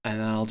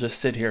just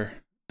sit here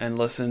and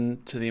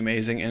listen to the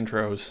amazing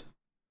intros.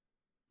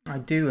 I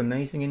do.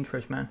 Amazing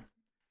intros, man.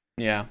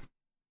 Yeah.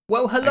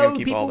 Well, hello,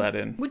 keep people. all that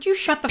in. Would you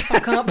shut the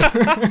fuck up?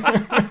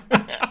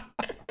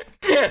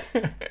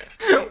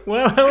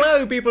 Well,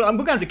 hello, people. We're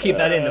going to have to keep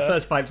that in the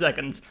first 5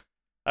 seconds.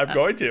 I'm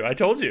going to. I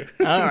told you.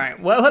 All right.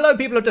 Well, hello,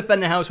 people of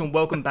Defend the House, and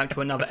welcome back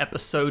to another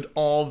episode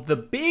of the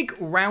Big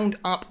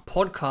Roundup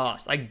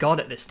podcast. I got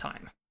it this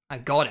time. I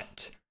got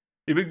it.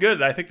 You've been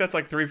good. I think that's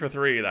like 3 for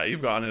 3 that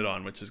you've gotten it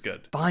on, which is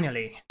good.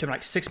 Finally. Took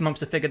like 6 months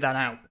to figure that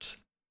out.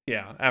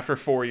 Yeah, after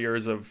 4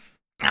 years of...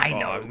 I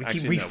know. We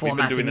keep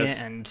reformatting it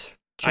and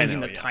changing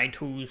the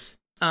titles.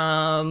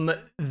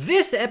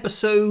 This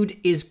episode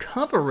is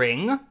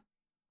covering...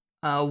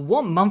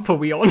 what month are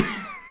we on?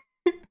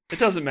 It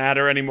doesn't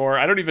matter anymore.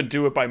 I don't even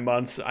do it by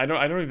months. I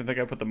don't even think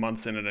I put the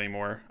months in it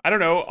anymore. I don't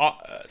know.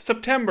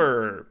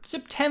 September.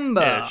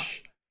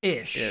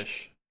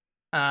 Ish.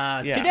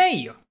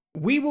 Today,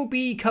 we will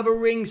be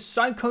covering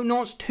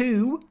Psychonauts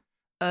 2,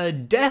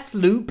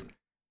 Deathloop,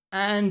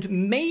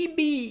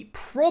 and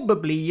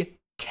probably,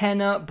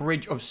 Kena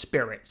Bridge of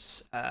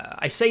Spirits.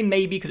 I say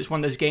maybe because it's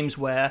one of those games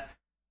where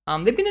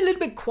they've been a little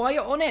bit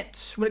quiet on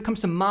it when it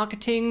comes to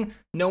marketing.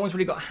 No one's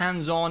really got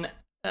hands-on.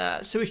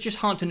 So it's just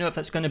hard to know if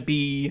that's going to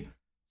be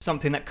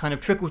something that kind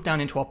of trickles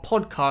down into our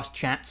podcast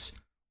chats,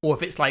 or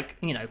if it's like,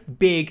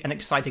 big and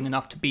exciting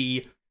enough to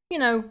be,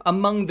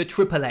 among the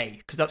AAA,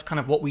 because that's kind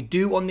of what we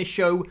do on this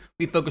show.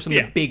 We focus on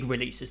the big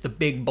releases, the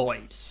big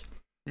boys.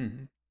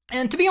 Mm-hmm.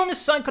 And to be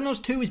honest,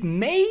 Psychonauts 2 is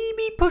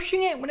maybe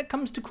pushing it when it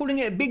comes to calling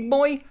it a big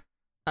boy.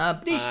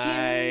 But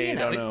I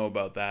don't know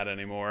about that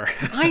anymore.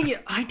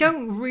 I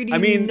don't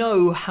really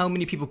know how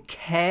many people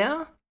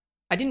care.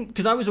 I didn't,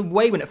 because I was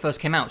away when it first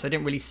came out, so I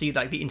didn't really see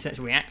the internet's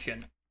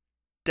reaction.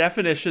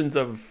 Definitions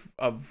of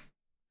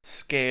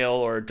scale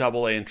or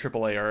AA and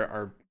AAA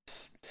are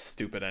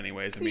stupid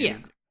anyways.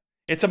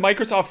 It's a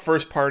Microsoft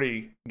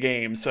first-party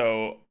game,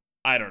 so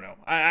I don't know.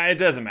 It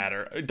doesn't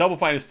matter. Double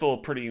Fine is still a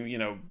pretty,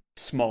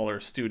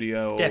 smaller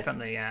studio.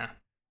 Definitely, yeah.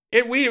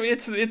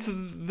 It's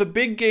the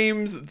big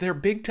games. They're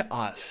big to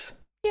us.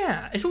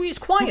 Yeah, it's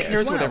quiet. Who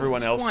cares what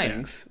everyone else quiet.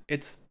 thinks?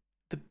 It's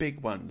the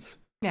big ones.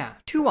 Yeah,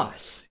 to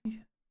us.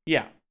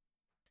 Yeah.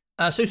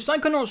 So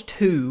Psychonauts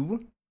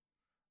 2,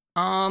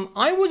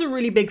 I was a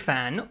really big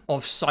fan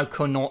of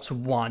Psychonauts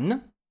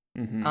 1.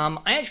 Mm-hmm.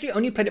 I actually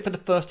only played it for the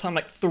first time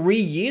 3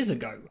 years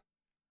ago.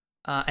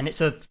 And it's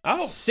a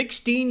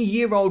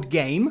 16-year-old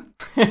game.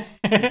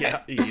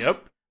 Yeah,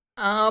 yep.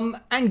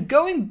 And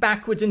going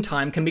backwards in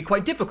time can be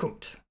quite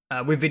difficult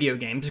with video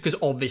games, because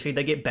obviously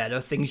they get better,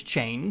 things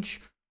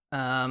change.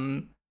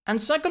 And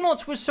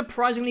Psychonauts was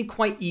surprisingly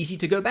quite easy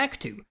to go back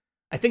to.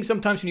 I think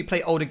sometimes when you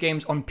play older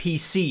games on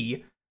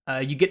PC,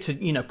 you get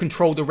to,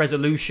 control the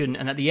resolution,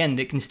 and at the end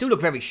it can still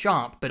look very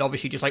sharp, but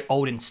obviously just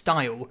old in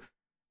style.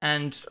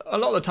 And a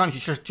lot of the times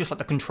it's just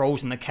the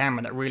controls and the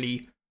camera that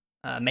really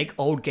make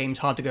old games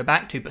hard to go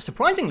back to. But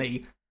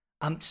surprisingly,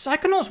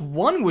 Psychonauts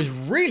 1 was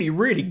really,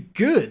 really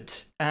good,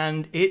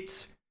 and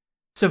it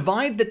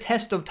survived the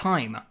test of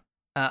time.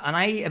 And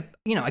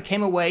I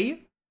came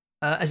away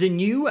as a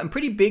new and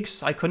pretty big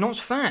Psychonauts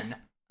fan.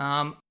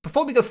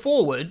 Before we go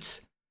forward,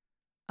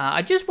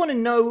 I just want to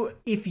know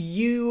if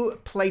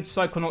you played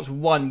Psychonauts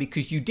 1,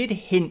 because you did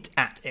hint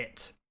at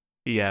it.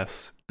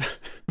 Yes.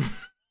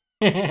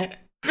 Okay,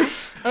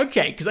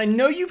 because I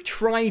know you've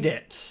tried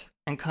it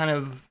and kind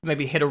of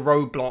maybe hit a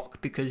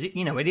roadblock, because,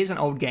 it is an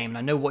old game, and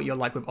I know what you're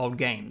like with old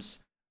games.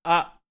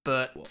 But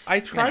I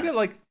tried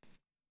it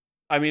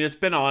it's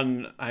been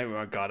on, I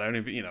don't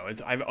even,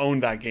 I've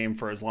owned that game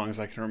for as long as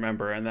I can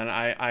remember, and then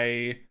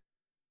I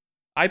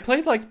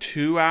played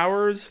 2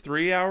 hours,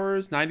 3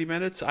 hours, 90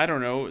 minutes, I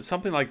don't know,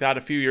 something like that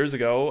a few years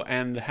ago,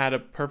 and had a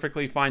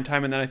perfectly fine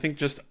time, and then I think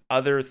just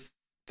other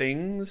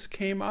things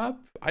came up.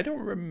 I don't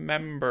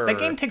remember. That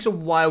game takes a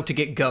while to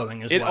get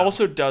going as well. It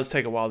also does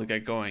take a while to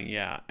get going,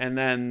 yeah. And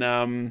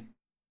then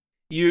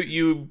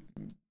you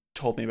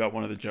told me about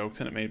one of the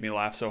jokes, and it made me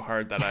laugh so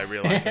hard that I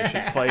realized I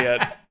should play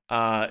it.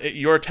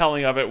 Your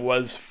telling of it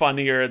was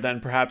funnier than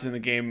perhaps in the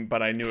game,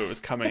 but I knew it was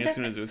coming as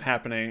soon as it was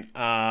happening.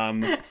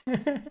 And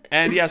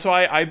yeah, so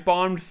I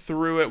bombed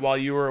through it while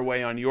you were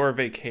away on your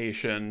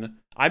vacation.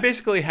 I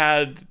basically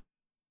had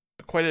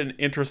quite an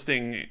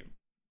interesting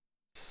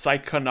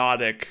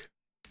psychonautic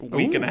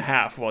week and a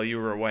half while you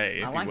were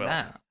away, if you will.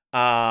 That.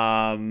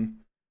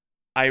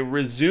 I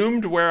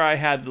resumed where I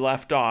had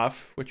left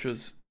off, which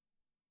was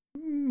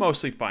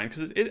mostly fine,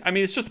 because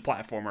it's just a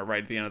platformer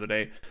right at the end of the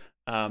day.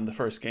 The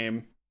first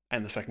game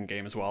and the second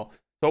game as well.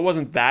 So it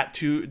wasn't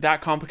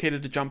that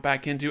complicated to jump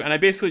back into. And I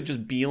basically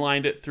just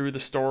beelined it through the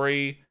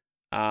story.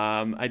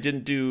 I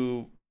didn't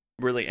do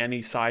really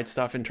any side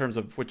stuff, in terms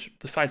of which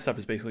the side stuff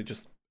is basically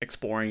just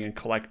exploring and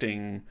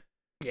collecting.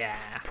 Yeah.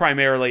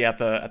 Primarily at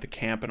the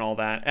camp and all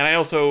that. And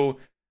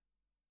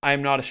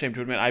I'm not ashamed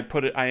to admit,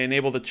 I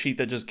enabled a cheat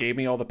that just gave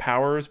me all the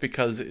powers,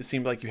 because it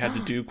seemed like you had to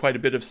do quite a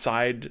bit of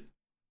side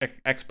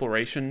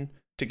exploration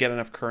to get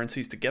enough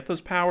currencies to get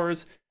those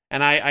powers.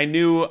 And I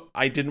knew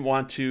I didn't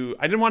want to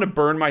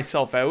burn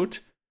myself out,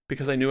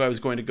 because I knew I was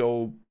going to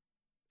go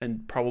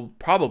and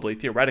probably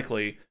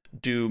theoretically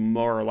do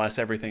more or less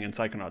everything in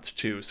Psychonauts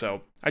 2.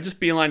 So I just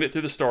beelined it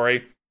through the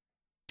story.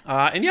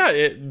 And yeah,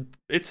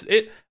 it's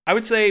I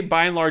would say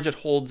by and large it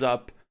holds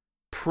up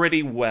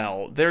pretty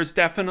well. There's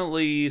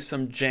definitely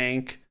some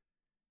jank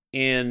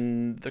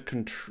in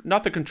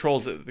not the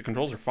controls. The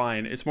controls are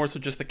fine. It's more so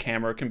just the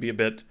camera can be a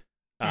bit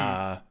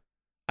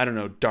I don't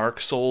know, Dark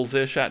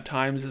Souls-ish at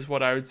times is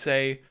what I would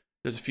say.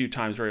 There's a few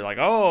times where you're like,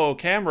 "Oh,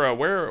 camera,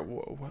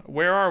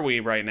 where are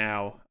we right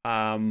now?"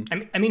 I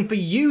mean, for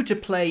you to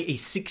play a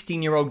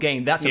 16-year-old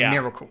game, that's a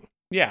miracle.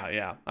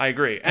 Yeah, I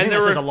agree. I think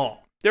that says a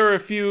lot.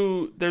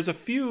 There's a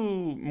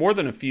few, more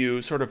than a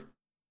few, sort of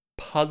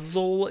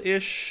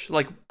puzzle-ish,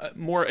 like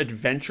more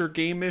adventure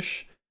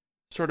game-ish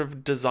sort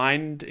of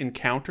designed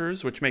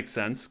encounters, which makes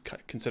sense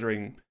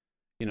considering,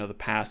 the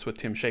past with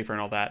Tim Schafer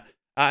and all that.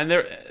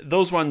 And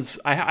those ones,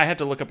 I had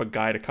to look up a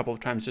guide a couple of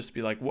times just to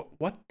be like,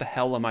 what the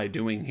hell am I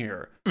doing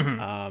here?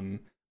 Mm-hmm.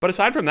 But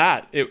aside from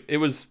that, it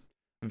was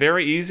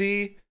very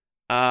easy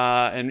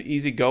and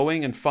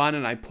easygoing and fun,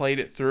 and I played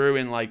it through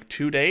in like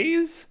 2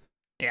 days.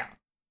 Yeah.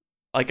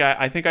 Like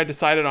I think I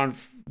decided on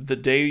the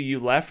day you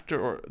left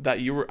or that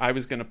I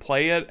was going to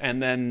play it,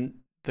 and then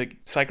the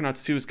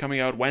Psychonauts 2 is coming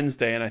out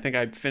Wednesday, and I think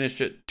I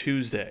finished it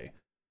Tuesday.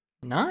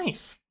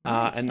 Nice.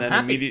 And then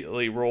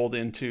immediately rolled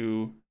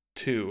into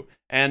 2.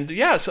 And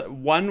yes,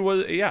 1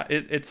 was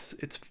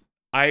it's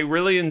I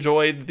really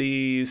enjoyed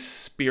the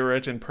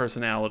spirit and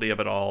personality of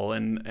it all,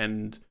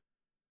 and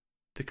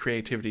the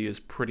creativity is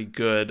pretty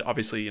good.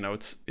 Obviously,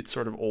 it's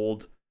sort of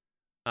old,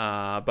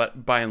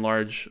 but by and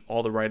large,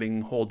 all the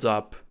writing holds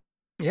up.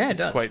 Yeah, it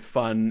does. It's quite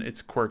fun.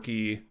 It's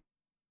quirky,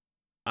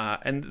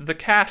 and the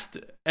cast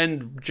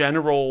and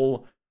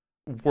general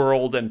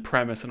world and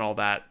premise and all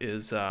that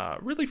is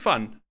really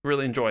fun,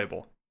 really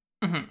enjoyable.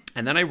 Mm-hmm.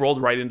 And then I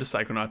rolled right into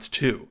Psychonauts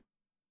 2.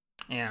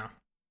 Yeah.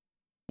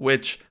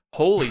 Which,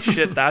 holy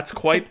shit, that's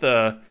quite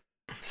the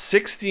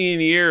 16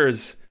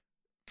 years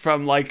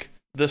from like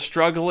the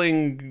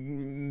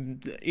struggling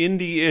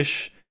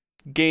indie-ish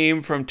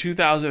game from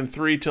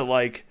 2003 to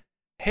like,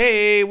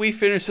 hey, we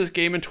finished this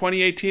game in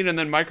 2018, and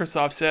then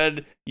Microsoft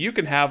said, you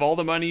can have all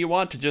the money you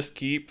want to just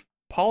keep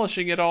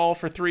polishing it all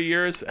for 3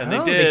 years. And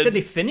they did. They said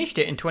they finished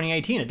it in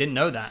 2018. I didn't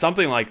know that.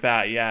 Something like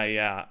that,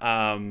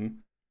 yeah.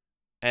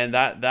 And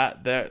that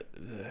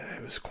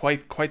it was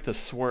quite the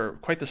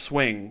swerve, quite the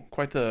swing,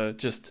 quite the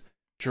just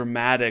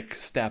dramatic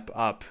step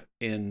up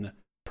in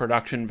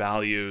production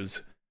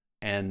values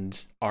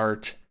and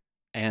art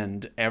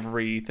and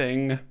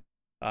everything.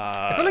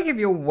 I feel like if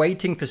you're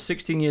waiting for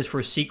 16 years for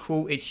a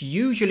sequel, it's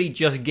usually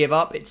just give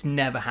up. It's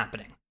never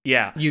happening.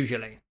 Yeah.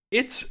 Usually.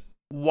 It's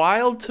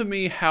wild to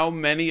me how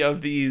many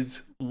of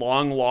these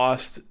long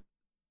lost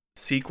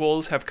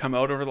sequels have come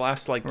out over the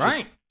last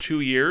just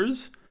 2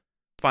 years.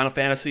 Final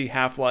Fantasy,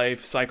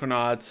 Half-Life,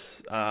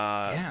 Psychonauts,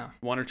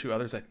 one or two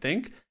others, I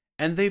think.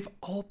 And they've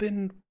all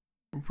been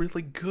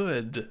really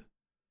good.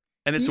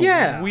 And it's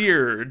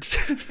weird.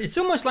 It's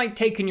almost like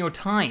taking your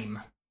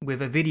time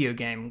with a video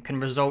game can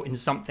result in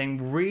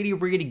something really,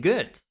 really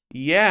good.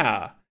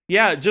 Yeah.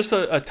 Yeah, just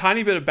a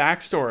tiny bit of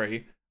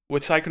backstory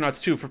with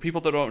Psychonauts 2. For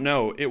people that don't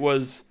know, it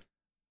was,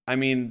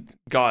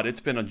 it's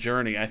been a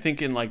journey. I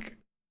think in like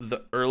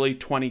the early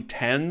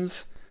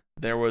 2010s,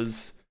 there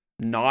was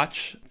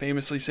Notch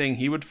famously saying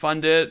he would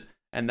fund it,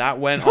 and that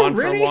went on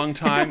for a long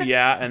time.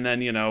 Yeah, and then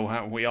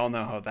we all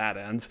know how that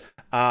ends.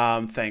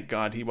 Thank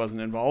God he wasn't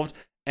involved.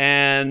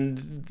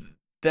 And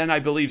then I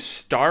believe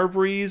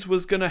Starbreeze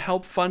was going to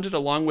help fund it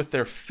along with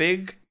their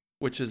Fig,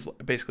 which is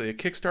basically a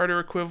Kickstarter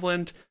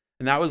equivalent,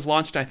 and that was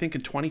launched I think in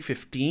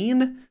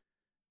 2015.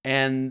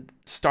 And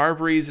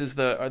Starbreeze is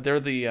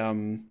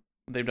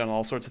they've done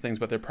all sorts of things,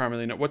 but they're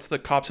primarily what's the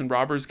cops and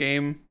robbers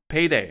game?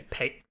 Payday.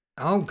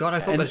 Oh God, I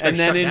thought that was going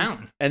to shut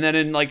down. And then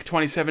in like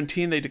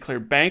 2017, they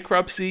declared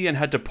bankruptcy and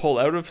had to pull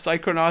out of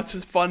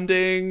Psychonauts'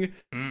 funding.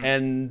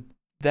 And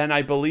then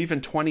I believe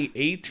in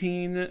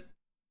 2018,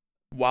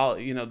 while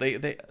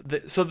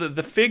so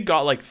the Fig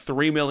got like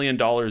 $3 million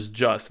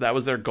just that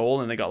was their goal,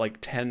 and they got like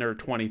 $10,000 or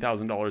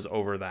 $20,000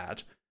 over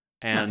that.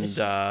 And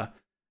nice.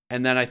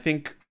 And then I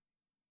think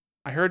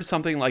I heard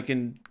something like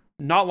in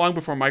not long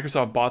before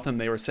Microsoft bought them,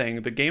 they were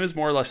saying the game is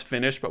more or less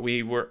finished, but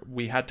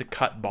we had to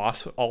cut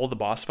all the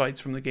boss fights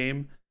from the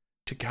game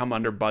to come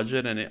under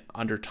budget and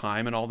under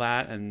time and all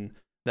that. And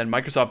then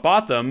Microsoft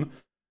bought them,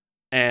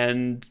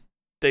 and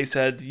they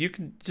said you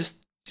just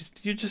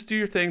do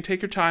your thing,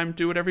 take your time,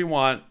 do whatever you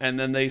want. And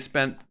then they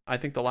spent, I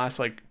think, the last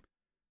like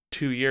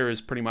 2 years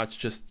pretty much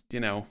just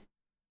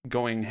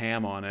going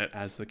ham on it,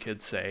 as the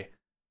kids say.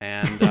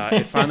 And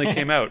it finally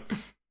came out.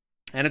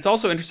 And it's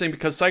also interesting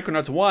because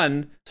Psychonauts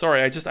 1,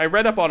 I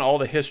read up on all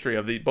the history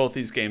of both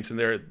these games, and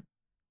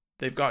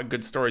they've got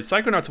good stories.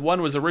 Psychonauts 1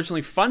 was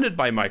originally funded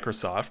by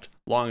Microsoft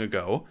long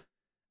ago,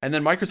 and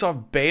then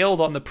Microsoft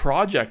bailed on the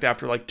project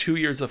after like 2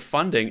 years of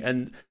funding,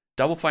 and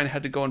Double Fine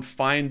had to go and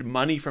find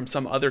money from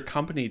some other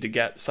company to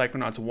get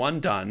Psychonauts 1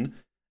 done,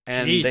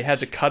 and they had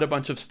to cut a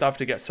bunch of stuff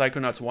to get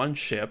Psychonauts 1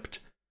 shipped,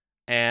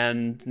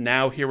 and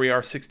now here we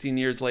are 16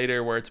 years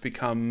later where it's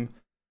become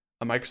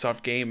a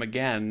Microsoft game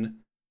again.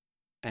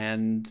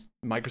 and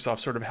Microsoft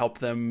sort of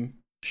helped them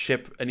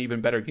ship an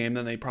even better game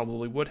than they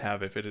probably would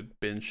have if it had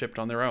been shipped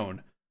on their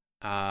own.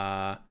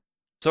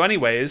 So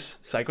anyways,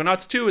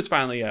 Psychonauts 2 is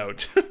finally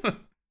out.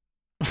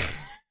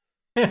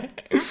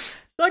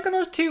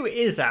 Psychonauts 2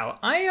 is out.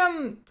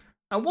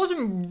 I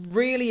wasn't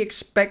really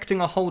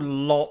expecting a whole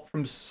lot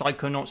from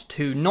Psychonauts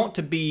 2, not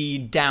to be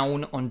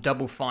down on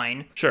Double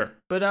Fine. Sure.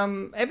 But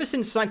ever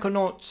since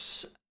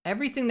Psychonauts,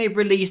 everything they've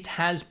released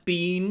has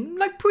been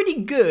like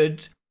pretty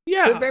good.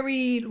 Yeah. But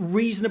very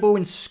reasonable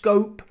in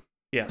scope.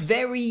 Yes.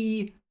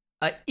 Very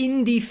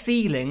indie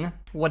feeling,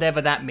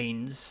 whatever that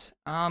means.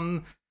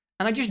 And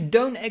I just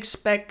don't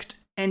expect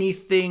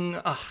anything.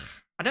 I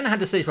don't know how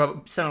to say this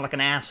without sounding like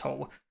an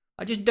asshole.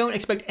 I just don't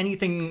expect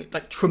anything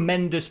like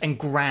tremendous and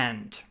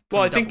grand.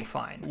 Well, I Double think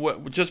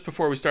Fine. Just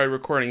before we started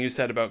recording, you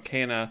said about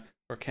Kena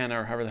or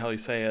however the hell you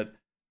say it.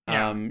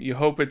 Yeah. You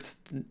hope it's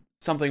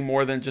something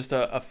more than just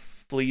a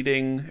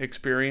fleeting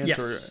experience.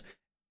 Yes.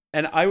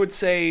 And I would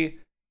say,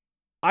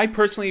 I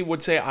personally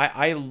would say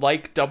I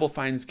like Double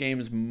Fine's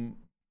games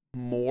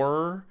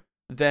more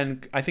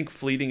than, I think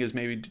fleeting is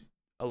maybe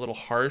a little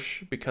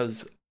harsh,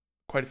 because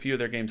quite a few of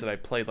their games that I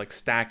played, like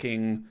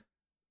Stacking,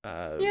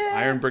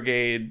 Iron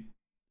Brigade,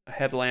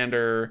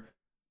 Headlander,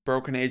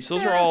 Broken Age,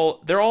 they're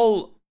all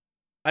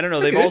I don't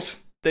know,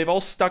 they've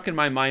all stuck in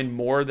my mind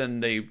more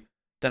than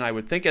I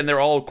would think, and they're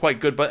all quite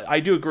good. But I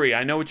do agree,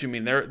 I know what you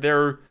mean.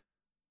 They're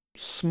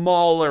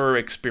smaller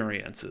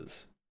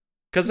experiences,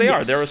 because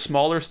they're a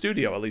smaller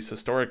studio, at least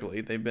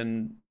historically. They've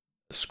been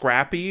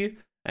scrappy,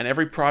 and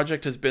every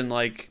project has been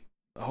like,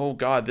 oh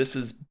god, this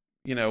is,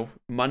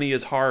 money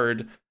is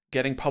hard.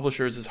 Getting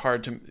publishers is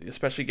hard,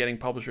 especially getting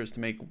publishers to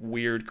make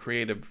weird,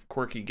 creative,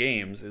 quirky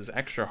games is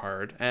extra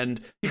hard. And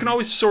you can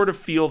always sort of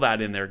feel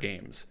that in their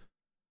games,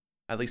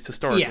 at least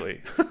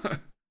historically. Yeah.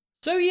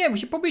 So yeah, we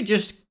should probably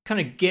just kind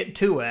of get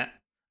to it.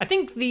 I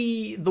think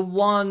the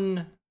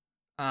one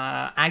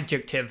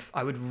adjective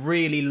I would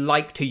really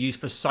like to use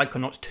for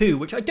Psychonauts 2,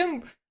 which I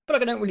don't feel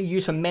like I don't really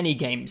use for many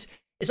games,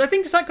 is I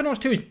think Psychonauts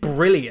 2 is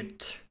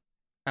brilliant.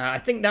 I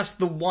think that's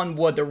the one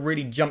word that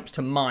really jumps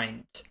to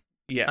mind.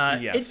 Yeah,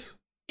 yes.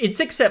 It's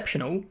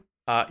exceptional.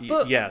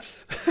 But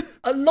yes.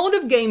 a lot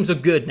of games are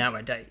good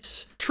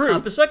nowadays. True.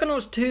 But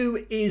Psychonauts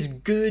 2 is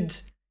good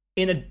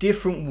in a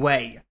different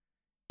way.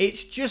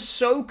 It's just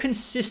so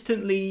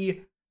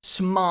consistently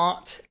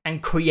smart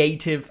and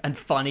creative and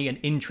funny and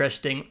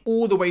interesting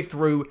all the way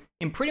through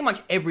in pretty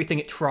much everything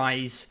it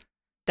tries,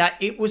 that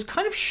it was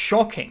kind of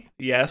shocking.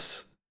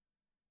 Yes.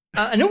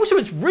 And also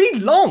it's really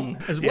long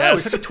as well.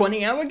 Yes. It's like a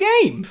 20-hour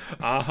game.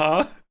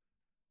 Uh-huh.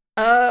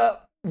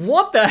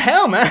 What the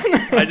hell, man?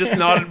 I just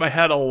nodded my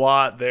head a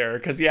lot there,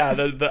 because the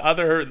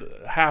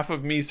other half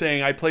of me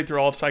saying I played through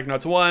all of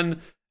Psychonauts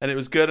 1 and it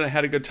was good and I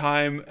had a good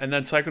time, and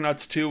then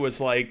Psychonauts 2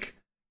 was like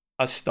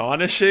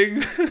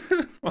astonishing.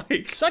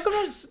 Like,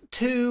 Psychonauts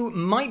 2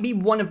 might be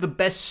one of the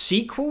best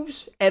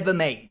sequels ever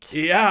made.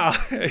 Yeah.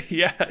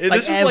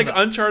 This is like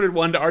Uncharted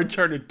 1 to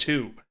Uncharted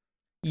 2.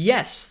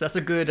 Yes, that's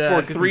a good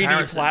for good 3D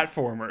comparison.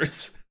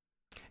 platformers.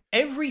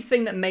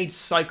 Everything that made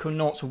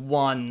Psychonauts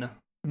 1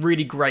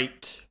 really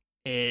great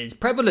is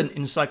prevalent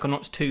in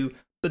Psychonauts 2,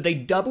 but they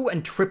double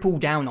and triple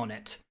down on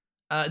it.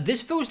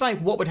 This feels like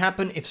what would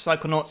happen if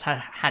Psychonauts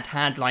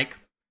had like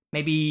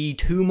maybe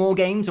 2 more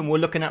games, and we're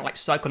looking at like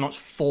Psychonauts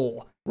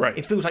 4. Right.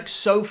 It feels like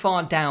so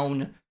far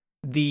down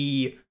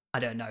the, I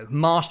don't know,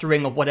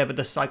 mastering of whatever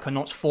the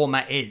Psychonauts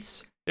format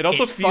is. It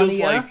also it's feels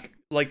funnier.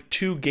 like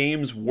 2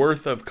 games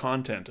worth of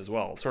content as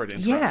well. Sorry to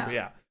interrupt.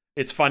 Yeah.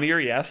 It's funnier,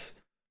 yes,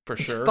 for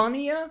sure. It's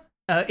funnier.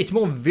 It's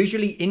more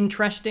visually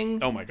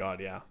interesting. Oh my god,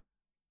 yeah.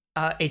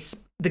 It's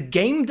the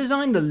game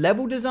design, the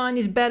level design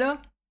is better.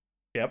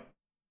 Yep.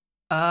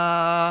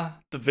 The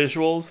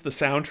visuals, the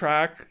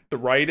soundtrack, the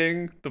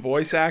writing, the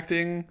voice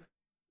acting.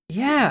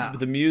 Yeah.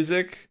 The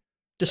music.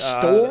 The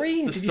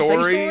story. The Did you say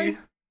story.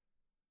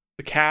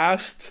 The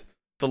cast.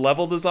 The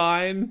level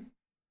design.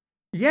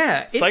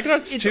 Yeah.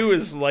 Psychonauts 2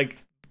 is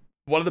like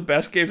one of the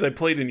best games I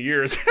played in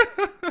years.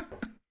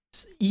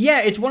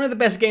 Yeah, it's one of the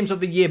best games of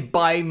the year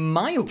by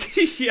miles.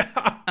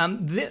 Yeah.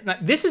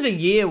 This is a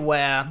year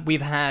where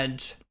we've had...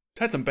 It's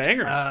had some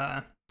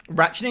bangers.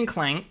 Ratchet and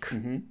Clank.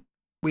 Mm-hmm.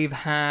 We've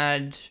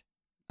had...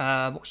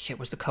 what shit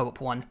was the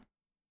co-op one?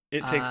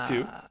 It Takes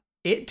Two.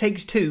 It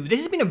Takes Two. This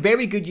has been a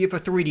very good year for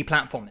 3D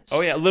platformers.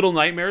 Oh yeah, Little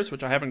Nightmares,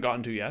 which I haven't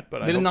gotten to yet,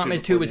 but Little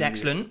Nightmares 2 was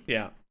excellent.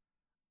 Yeah.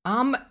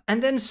 And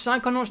then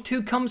Psychonauts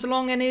 2 comes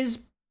along and is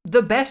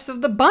the best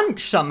of the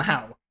bunch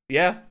somehow.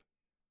 Yeah.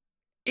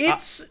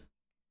 It's...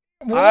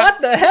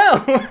 what the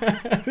hell?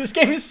 This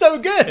game is so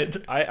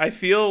good. I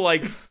feel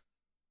like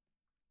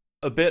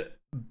a bit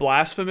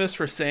blasphemous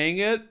for saying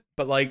it,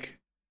 but like,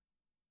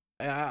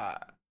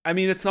 I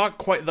mean, it's not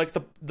quite like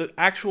the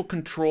actual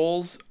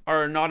controls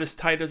are not as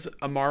tight as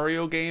a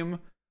Mario game,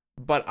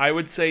 but I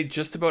would say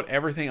just about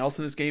everything else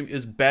in this game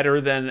is better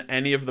than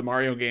any of the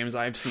Mario games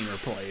I've seen or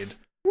played.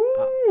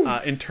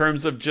 In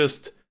terms of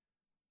just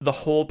the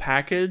whole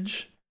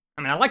package.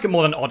 I mean, I like it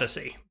more than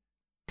Odyssey.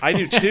 I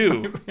do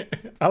too.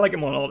 I like it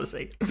more than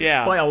Odyssey.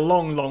 Yeah. By a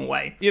long, long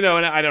way. You know,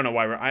 and I don't know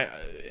why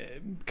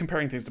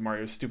comparing things to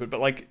Mario is stupid, but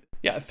like,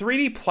 yeah,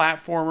 3D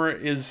platformer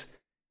is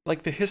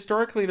like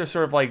historically they're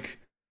sort of like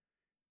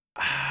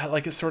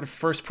a sort of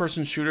first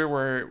person shooter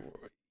where,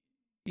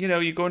 you know,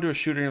 you go into a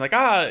shooter and you're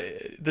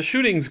like, the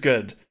shooting's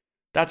good.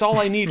 That's all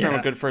I need from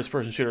a good first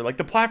person shooter. Like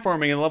the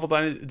platforming and level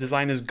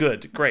design is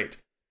good, great.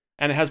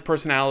 And it has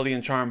personality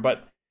and charm,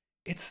 but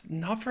it's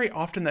not very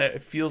often that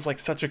it feels like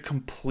such a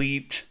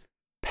complete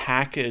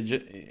package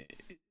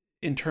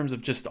in terms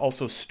of just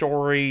also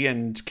story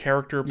and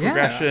character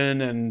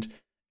progression and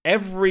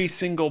every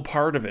single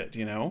part of it,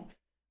 you know?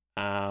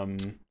 I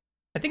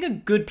think a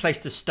good place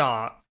to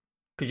start,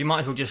 because you might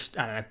as well just,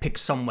 I don't know, pick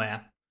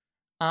somewhere,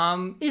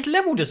 is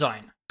level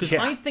design. Because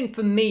I think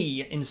for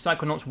me, in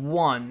Psychonauts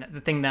 1,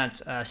 the thing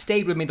that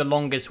stayed with me the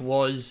longest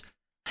was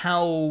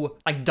how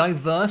like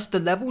diverse the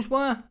levels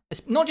were.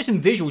 It's not just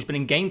in visuals, but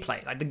in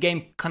gameplay. Like the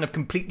game kind of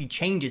completely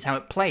changes how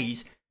it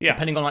plays,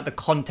 depending on like the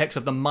context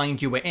of the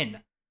mind you were in.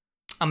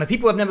 If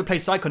people have never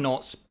played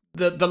Psychonauts,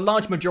 the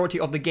large majority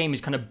of the game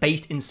is kind of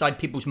based inside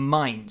people's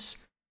minds.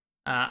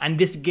 And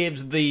this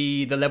gives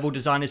the level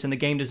designers and the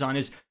game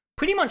designers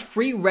pretty much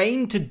free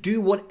reign to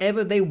do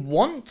whatever they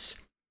want.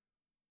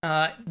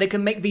 They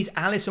can make these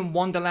Alice in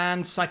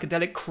Wonderland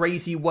psychedelic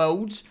crazy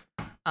worlds.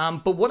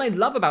 But what I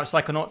love about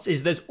Psychonauts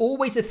is there's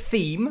always a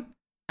theme,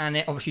 and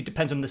it obviously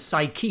depends on the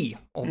psyche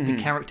of the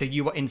character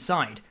you are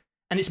inside.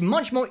 And it's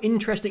much more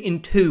interesting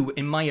in 2,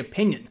 in my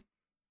opinion.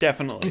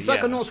 Definitely. In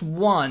Psychonauts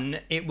 1,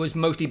 it was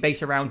mostly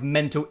based around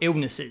mental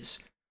illnesses.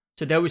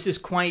 So there was this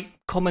quite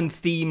common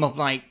theme of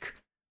like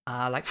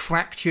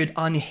fractured,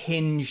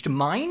 unhinged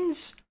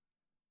minds.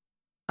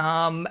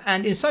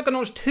 And in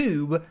Psychonauts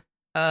 2,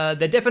 there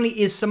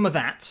definitely is some of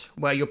that,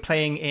 where you're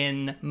playing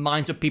in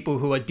minds of people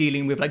who are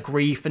dealing with like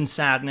grief and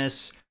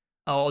sadness,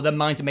 or their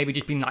minds are maybe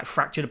just being like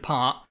fractured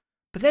apart.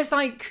 But there's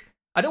like,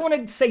 I don't want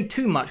to say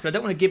too much, because I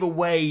don't want to give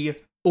away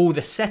all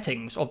the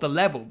settings of the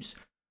levels.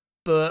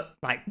 But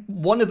like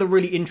one of the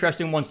really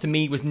interesting ones to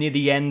me was near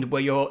the end,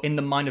 where you're in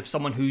the mind of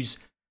someone who's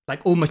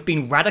like almost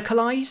been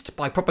radicalized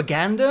by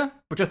propaganda,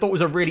 which I thought was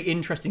a really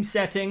interesting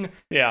setting.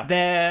 Yeah.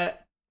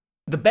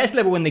 The best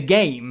level in the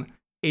game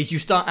is you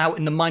start out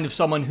in the mind of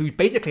someone who's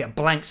basically a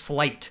blank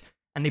slate,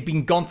 and they've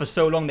been gone for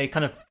so long they've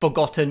kind of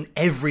forgotten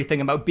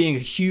everything about being a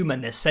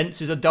human. Their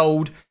senses are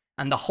dulled,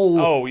 and the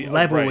whole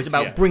level is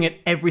about bringing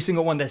every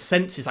single one of their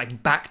senses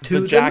like back to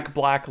them. The Jack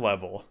Black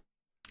level.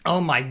 Oh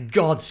my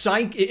god,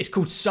 it's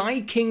called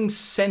Psyking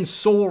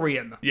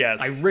Sensorium. Yes.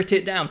 I writ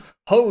it down.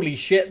 Holy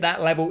shit,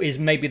 that level is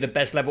maybe the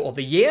best level of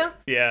the year.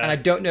 Yeah. And I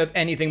don't know if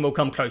anything will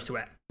come close to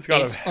it. It's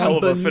got a hell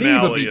of a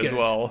finale as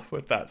well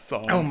with that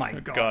song. Oh my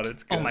god.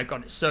 It's good. Oh my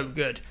god, it's so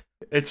good.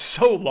 It's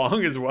so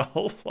long as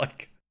well.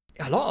 Like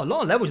a lot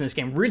of levels in this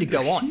game really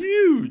go on.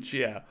 Huge,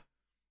 yeah.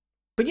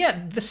 But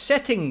yeah, the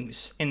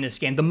settings in this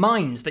game, the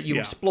minds that you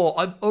explore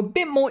are a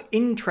bit more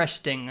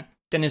interesting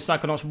than in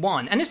Psychonauts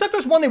 1. And in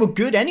Psychonauts 1, they were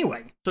good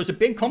anyway. So it's a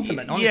big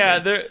compliment, honestly.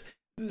 Yeah,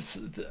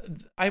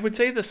 I would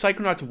say the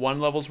Psychonauts 1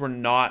 levels were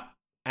not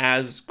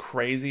as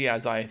crazy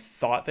as I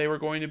thought they were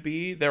going to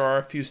be. There are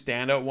a few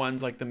standout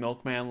ones, like the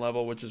Milkman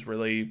level, which is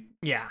really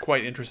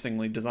quite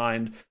interestingly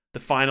designed. The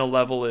final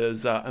level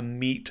is a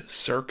meat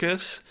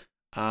circus,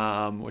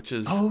 which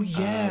is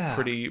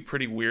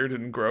pretty weird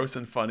and gross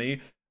and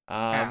funny.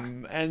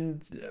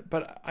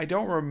 But I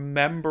don't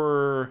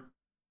remember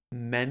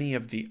many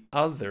of the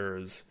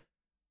others.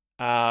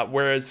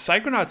 Whereas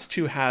Psychonauts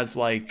 2 has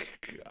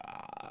like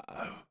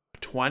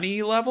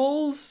 20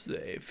 levels,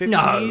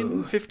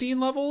 15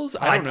 levels.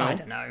 I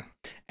don't know.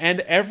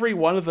 And every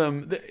one of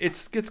them,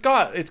 it's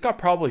got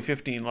probably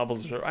 15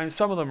 levels. I mean,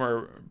 some of them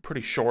are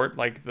pretty short,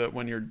 like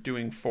when you're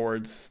doing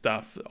Ford's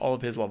stuff. All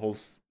of his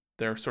levels,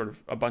 they're sort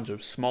of a bunch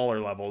of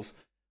smaller levels.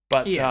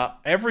 But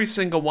every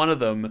single one of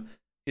them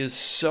is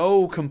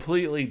so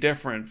completely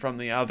different from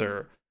the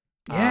other.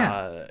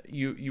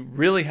 You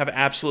really have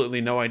absolutely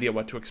no idea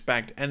what to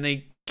expect, and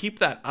they keep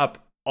that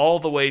up all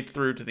the way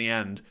through to the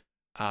end,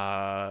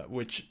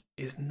 which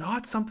is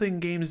not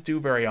something games do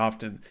very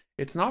often.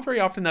 It's not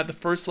very often that the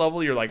first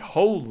level you're like,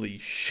 holy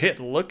shit,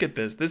 look at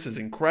this is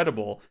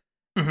incredible.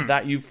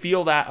 That you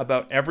feel that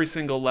about every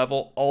single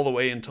level all the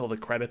way until the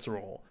credits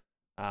roll.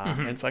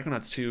 And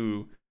Psychonauts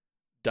 2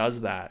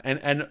 does that,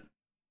 and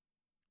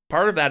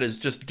part of that is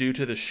just due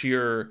to the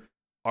sheer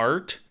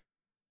art.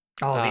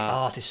 Oh, the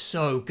art is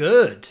so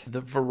good.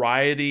 The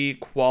variety,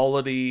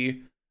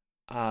 quality,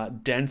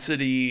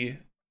 density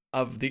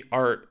of the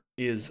art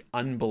is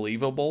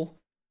unbelievable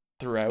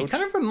throughout. It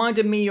kind of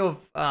reminded me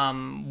of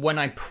when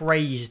I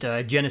praised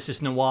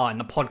Genesis Noir in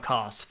the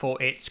podcast for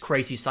its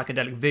crazy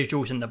psychedelic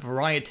visuals and the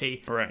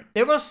variety. Right.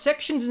 There are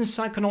sections in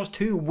Psychonauts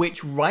 2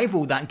 which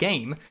rival that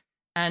game,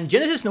 and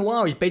Genesis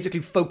Noir is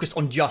basically focused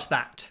on just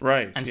that.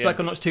 Right. And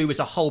Psychonauts 2 is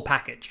a whole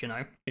package, you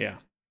know? Yeah.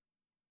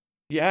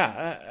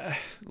 Yeah,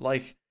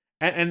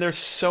 And there's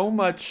so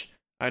much.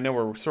 I know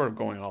we're sort of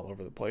going all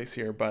over the place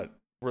here, but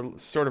we're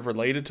sort of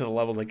related to the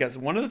levels. I guess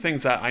one of the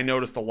things that I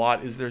noticed a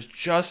lot is there's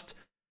just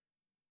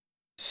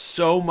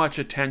so much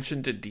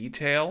attention to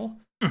detail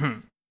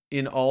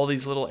in all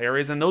these little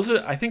areas, and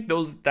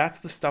that's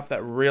the stuff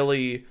that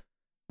really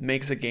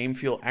makes a game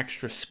feel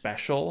extra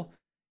special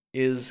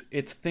is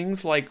it's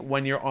things like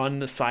when you're on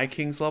the Psy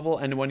Kings level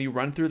and when you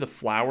run through the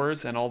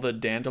flowers and all the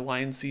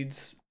dandelion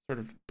seeds sort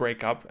of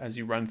break up as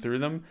you run through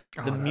them.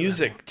 The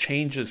music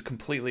changes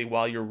completely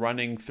while you're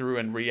running through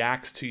and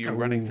reacts to you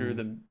running through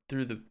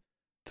the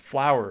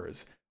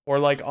flowers. Or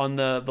like on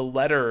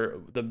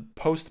the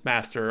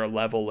postmaster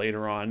level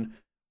later on,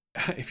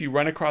 if you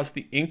run across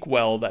the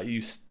inkwell that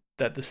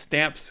the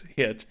stamps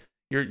hit,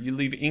 you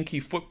leave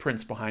inky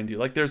footprints behind you.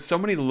 Like there's so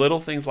many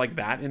little things like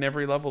that in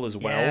every level as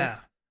well. Yeah.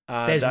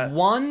 There's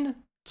one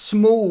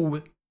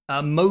small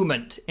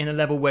moment in a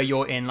level where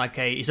you're in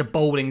it's a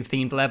bowling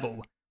themed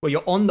level where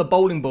you're on the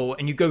bowling ball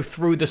and you go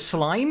through the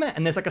slime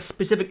and there's like a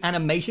specific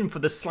animation for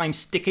the slime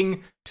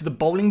sticking to the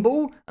bowling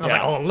ball. And I was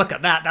like, oh, look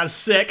at that. That's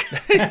sick.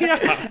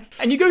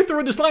 And you go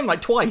through the slime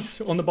like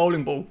twice on the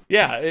bowling ball.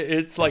 Yeah,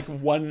 it's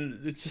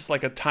just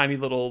like a tiny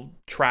little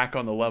track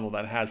on the level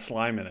that has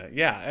slime in it.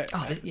 Yeah.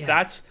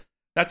 That's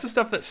the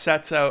stuff that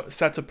sets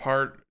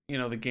apart,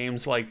 the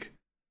games like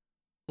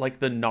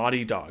the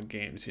Naughty Dog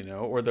games,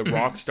 or the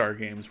Rockstar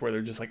games where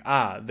they're just like,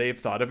 they've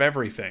thought of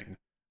everything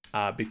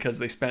because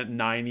they spent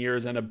 9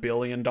 years and $1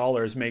 billion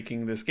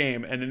making this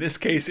game. And in this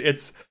case,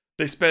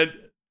 they spent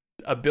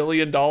 $1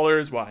 billion.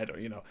 Well, I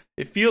don't,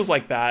 it feels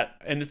like that.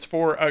 And it's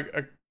for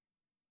a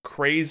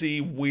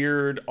crazy,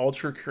 weird,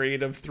 ultra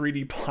creative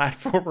 3D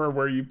platformer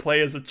where you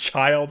play as a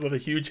child with a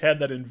huge head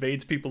that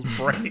invades people's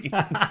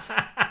brains.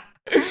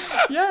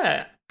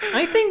 Yeah.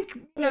 I think,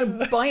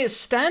 by its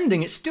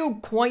standing, it's still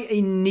quite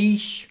a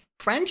niche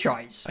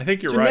franchise. I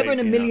think you're right. Never in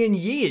a million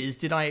years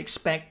did I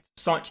expect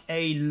such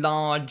a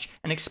large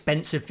and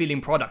expensive feeling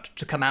product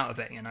to come out of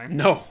it,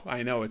 No,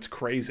 I know, it's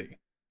crazy.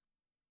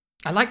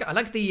 I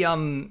like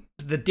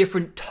the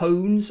different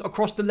tones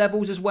across the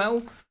levels as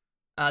well.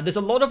 There's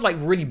a lot of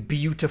really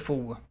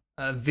beautiful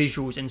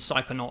visuals in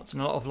Psychonauts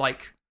and a lot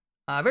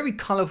of very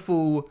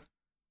colorful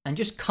and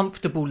just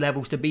comfortable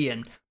levels to be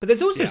in. But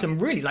there's also some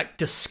really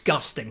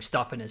disgusting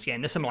stuff in this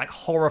game. There's some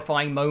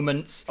horrifying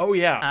moments. Oh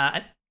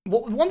yeah.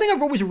 One thing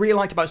I've always really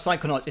liked about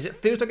Psychonauts is it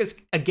feels like it's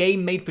a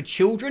game made for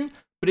children,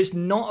 but it's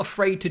not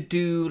afraid to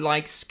do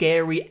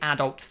scary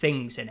adult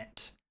things in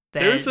it.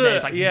 There's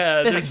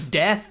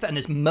death and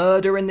there's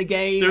murder in the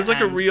game. There's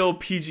a real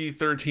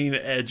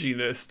PG-13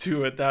 edginess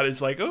to it that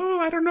is I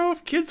don't know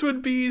if kids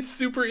would be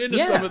super into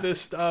some of this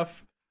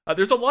stuff.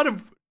 There's a lot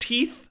of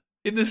teeth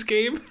in this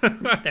game.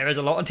 There is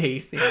a lot of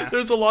teeth. Yeah.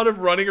 There's a lot of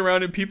running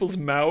around in people's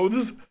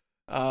mouths.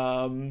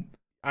 I'm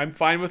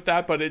fine with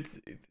that, but it's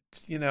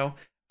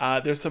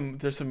there's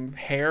some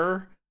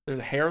hair. There's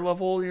a hair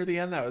level near the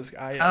end that was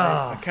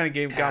I kind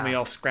of got me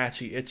all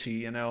scratchy,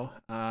 itchy.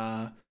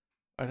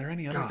 Are there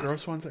any other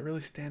gross ones that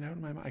really stand out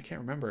in my mind? I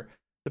can't remember.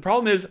 The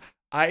problem is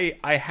I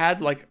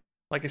had like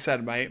I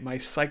said my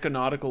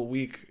psychonautical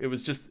week. It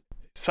was just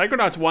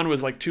Psychonauts 1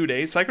 was 2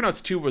 days.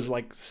 Psychonauts 2 was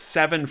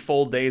 7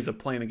 full days of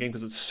playing the game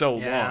because it's so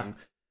long.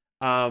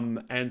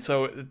 And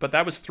so, but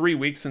that was 3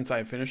 weeks since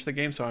I finished the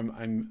game, so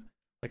I'm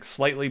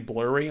slightly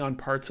blurry on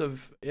parts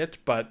of it.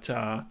 But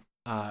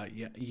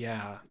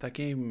that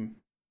game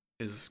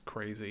is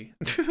crazy.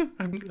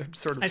 I'm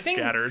sort of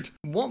scattered.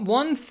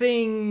 One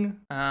thing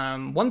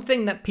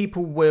that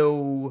people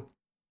will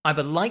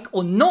either like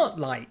or not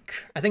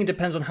like, I think it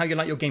depends on how you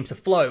like your games to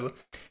flow,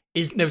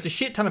 is there's a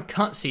shit ton of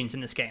cutscenes in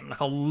this game,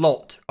 a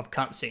lot of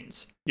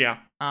cutscenes. Yeah.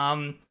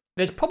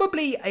 There's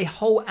probably a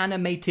whole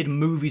animated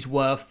movie's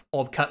worth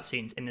of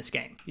cutscenes in this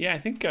game. Yeah, I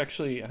think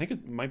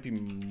it might be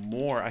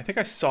more. I think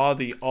I saw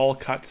the all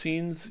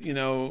cutscenes,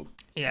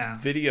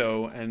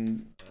 video,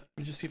 and let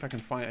me just see if I can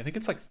find it. I think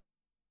it's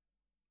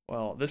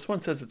well, this one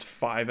says it's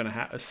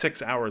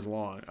 6 hours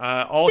long.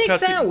 All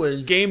 6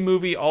 hours? Game,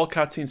 movie, all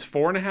cutscenes,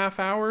 4.5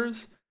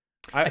 hours.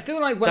 I feel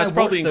like when that's I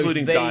probably watch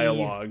including those,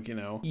 dialogue,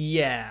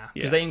 Yeah,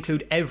 because they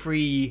include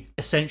every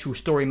essential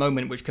story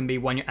moment, which can be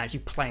when you're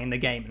actually playing the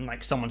game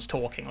and someone's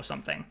talking or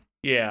something.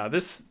 Yeah,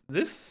 this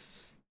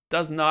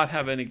does not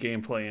have any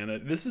gameplay in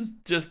it. This is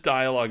just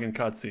dialogue and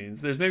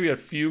cutscenes. There's maybe a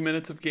few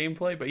minutes of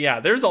gameplay, but yeah,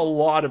 there's a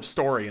lot of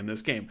story in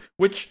this game,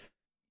 which,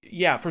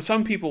 for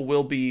some people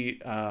will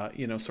be,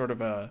 sort of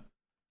a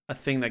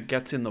thing that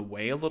gets in the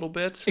way a little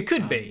bit. It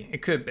could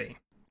be.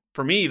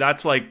 For me,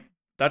 that's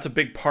a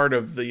big part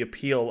of the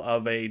appeal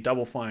of a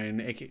Double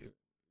Fine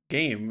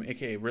game,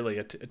 aka really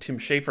a Tim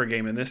Schafer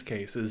game in this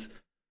case.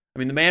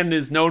 The man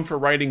is known for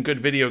writing good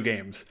video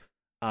games.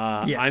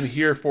 Yes. I'm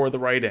here for the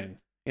writing,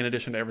 in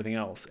addition to everything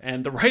else.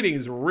 And the writing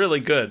is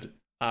really good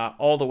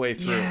all the way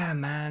through. Yeah,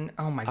 man.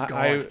 Oh my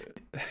God.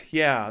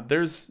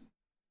 There's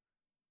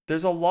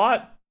a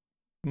lot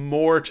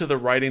more to the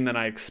writing than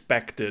I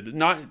expected.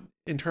 Not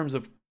in terms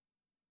of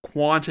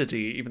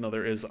quantity, even though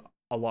there is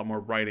a lot more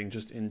writing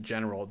just in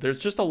general. There's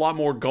just a lot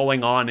more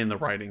going on in the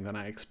writing than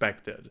I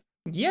expected.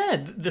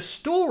 Yeah, the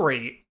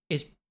story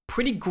is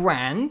pretty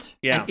grand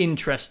and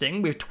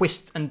interesting with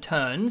twists and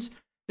turns.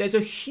 There's a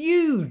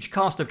huge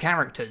cast of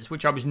characters,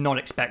 which I was not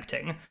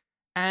expecting.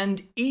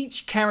 And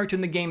each character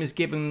in the game is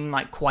given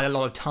quite a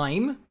lot of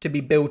time to be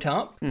built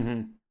up.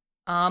 Mm-hmm.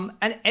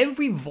 And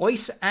every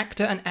voice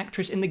actor and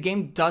actress in the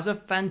game does a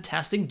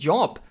fantastic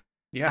job.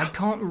 Yeah. I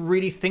can't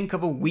really think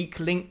of a weak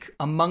link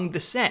among the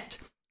set.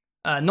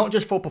 Not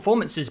just for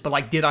performances, but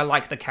like, did I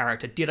like the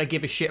character? Did I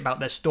give a shit about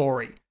their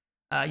story?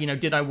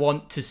 Did I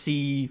want to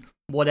see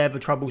whatever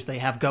troubles they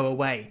have go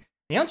away?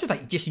 The answer is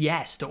like just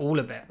yes to all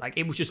of it. Like,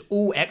 it was just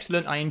all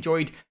excellent. I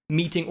enjoyed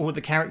meeting all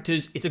the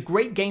characters. It's a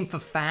great game for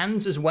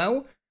fans as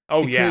well.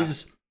 Oh,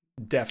 because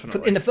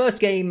definitely. in the first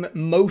game,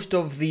 most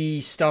of the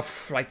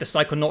stuff, like the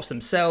Psychonauts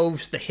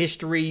themselves, the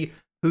history,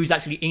 who's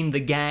actually in the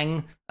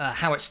gang,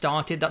 how it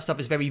started, that stuff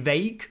is very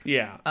vague.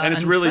 Yeah, and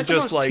it's really Psychonauts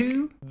just like,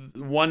 2,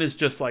 one is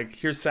just like,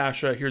 here's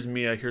Sasha, here's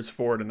Mia, here's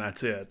Ford, and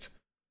that's it.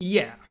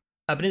 Yeah.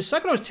 But in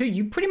Psychonauts 2,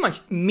 you pretty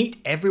much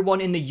meet everyone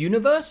in the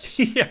universe.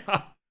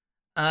 Yeah.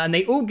 And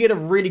they all get a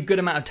really good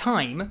amount of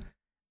time.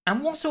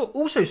 And what's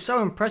also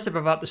so impressive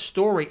about the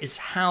story is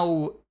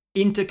how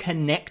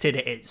interconnected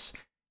it is.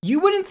 You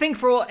wouldn't think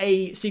for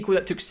a sequel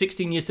that took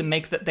 16 years to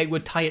make that they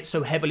would tie it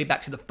so heavily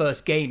back to the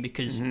first game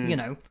because,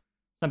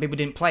 some people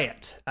didn't play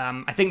it.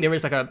 I think there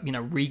is like a,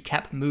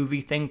 recap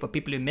movie thing for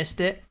people who missed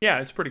it. Yeah,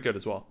 it's pretty good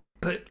as well.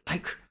 But,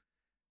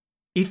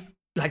 if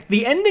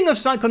the ending of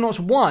Psychonauts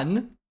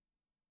 1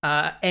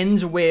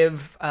 ends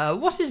with,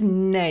 what's his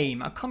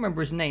name? I can't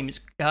remember his name.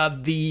 It's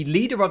the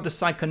leader of the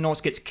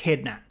Psychonauts gets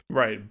kidnapped.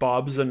 Right,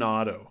 Bob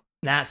Zanardo.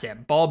 That's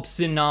it, Bob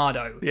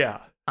Zanardo. Yeah.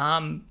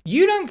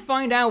 You don't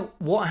find out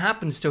what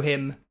happens to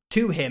him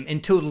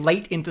until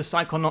late into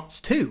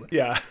Psychonauts 2.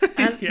 Yeah.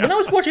 And when I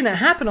was watching that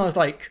happen, I was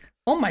like,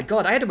 oh my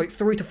god, I had to wait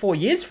 3 to 4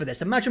 years for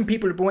this. Imagine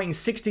people have been waiting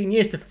 16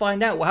 years to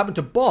find out what happened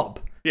to Bob.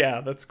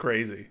 Yeah, that's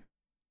crazy.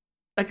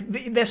 Like,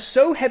 they're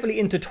so heavily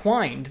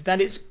intertwined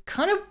that it's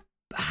kind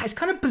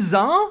of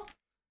bizarre,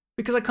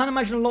 because I can't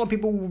imagine a lot of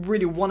people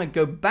really want to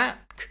go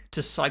back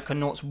to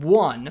Psychonauts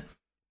 1,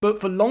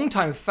 but for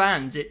longtime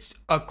fans, it's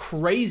a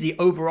crazy,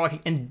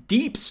 overarching, and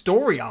deep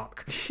story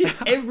arc. Yeah.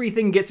 Like,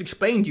 everything gets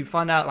explained. You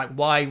find out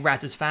why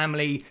Raz's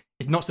family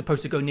is not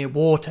supposed to go near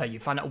water. You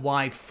find out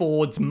why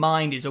Ford's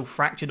mind is all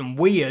fractured and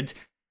weird,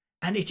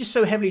 and it's just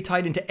so heavily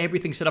tied into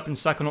everything set up in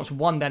Psychonauts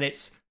 1 that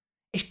it's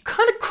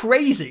kind of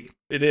crazy.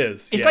 It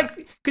is. It's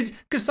because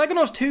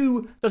Psychonauts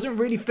 2 doesn't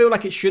really feel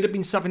like it should have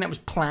been something that was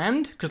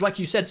planned. Because, like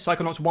you said,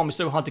 Psychonauts 1 was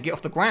so hard to get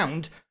off the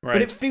ground. Right.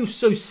 But it feels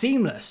so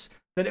seamless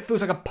that it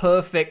feels like a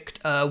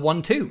perfect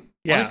 1-2.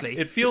 Yeah, honestly.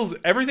 It feels,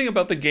 everything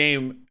about the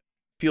game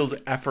feels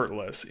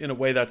effortless in a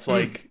way that's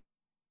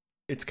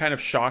it's kind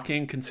of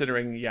shocking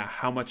considering,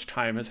 how much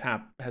time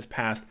has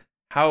passed.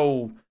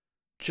 How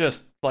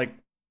just not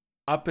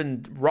up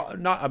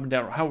and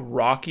down, how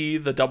rocky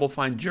the Double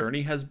Fine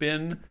journey has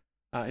been.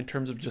 In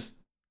terms of just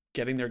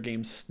getting their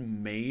games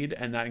made,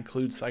 and that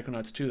includes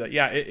Psychonauts 2.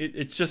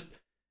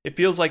 It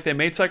feels like they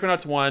made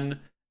Psychonauts 1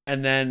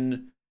 and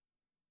then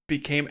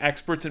became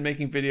experts in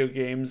making video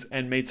games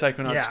and made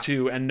Psychonauts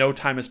 2, and no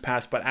time has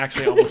passed, but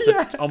actually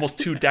almost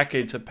 2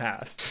 decades have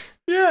passed.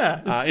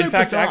 Yeah, it's so in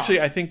fact, bizarre.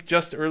 actually, I think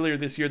just earlier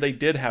this year they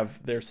did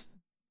have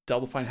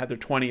Double Fine had their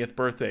 20th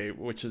birthday,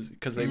 which is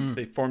because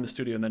they formed the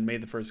studio and then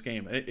made the first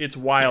game. It's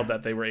wild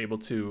that they were able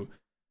to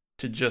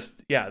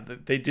just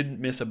they didn't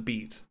miss a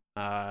beat.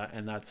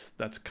 And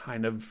that's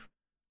kind of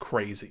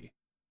crazy.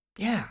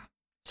 Yeah.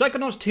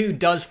 Psychonauts 2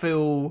 does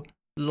feel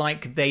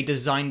like they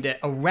designed it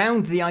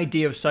around the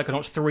idea of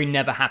Psychonauts 3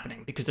 never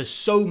happening, because there's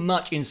so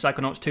much in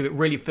Psychonauts 2, it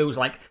really feels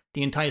like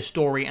the entire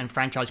story and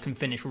franchise can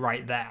finish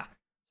right there.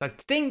 So I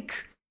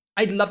think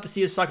I'd love to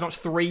see a Psychonauts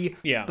 3,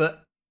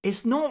 but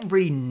it's not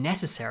really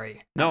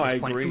necessary. No, at this I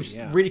point. agree. It was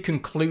really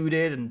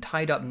concluded and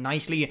tied up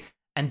nicely,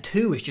 and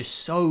 2 is just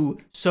so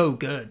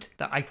good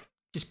that I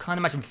just can't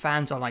imagine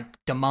fans are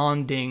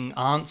demanding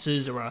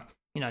answers or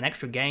an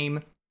extra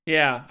game.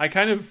 Yeah, I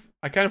kind of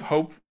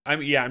hope.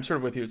 I'm sort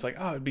of with you. It's like,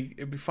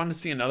 it'd be fun to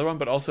see another one,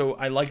 but also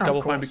I like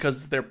Double Fine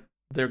because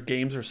their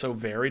games are so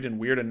varied and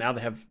weird, and now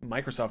they have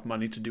Microsoft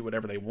money to do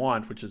whatever they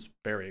want, which is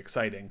very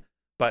exciting.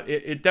 But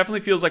it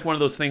definitely feels like one of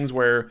those things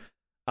where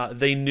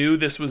they knew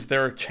this was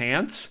their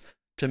chance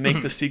to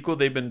make the sequel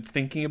they've been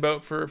thinking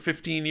about for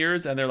 15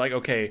 years, and they're like,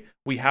 okay,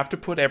 we have to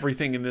put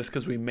everything in this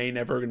because we may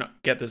never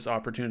get this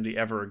opportunity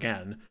ever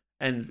again.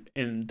 And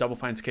in Double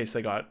Fine's case,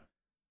 they got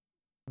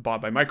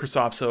bought by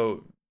Microsoft,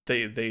 so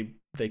they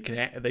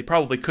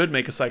probably could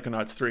make a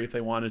Psychonauts 3 if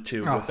they wanted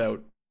to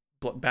without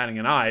batting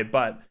an eye,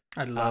 but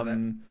I'd love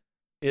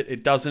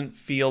it doesn't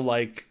feel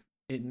like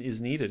it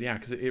is needed,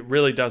 because it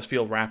really does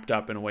feel wrapped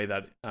up in a way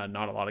that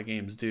not a lot of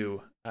games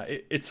do.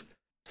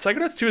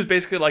 Psychonauts 2 is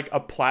basically like a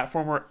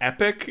platformer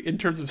epic in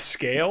terms of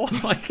scale, and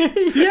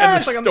the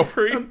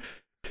story.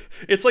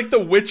 It's like The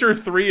Witcher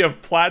 3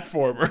 of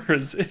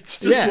platformers. It's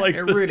just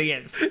it really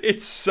is.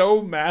 It's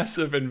so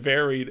massive and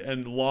varied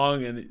and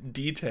long and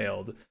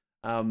detailed.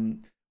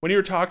 When you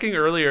were talking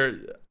earlier,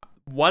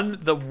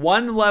 the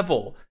one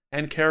level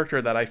and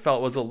character that I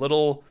felt was a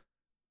little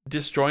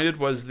disjointed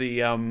was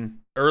the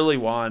early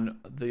one,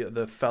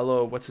 the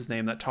fellow, what's his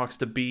name, that talks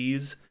to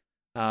bees.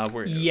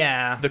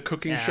 The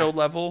cooking show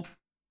level.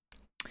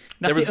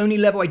 That's the only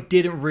level I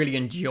didn't really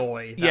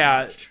enjoy.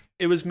 Much.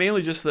 it was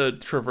mainly just the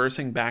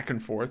traversing back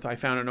and forth I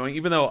found annoying,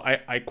 even though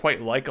I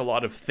quite like a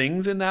lot of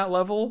things in that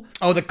level.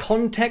 Oh, the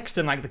context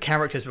and like the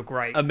characters were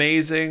great.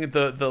 Amazing.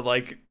 The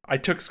like, I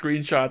took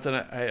screenshots and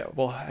I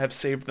will have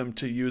saved them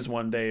to use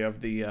one day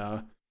of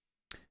the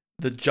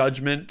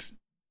judgment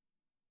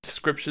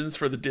descriptions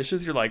for the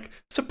dishes. You're like,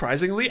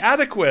 surprisingly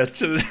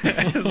adequate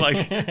and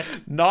like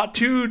not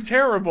too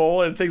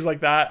terrible and things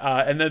like that.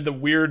 And then the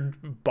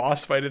weird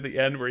boss fight at the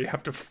end where you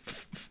have to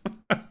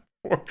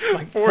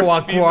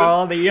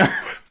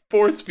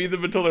force feed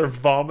them until they're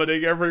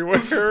vomiting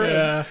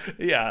everywhere.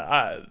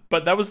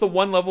 But that was the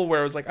one level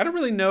where I was like, I don't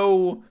really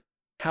know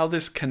how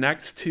this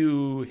connects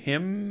to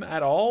him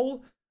at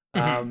all.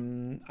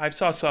 I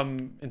saw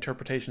some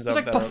interpretations of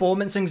like that.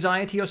 Performance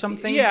anxiety or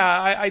something.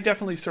 Yeah, I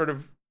definitely sort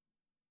of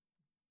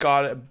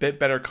got a bit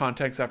better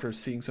context after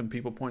seeing some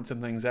people point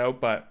some things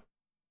out, but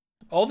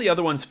all the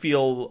other ones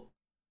feel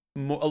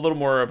a little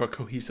more of a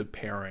cohesive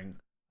pairing.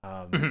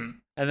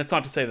 And that's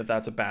not to say that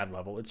that's a bad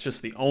level. It's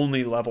just the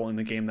only level in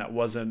the game that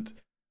wasn't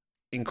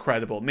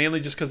incredible,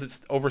 mainly just because it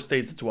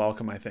overstays its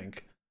welcome, I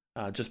think,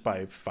 just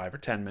by 5 or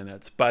 10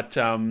 minutes. But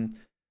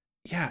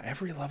yeah,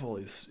 every level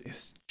is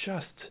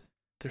just,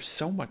 there's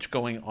so much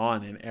going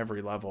on in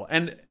every level.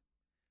 And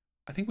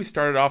I think we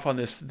started off on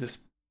this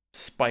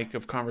spike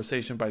of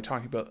conversation by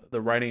talking about the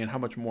writing and how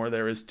much more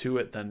there is to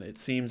it than it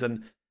seems.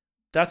 And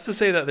that's to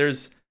say that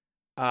there's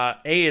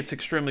it's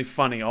extremely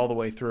funny all the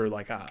way through.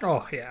 Like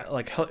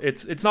like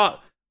it's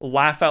not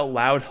laugh out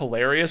loud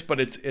hilarious,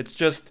 but it's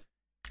just,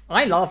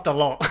 I laughed a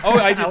lot. Oh,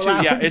 I did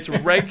too. Yeah, it's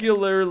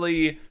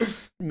regularly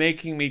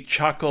making me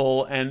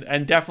chuckle,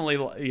 and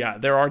definitely, yeah,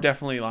 there are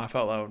definitely laugh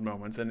out loud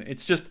moments, and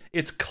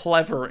it's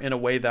clever in a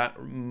way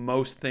that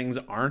most things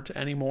aren't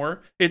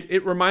anymore.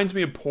 It reminds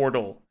me of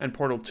Portal and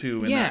Portal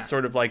 2, and that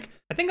sort of like,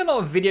 I think a lot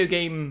of video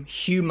game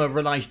humor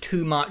relies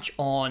too much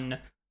on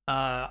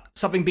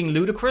something being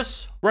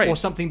ludicrous, right, or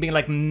something being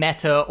like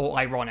meta or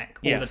ironic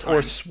all the time,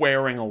 or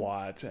swearing a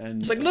lot,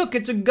 and it's like, look,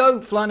 it's a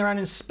goat flying around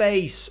in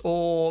space,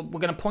 or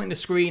we're going to point the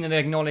screen and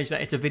acknowledge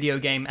that it's a video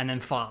game and then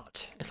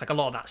fart. It's like a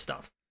lot of that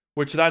stuff,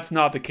 which that's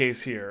not the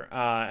case here.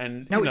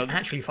 And no, it's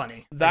actually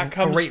funny. That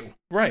comes for real,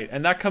 right,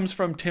 and that comes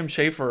from Tim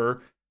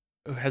Schafer,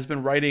 who has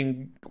been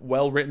writing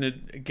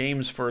well-written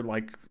games for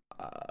like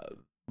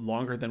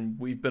longer than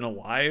we've been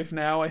alive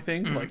now. I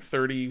think like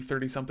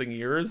 30 something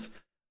years.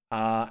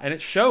 And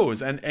it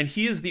shows, and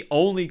he is the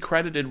only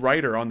credited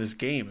writer on this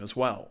game as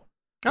well,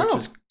 which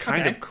is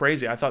kind of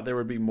crazy. I thought there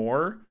would be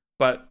more,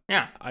 but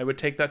yeah, I would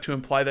take that to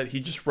imply that he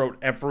just wrote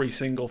every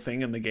single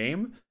thing in the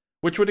game,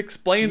 which would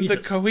explain the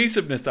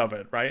cohesiveness of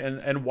it, right?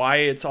 And why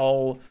it's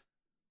all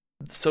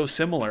so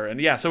similar.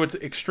 And yeah, so it's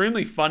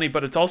extremely funny,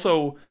 but it's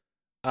also,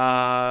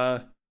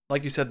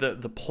 like you said,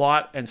 the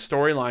plot and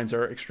storylines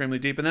are extremely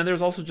deep. And then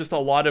there's also just a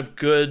lot of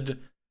good,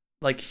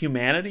 like,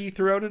 humanity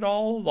throughout it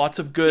all. Lots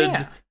of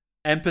good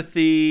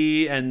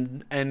empathy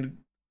and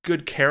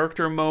good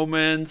character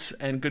moments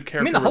and good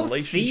character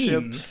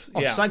relationships. The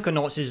whole theme of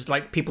Psychonauts is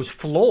like people's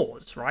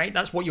flaws, right?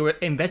 That's what you're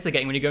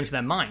investigating when you go into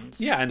their minds.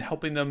 Yeah, and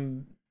helping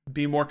them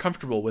be more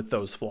comfortable with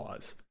those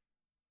flaws.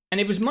 And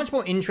it was much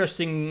more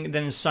interesting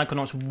than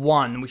Psychonauts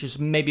 1, which is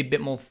maybe a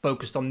bit more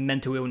focused on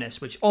mental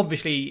illness, which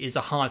obviously is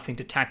a hard thing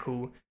to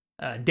tackle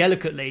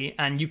delicately.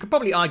 And you could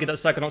probably argue that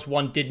Psychonauts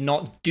 1 did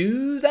not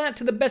do that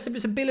to the best of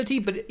its ability,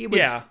 but it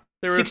was...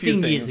 there were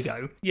 16 years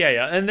ago.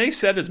 Yeah, and they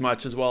said as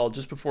much as well,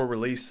 just before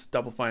release,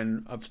 Double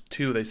Fine of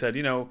 2, they said,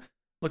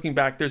 looking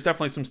back, there's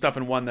definitely some stuff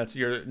in 1 that's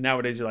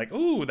nowadays you're like,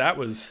 ooh, that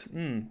was...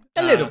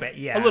 a little bit,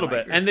 yeah. A little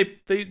bit. And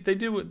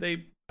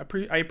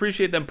I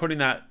appreciate them putting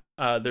that,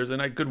 there's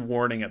a good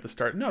warning at the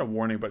start, not a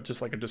warning, but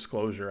just like a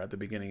disclosure at the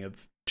beginning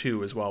of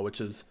 2 as well,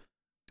 which is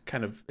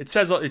kind of, it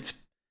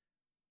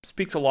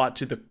speaks a lot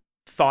to the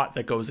thought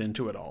that goes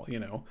into it all,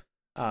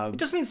 It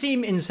doesn't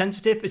seem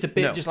insensitive, it's a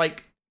bit just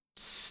like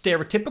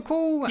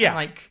stereotypical and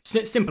like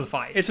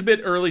simplified. It's a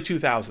bit early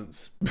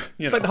 2000s.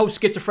 It's like the whole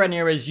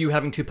schizophrenia is you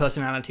having two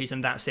personalities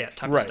and that's it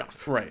type of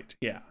stuff. Right,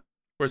 yeah.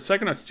 Whereas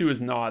Psychonauts 2 is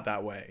not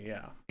that way,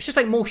 yeah. It's just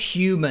like more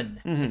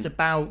human. It's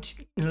about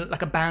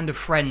like a band of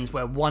friends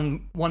where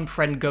one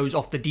friend goes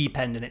off the deep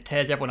end and it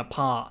tears everyone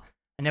apart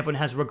and everyone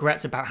has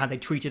regrets about how they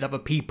treated other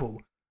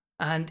people.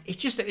 And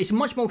it's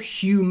much more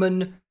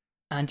human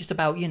and just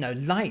about,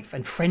 life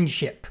and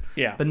friendship.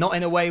 Yeah. But not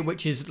in a way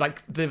which is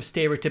like the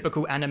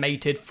stereotypical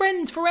animated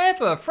friends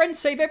forever, friends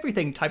save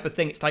everything type of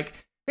thing. It's like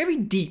very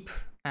deep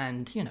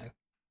and,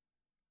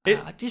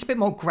 just a bit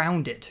more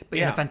grounded, but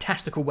in a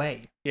fantastical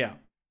way. Yeah.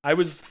 I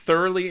was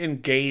thoroughly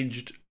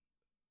engaged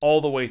all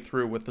the way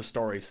through with the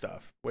story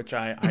stuff, which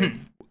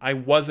I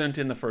wasn't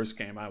in the first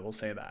game, I will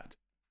say that.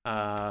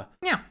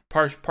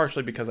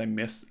 Partially because I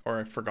missed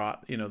or I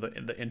forgot,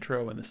 the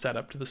intro and the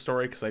setup to the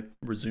story because I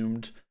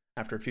resumed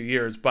after a few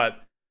years.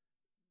 But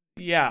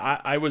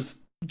yeah, I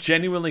was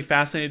genuinely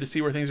fascinated to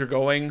see where things are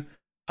going.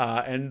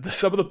 And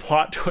some of the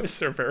plot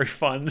twists are very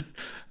fun.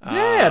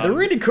 Yeah, they're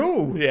really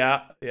cool.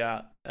 Yeah.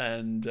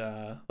 And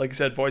like I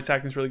said, voice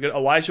acting is really good.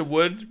 Elijah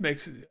Wood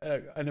makes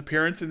an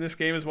appearance in this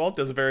game as well.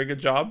 Does a very good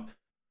job.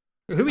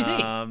 Who is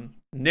he?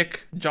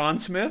 Nick John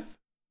Smith.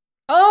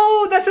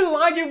 Oh, that's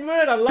Elijah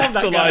Wood. I love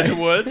That's that guy. Elijah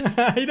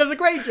Wood. He does a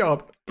great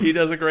job. He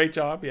does a great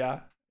job,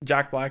 yeah.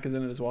 Jack Black is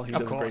in it as well. He Of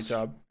does a great course.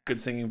 job. Good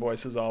singing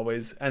voice as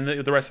always. And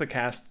the rest of the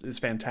cast is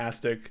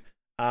fantastic.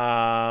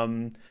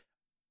 One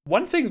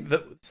thing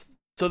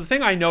so the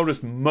thing I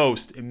noticed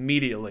most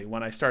immediately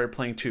when I started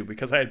playing 2,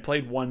 because I had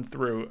played 1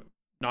 through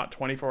not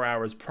 24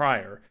 hours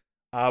prior,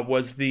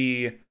 was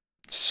the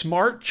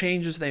smart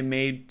changes they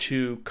made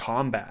to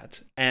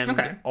combat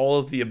and all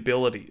of the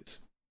abilities.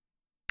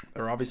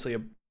 There are obviously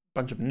a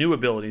bunch of new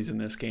abilities in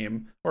this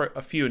game, or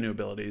a few new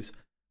abilities,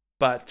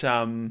 but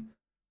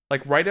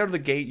like right out of the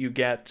gate you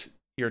get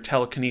your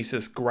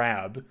telekinesis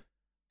grab,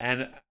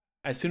 and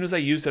as soon as I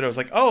used it I was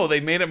like, oh,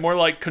 they made it more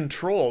like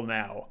Control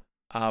now,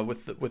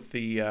 with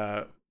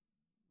the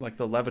like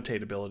the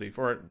levitate ability,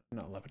 or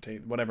not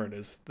levitate, whatever it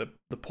is,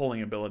 the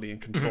pulling ability in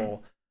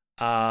Control,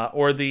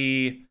 or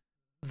the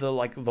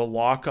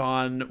lock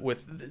on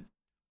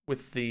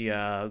with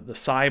the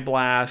Psy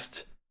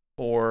Blast,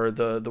 or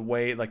the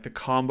way, like the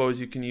combos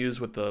you can use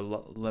with the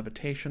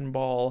levitation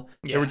ball.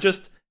 They were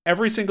just,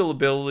 every single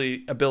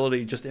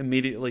ability just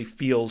immediately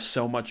feels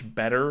so much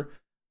better,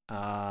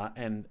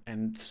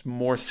 and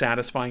more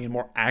satisfying and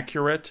more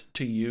accurate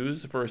to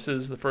use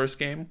versus the first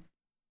game.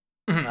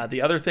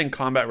 The other thing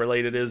combat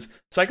related is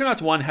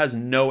Psychonauts 1 has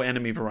no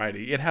enemy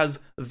variety. It has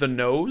the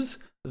nose,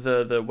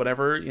 the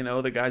whatever,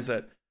 the guys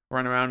that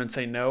run around and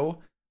say no.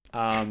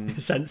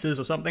 Sensors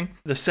or something?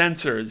 The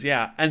sensors,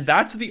 yeah. And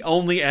that's the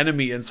only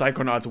enemy in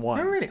Psychonauts 1.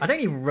 Oh, really? I don't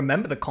even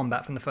remember the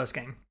combat from the first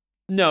game.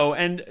 No,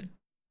 and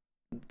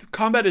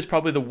combat is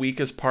probably the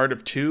weakest part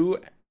of 2,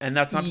 and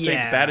that's not to say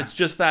it's bad. It's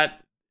just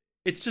that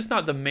it's just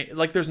not the main,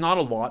 like there's not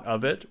a lot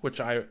of it,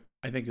 which I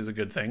think is a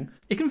good thing.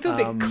 It can feel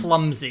a bit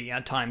clumsy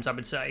at times, I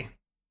would say.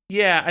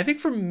 Yeah, I think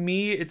for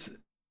me it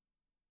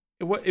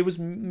was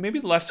maybe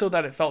less so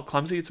that it felt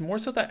clumsy. It's more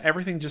so that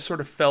everything just sort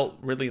of felt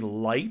really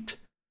light.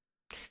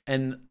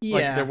 And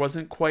like there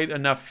wasn't quite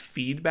enough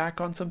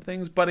feedback on some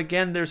things. But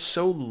again, there's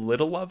so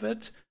little of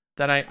it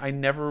that I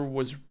never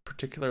was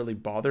particularly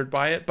bothered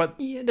by it. But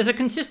there's a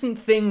consistent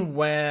thing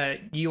where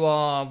you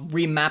are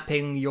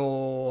remapping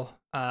your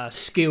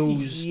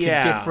skills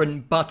to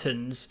different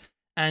buttons.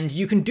 And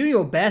you can do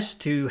your best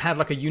to have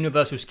like a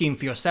universal scheme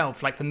for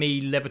yourself. Like for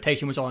me,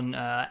 levitation was on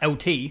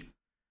LT.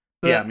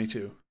 But, yeah, me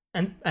too.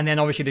 And then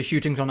obviously the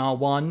shooting's on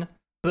R1.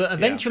 But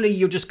eventually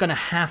you're just going to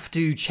have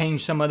to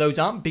change some of those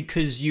up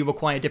because you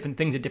require different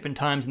things at different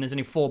times and there's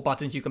only 4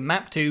 buttons you can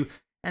map to.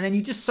 And then you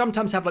just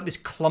sometimes have like this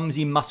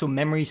clumsy muscle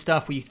memory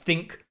stuff where you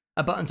think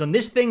a button's on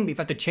this thing, but you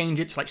have to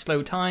change it to like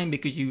slow time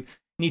because you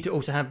need to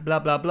also have blah,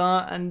 blah,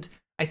 blah. And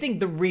I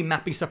think the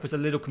remapping stuff was a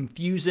little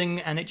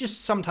confusing and it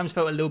just sometimes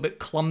felt a little bit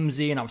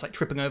clumsy and I was like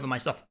tripping over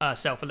myself a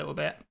little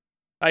bit.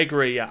 I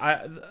agree,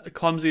 yeah.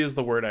 Clumsy is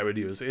the word I would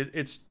use.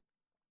 It's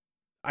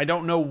I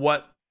don't know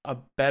what a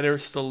better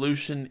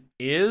solution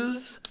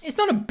is. It's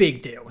not a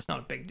big deal.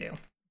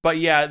 But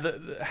yeah,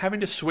 having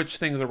to switch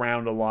things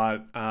around a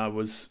lot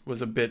was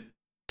a bit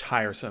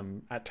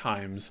tiresome at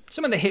times.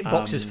 Some of the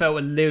hitboxes felt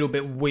a little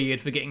bit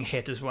weird for getting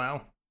hit as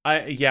well.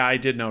 I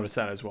did notice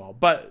that as well.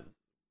 But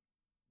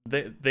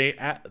they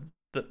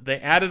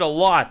added a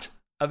lot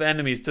of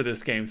enemies to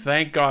this game.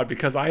 Thank God,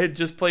 because I had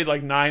just played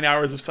like 9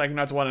 hours of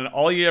Psychonauts 1 and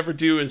all you ever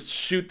do is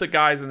shoot the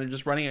guys and they're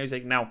just running and he's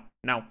like, no.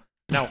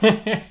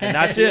 And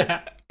that's it.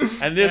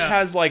 And this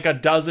has like a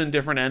dozen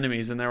different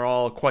enemies and they're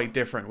all quite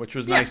different, which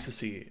was nice to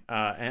see.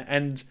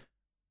 And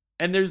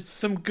there's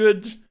some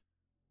good...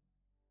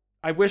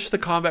 I wish the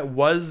combat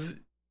was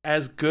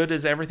as good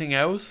as everything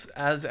else,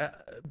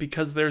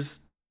 because there's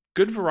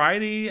good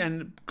variety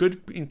and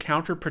good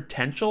encounter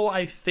potential,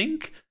 I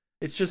think.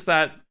 It's just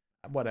that,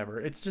 whatever.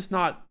 It's just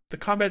not... The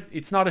combat,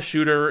 it's not a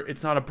shooter.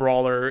 It's not a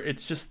brawler.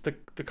 It's just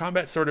the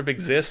combat sort of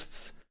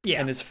exists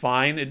and is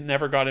fine. It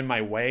never got in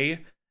my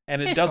way.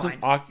 And it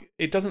doesn't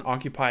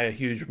occupy a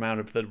huge amount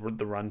of the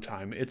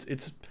runtime.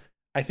 It's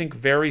I think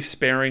very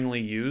sparingly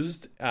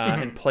used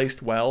and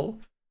placed well,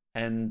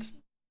 and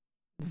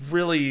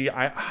really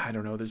I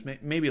don't know. There's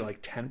maybe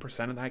like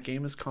 10% of that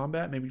game is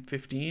combat, maybe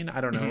 15. I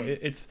don't know.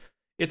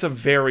 It's a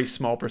very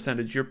small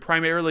percentage. You're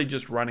primarily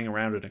just running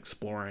around and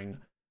exploring,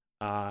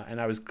 and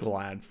I was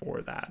glad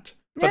for that.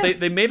 But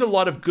they made a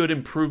lot of good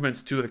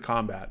improvements to the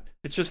combat.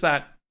 It's just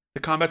that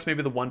the combat's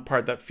maybe the one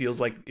part that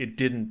feels like it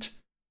didn't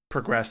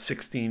progress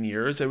 16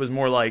 years. It was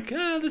more like,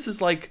 this is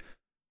like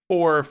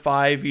 4 or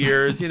 5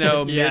 years, late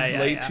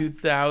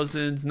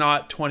 2000s,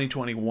 not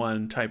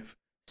 2021 type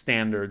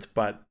standards,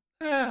 but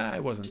I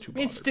wasn't too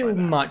bothered. It's still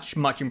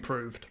much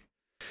improved.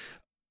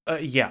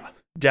 Yeah,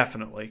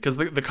 definitely, because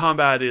the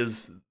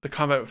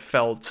combat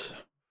felt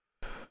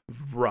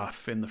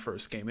rough in the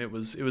first game. It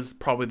was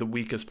probably the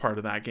weakest part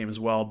of that game as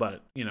well,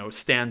 but it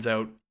stands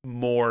out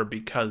more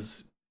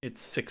because it's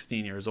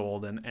 16 years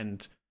old,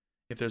 and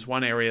if there's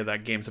one area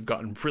that games have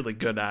gotten really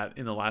good at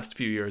in the last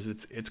few years,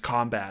 it's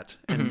combat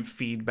and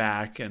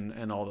feedback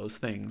and all those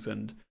things.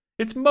 And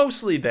it's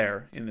mostly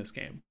there in this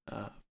game,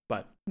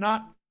 but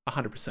not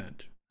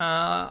 100%.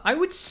 I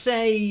would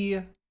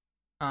say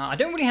I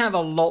don't really have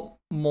a lot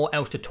more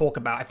else to talk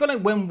about. I feel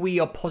like when we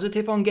are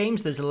positive on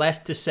games, there's less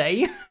to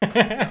say.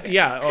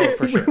 Yeah, oh,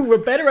 for sure. We're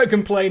better at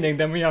complaining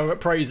than we are at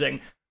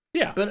praising.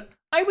 Yeah. But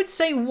I would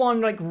say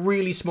one like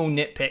really small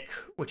nitpick,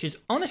 which is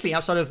honestly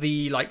outside of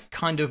the like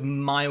kind of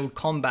mild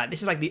combat.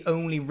 This is like the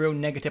only real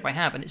negative I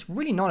have, and it's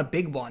really not a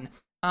big one.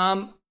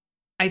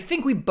 I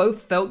think we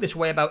both felt this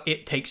way about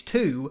It Takes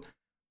Two,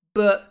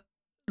 but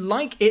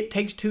like It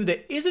Takes Two,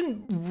 there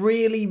isn't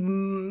really,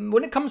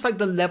 when it comes to like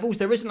the levels,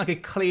 there isn't like a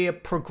clear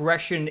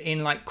progression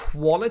in like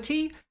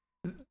quality.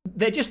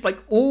 They're just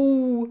like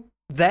all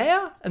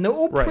there, and they're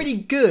all pretty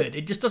good.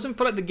 It just doesn't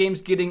feel like the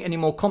game's getting any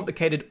more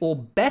complicated or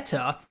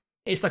better.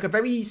 It's like a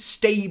very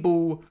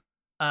stable,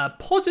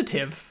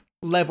 positive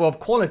level of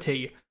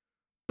quality.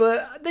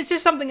 But there's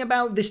just something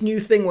about this new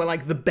thing where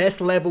like the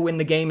best level in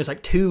the game is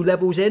like 2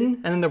 levels in,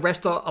 and then the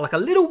rest are like a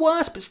little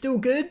worse but still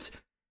good.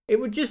 It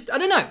would just, I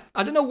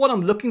don't know what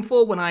I'm looking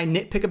for when I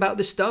nitpick about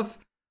this stuff,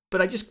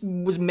 but I just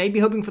was maybe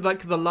hoping for like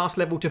the last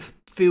level to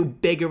feel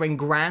bigger and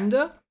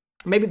grander.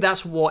 Maybe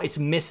that's what it's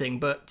missing,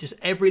 but just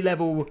every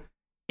level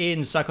in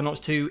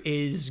Psychonauts 2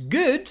 is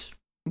good,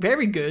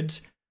 very good,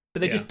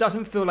 but it just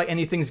doesn't feel like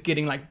anything's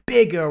getting like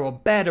bigger or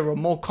better or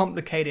more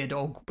complicated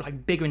or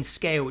like bigger in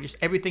scale. Just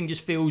everything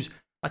just feels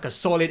like a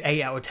solid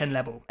 8 out of 10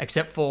 level,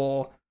 except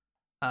for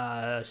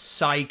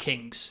Psy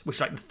Kings, which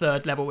is like the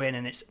 3rd level in,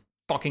 and it's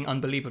fucking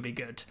unbelievably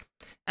good.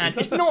 And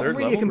it's not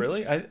really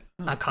really. I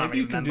can't maybe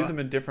you can do them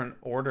in different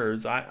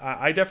orders.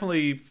 I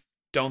definitely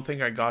don't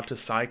think I got to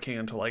Psy King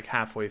until like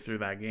halfway through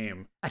that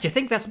game. Actually, I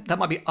think that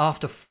might be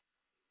after.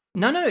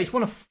 No, it's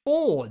one of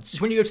Ford's.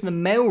 It's when you go to the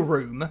mail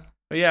room.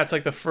 But yeah, it's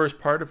like the first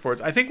part of Ford's.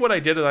 I think what I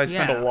did is I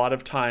spent a lot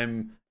of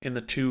time in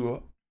the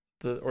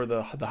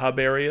hub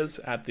areas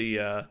at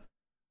the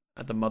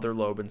Mother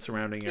Lobe and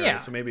surrounding areas. Yeah.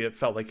 So maybe it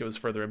felt like it was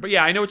further in. But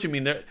yeah, I know what you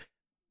mean.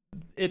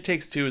 It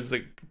Takes Two is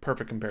the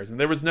perfect comparison.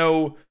 There was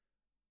no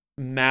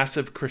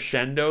massive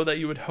crescendo that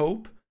you would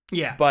hope.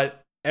 Yeah.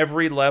 But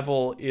every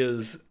level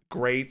is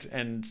great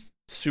and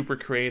super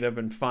creative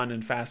and fun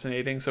and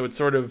fascinating. So it's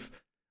sort of,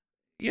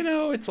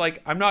 it's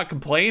like, I'm not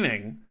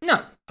complaining.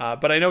 No.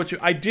 But I know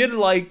I did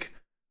like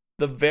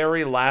the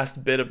very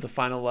last bit of the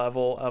final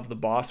level of the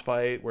boss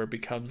fight where it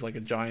becomes like a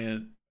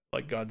giant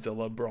like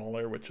Godzilla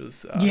brawler, which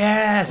was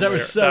yes, that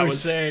was so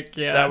sick.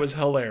 Yeah, that was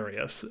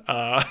hilarious.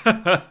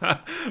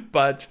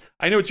 But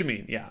I know what you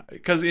mean. Yeah,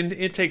 because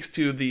It Takes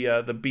Two,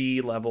 the B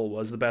level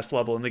was the best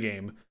level in the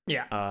game.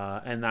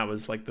 Yeah, and that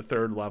was like the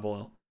 3rd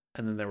level,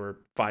 and then there were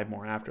 5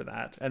 more after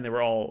that, and they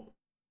were all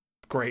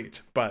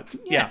great. But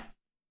yeah,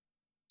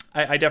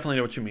 I definitely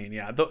know what you mean.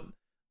 Yeah,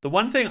 the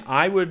one thing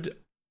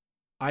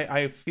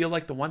I feel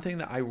like the one thing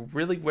that I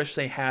really wish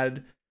they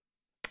had,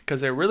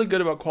 because they're really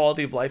good about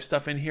quality of life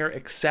stuff in here,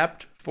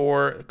 except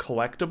for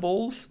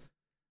collectibles.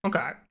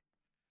 Okay.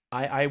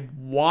 I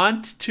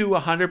want to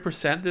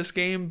 100% this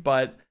game,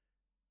 but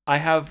I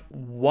have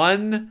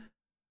one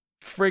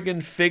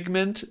friggin'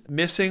 figment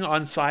missing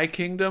on Psy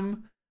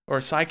Kingdom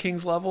or Psy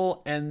King's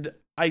level, and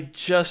I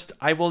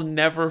will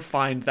never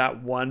find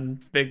that one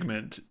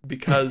figment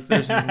because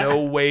there's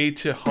no way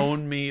to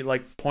hone me,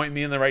 like point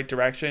me in the right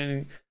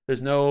direction.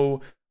 There's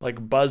no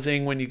like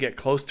buzzing when you get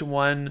close to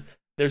one.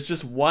 There's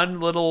just one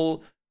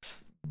little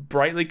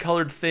brightly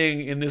colored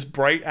thing in this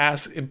bright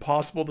ass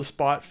impossible to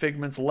spot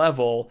figment's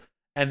level,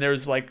 and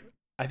there's like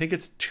I think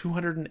it's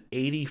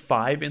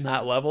 285 in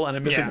that level, and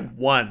I'm missing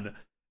one.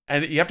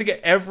 And you have to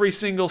get every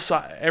single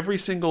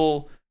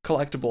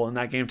collectible in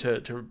that game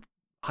to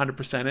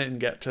 100% it and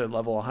get to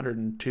level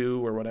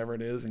 102 or whatever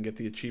it is and get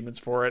the achievements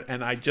for it.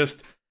 And I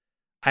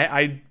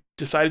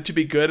decided to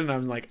be good, and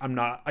I'm like,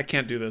 I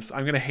can't do this.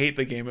 I'm gonna hate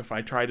the game if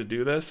I try to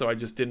do this, so I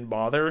just didn't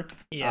bother.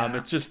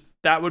 It's just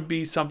that would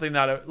be something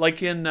that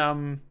like in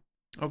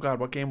oh god,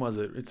 what game was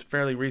it? It's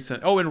fairly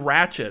recent. Oh, in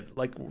Ratchet,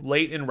 like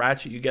late in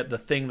Ratchet, you get the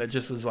thing that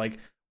just is like,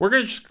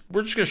 we're just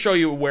gonna show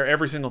you where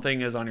every single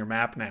thing is on your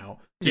map now,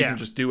 so you can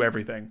just do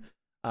everything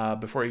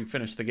before you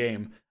finish the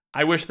game.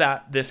 I wish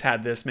that this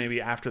had this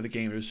maybe after the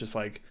game. It was just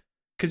like,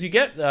 because you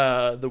get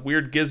the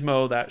weird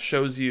gizmo that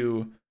shows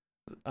you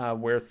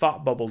where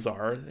thought bubbles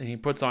are, and he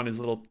puts on his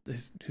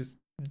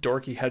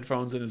dorky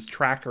headphones and his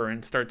tracker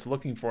and starts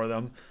looking for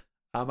them.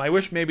 I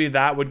wish maybe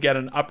that would get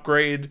an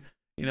upgrade,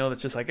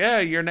 that's just like,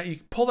 you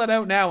pull that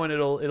out now and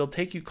it'll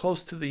take you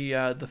close to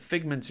the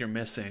figments you're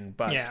missing.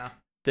 But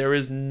there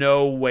is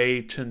no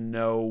way to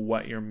know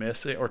what you're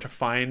missing or to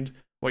find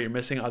what you're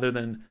missing other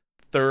than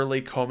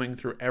thoroughly combing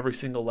through every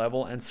single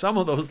level, and some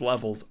of those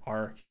levels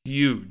are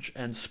huge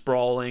and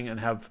sprawling and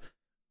have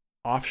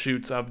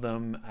offshoots of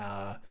them.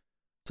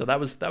 So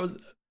that was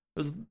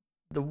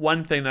the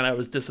one thing that I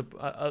was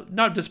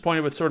not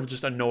disappointed with, sort of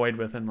just annoyed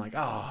with, and like,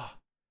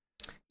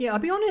 Yeah, I'll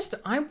be honest,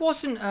 I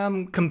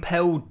wasn't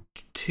compelled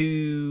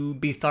to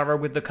be thorough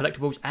with the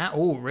collectibles at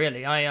all,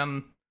 really.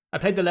 I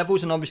played the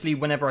levels, and obviously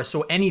whenever I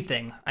saw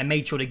anything, I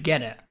made sure to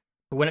get it.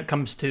 But when it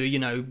comes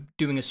to,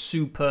 doing a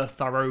super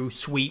thorough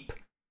sweep,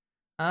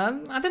 I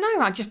don't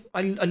know,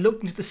 I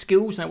looked into the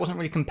skills, and I wasn't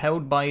really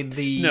compelled by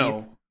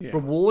the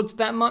rewards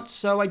that much,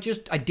 so I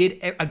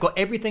got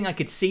everything I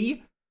could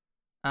see.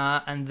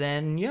 And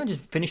then,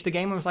 just finished the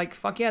game and was like,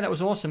 fuck yeah, that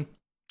was awesome.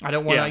 I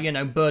don't want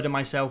to, burden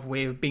myself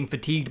with being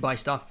fatigued by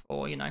stuff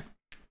or,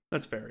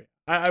 That's fair.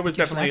 I was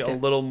definitely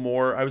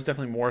I was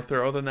definitely more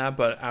thorough than that,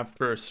 but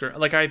after a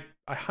certain, like I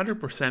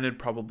 100%ed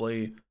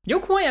probably. You're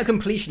quite a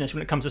completionist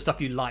when it comes to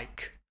stuff you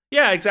like.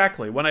 Yeah,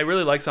 exactly. When I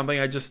really like something,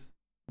 I just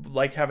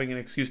like having an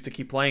excuse to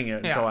keep playing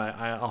it. Yeah. So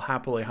I'll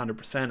happily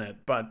 100% it.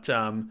 But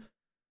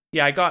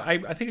yeah,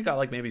 I think I got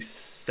like maybe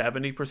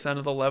 70%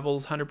 of the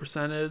levels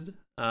 100%ed.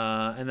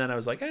 And then I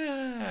was like,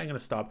 I'm gonna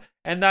stop.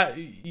 And that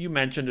you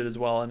mentioned it as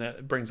well, and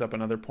it brings up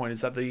another point,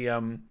 is that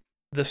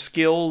the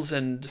skills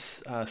and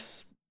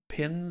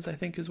pins, I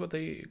think is what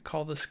they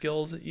call the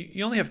skills.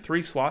 You only have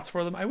 3 slots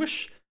for them. I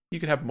wish you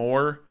could have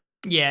more.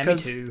 Yeah, me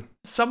too.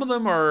 Some of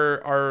them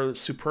are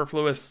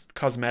superfluous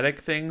cosmetic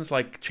things,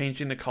 like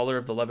changing the color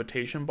of the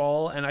levitation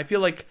ball, and I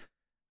feel like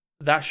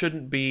that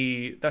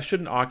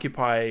shouldn't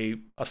occupy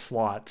a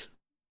slot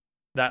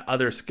that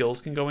other skills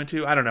can go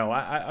into. I don't know.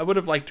 I would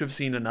have liked to have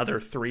seen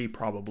another 3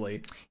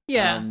 probably.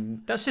 Yeah,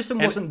 that system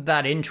wasn't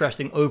that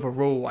interesting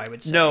overall, I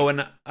would say. No,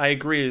 and I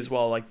agree as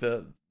well. Like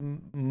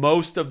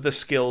most of the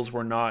skills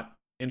were not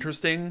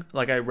interesting.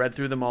 Like I read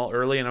through them all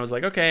early and I was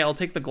like, okay, I'll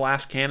take the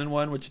glass cannon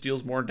one, which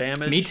deals more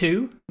damage. Me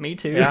too.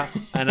 Yeah.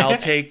 And I'll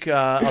take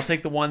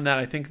the one that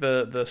I think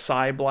the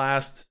Psy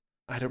Blast,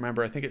 I don't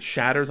remember, I think it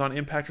shatters on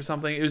impact or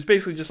something. It was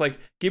basically just like,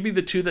 give me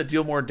the 2 that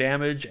deal more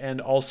damage, and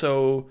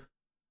also,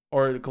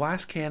 or the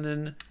glass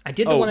cannon. I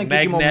did the one that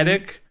gives you more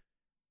magnetic.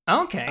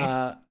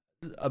 Okay.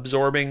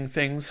 Absorbing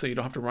things so you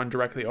don't have to run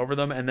directly over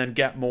them, and then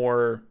get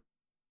more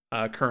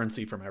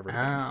currency from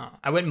everything.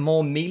 I went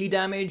more melee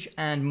damage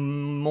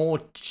and more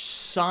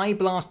Psy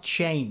Blast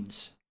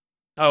chains.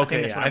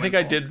 Okay, I think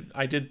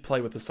I did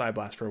play with the Psy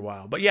Blast for a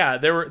while. But yeah,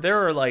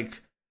 there are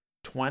like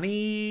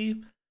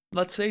 20,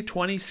 let's say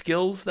 20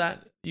 skills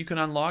that you can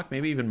unlock,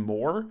 maybe even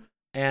more,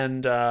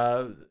 and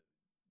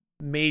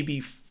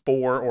maybe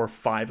 4 or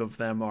 5 of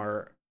them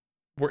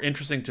were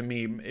interesting to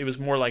me. It was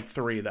more like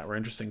 3 that were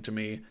interesting to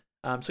me.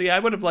 So yeah, I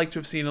would have liked to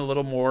have seen a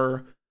little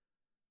more,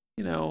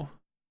 a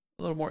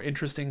little more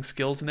interesting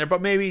skills in there,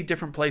 but maybe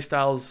different play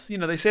styles.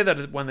 They say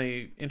that when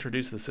they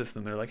introduce the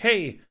system, they're like,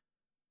 hey,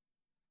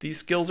 these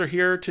skills are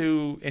here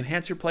to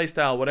enhance your play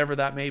style, whatever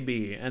that may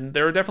be. And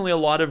there are definitely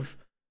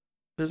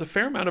there's a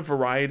fair amount of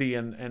variety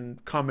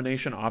and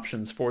combination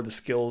options for the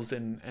skills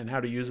and how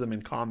to use them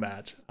in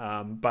combat.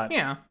 But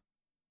yeah,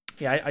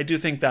 I do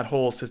think that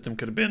whole system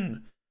could have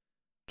been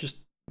just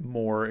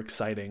more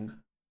exciting.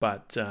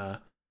 But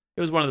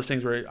it was one of those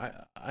things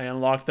where I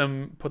unlocked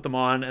them, put them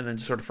on, and then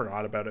just sort of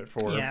forgot about it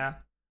for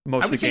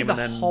most of the game. I would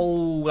say the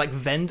whole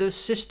vendor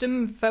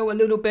system felt a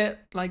little bit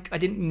like I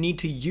didn't need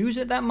to use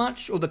it that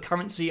much, or the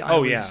currency I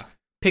was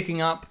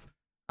picking up.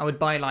 I would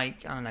buy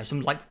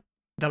some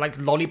they're like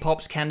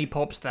lollipops, candy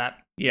pops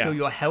that fill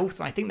your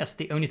health. I think that's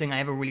the only thing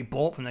I ever really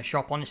bought from the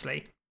shop,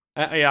 honestly.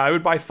 I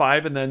would buy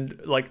 5, and then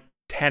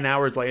 10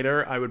 hours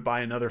later, I would buy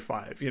another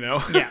 5.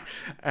 Yeah,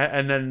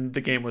 and then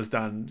the game was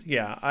done.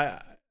 Yeah,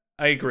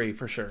 I agree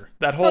for sure.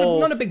 That whole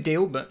not a big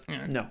deal, but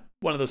no,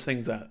 one of those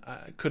things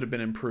that could have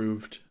been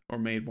improved or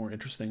made more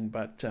interesting.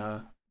 But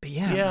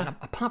yeah. Man,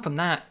 apart from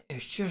that,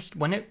 it's just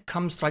when it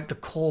comes to the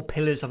core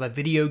pillars of a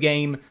video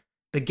game,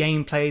 the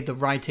gameplay, the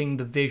writing,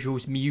 the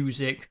visuals,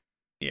 music,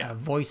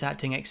 voice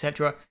acting,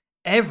 etc.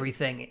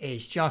 Everything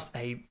is just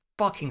a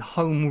fucking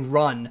home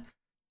run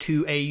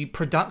to a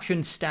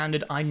production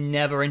standard I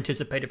never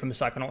anticipated from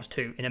Psychonauts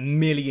 2 in a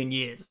million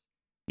years.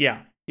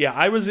 Yeah. Yeah,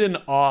 I was in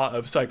awe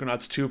of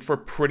Psychonauts 2 for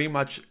pretty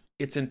much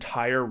its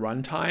entire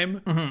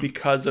runtime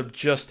because of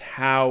just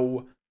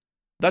how...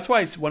 That's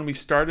why when we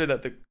started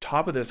at the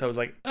top of this, I was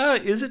like,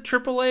 is it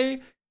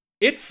AAA?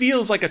 It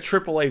feels like a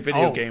AAA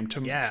video game to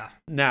me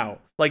now.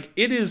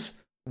 It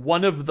is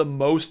one of the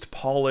most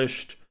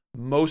polished,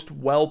 most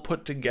well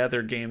put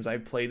together games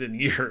I've played in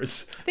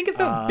years. I think it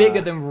felt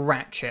bigger than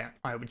Ratchet,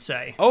 I would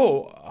say.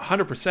 Oh,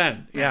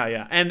 100%.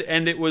 Yeah.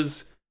 And it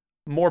was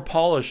more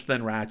polished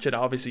than Ratchet.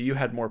 Obviously, you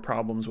had more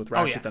problems with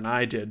Ratchet than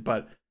I did,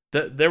 but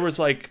there was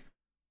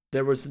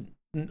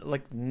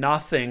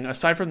nothing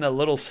aside from the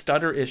little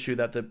stutter issue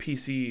that the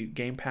PC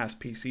Game Pass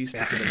PC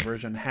specific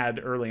version had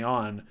early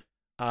on.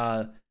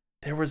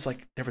 There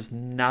was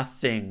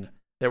nothing.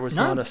 There was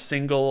not a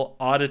single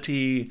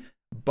oddity,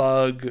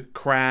 bug,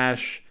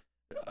 crash,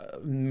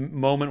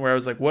 moment where I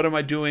was like, what am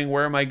I doing?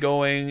 Where am I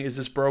going? Is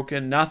this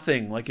broken?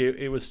 Nothing.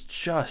 It was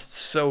just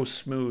so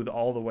smooth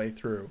all the way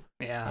through.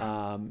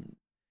 Yeah.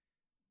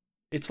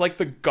 It's like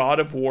the God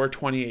of War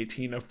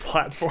 2018 of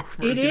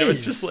platformers. It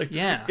is. It's just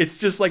it's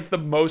just the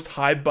most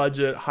high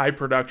budget, high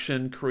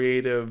production,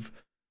 creative,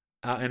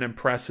 and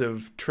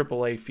impressive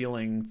AAA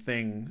feeling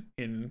thing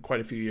in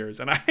quite a few years.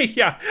 And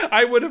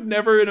I would have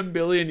never in a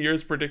million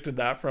years predicted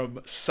that from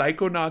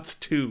Psychonauts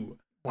 2.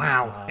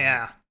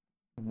 Wow.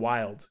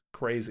 Wild.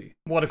 Crazy.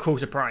 What a cool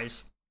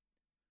surprise.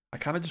 I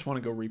kind of just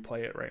want to go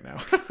replay it right now.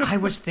 I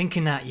was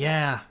thinking that,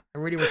 I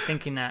really was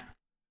thinking that.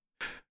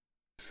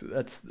 So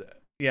that's,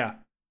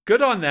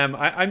 good on them.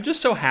 I'm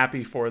just so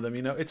happy for them.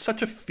 It's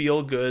such a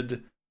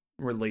feel-good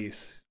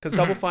release. Because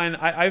Double Fine,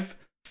 I've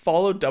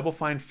followed Double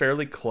Fine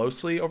fairly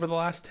closely over the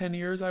last 10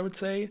 years, I would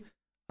say.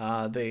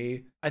 I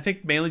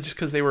think mainly just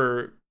because they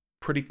were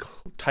pretty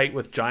tight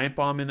with Giant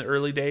Bomb in the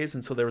early days,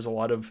 and so there was a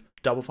lot of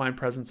Double Fine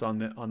presence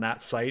on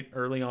that site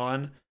early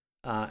on.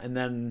 And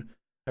then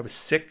I was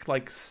sick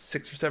like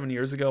 6 or 7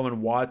 years ago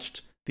and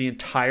watched the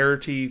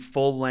entirety,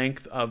 full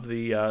length of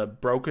the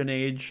Broken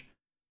Age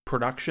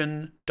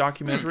production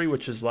documentary,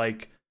 which is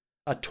like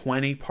a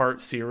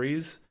 20-part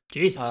series.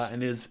 Jesus.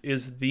 And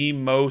is the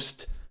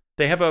most.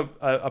 They have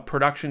a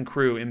production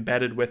crew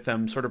embedded with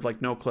them, sort of like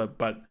NoClip,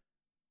 but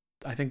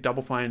I think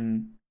Double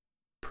Fine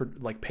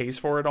pays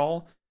for it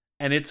all.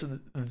 And it's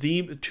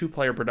the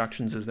 2-Player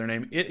Productions is their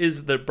name. It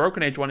is the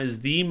Broken Age one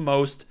is the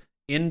most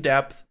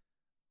in-depth,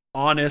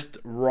 honest,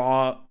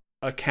 raw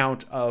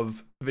account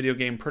of video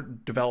game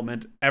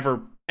development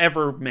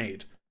ever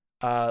made.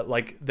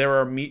 Like there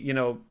are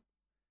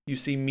you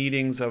see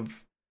meetings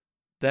of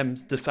them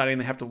deciding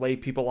they have to lay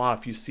people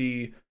off. You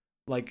see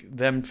like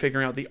them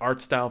figuring out the art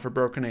style for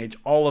Broken Age,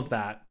 all of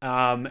that.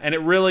 And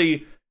it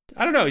really,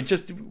 I don't know, it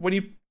just when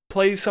you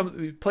play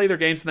their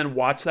games and then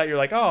watch that, you're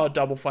like, oh,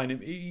 Double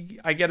Fine,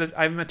 I get it.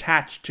 I'm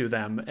attached to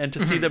them, and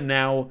to see them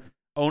now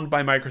owned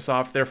by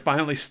Microsoft, they're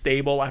finally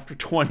stable after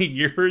 20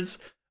 years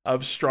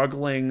of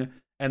struggling,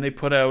 and they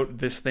put out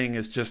this thing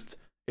is just,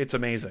 it's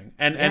amazing.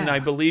 And I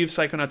believe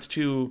Psychonauts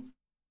 2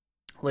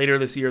 later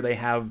this year they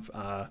have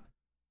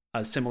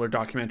a similar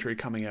documentary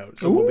coming out,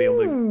 so we'll be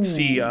able to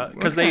see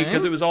because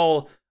it was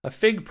all a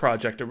Fig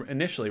project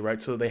initially,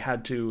 right? So they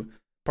had to,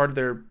 part of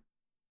their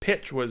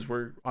pitch was,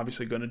 we're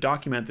obviously going to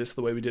document this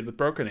the way we did with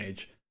Broken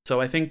Age. So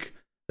I think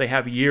they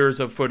have years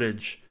of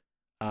footage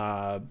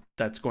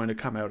that's going to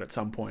come out at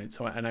some point.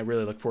 So, and I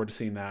really look forward to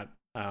seeing that.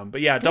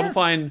 But yeah, Double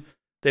Fine,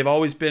 they've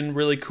always been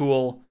really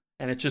cool,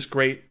 and it's just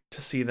great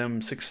to see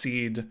them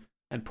succeed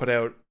and put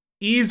out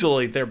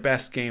easily their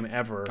best game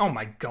ever. Oh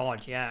my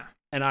god, yeah.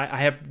 And I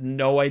have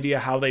no idea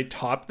how they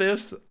top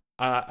this.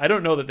 I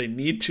don't know that they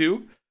need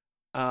to.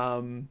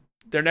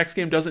 Their next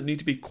game doesn't need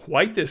to be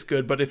quite this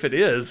good, but if it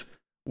is,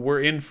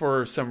 we're in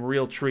for some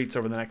real treats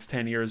over the next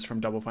 10 years from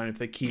Double Fine if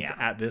they keep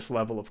at this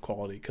level of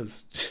quality,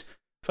 because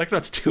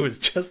Psychonauts 2 is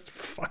just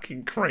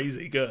fucking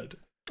crazy good.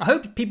 I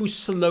hope people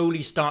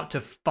slowly start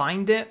to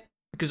find it,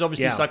 because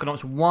obviously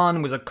Psychonauts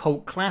 1 was a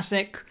cult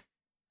classic,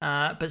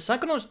 but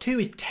Psychonauts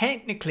 2 is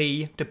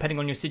technically, depending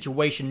on your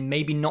situation,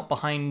 maybe not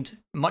behind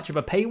much of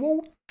a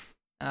paywall.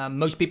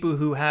 Most people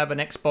who have an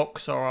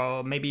Xbox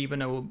or maybe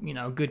even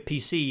a good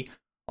PC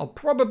are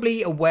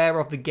probably aware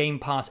of the Game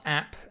Pass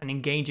app and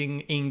engaging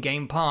in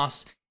Game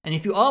Pass. And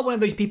if you are one of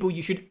those people,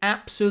 you should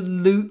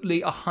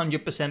absolutely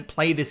 100%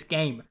 play this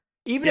game.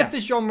 Even if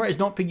this genre is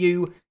not for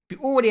you, if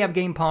you already have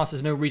Game Pass,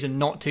 there's no reason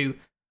not to.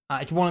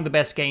 It's one of the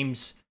best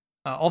games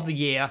of the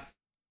year,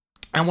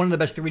 and one of the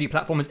best 3D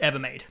platformers ever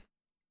made.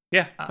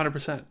 Yeah,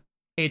 100%.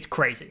 It's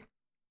crazy.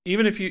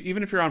 Even if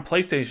you're on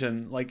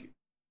PlayStation, like,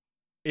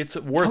 it's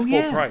worth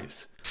full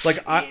price.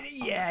 Like,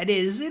 it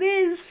is. It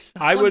is.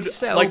 I would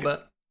sell, like.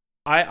 But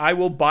I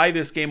will buy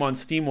this game on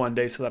Steam one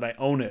day so that I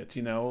own it.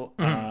 You know,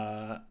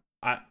 I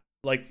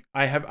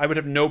would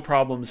have no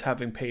problems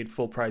having paid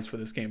full price for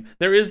this game.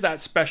 There is that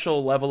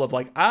special level of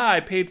like, I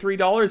paid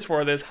 $3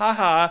 for this,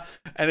 haha,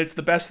 and it's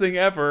the best thing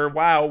ever.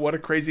 Wow, what a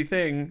crazy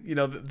thing. You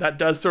know, that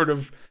does sort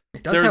of.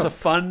 There's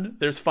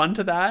fun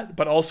to that,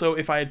 but also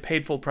if I had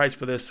paid full price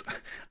for this,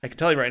 I can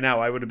tell you right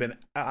now, I would have been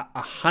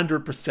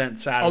 100%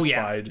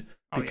 satisfied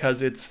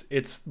because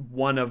it's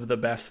one of the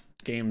best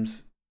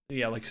games.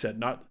 Yeah, like you said,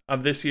 not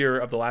of this year,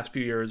 of the last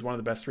few years, one of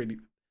the best 3D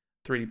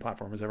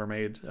platformers ever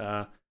made.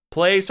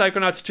 Play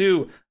Psychonauts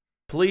 2,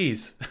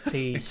 please.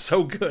 It's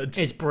so good.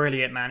 It's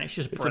brilliant, man. It's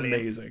just brilliant.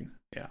 It's amazing.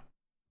 Yeah.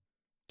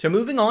 So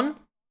moving on,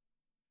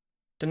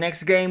 the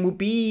next game will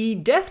be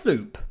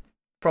Deathloop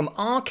from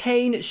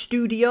Arcane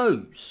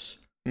Studios.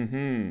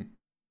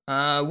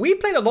 Mm-hmm. We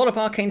played a lot of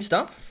Arcane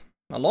stuff.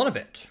 A lot of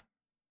it.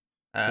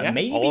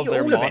 Maybe all of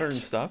their modern it.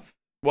 stuff.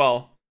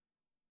 Well,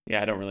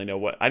 yeah, I don't really know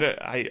what I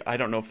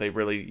don't know if they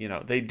really,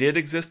 they did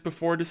exist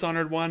before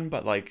Dishonored 1,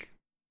 but like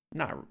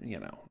not,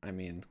 I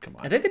mean, come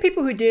on. Are they the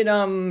people who did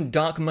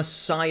Dark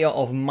Messiah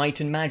of Might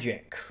and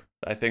Magic?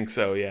 I think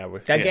so, yeah.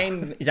 That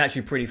game is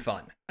actually pretty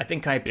fun. I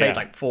think I played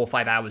like 4 or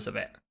 5 hours of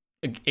it.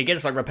 It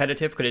gets like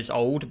repetitive because it's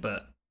old,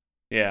 but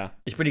yeah,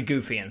 it's pretty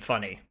goofy and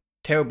funny.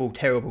 Terrible,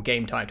 terrible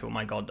game title,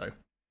 my god, though.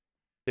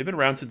 They've been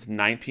around since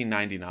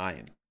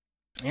 1999.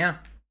 Yeah.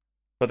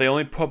 But they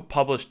only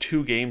published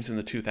 2 games in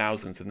the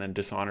 2000s and then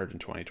Dishonored in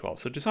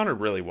 2012. So Dishonored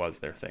really was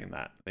their thing,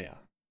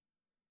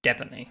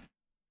 Definitely.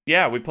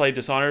 Yeah, we played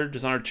Dishonored,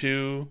 Dishonored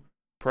 2,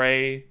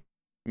 Prey,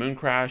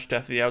 Mooncrash,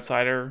 Death of the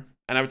Outsider,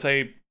 and I would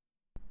say,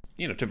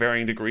 to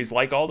varying degrees,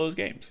 like all those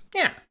games.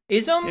 Yeah.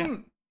 Is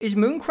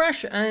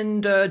Mooncrash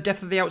and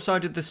Death of the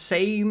Outsider the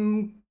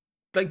same,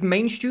 like,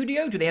 main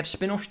studio? Do they have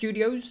spin-off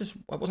studios?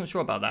 I wasn't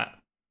sure about that.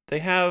 They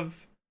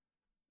have,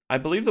 I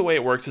believe the way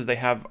it works is they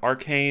have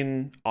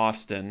Arcane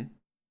Austin,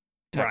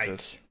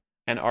 Texas,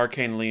 and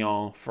Arcane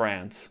Lyon,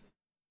 France.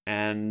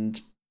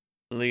 And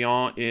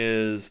Lyon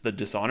is the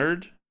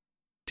Dishonored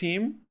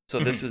team. So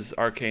this is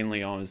Arcane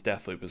Leon is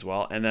Deathloop as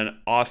well. And then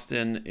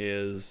Austin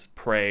is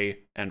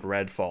Prey and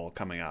Redfall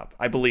coming up.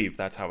 I believe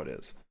that's how it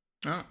is.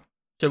 Oh.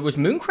 So was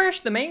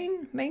Mooncrash the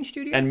main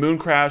studio? And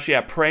Mooncrash,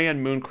 yeah, Prey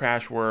and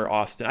Mooncrash were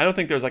Austin. I don't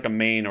think there's like a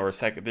main or a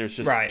second. There's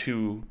just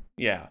two,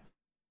 yeah.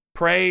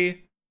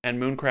 Prey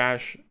and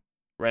Mooncrash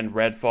and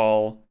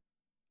Redfall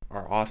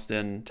are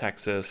Austin,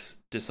 Texas.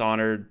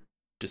 Dishonored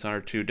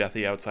 2, Death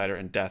the Outsider,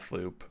 and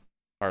Deathloop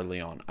are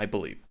Leon, I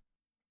believe.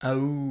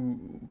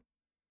 Oh.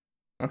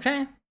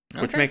 Okay.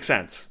 Which makes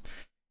sense.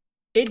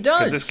 It does.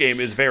 Because this game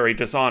is very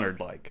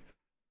Dishonored-like.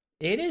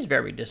 It is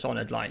very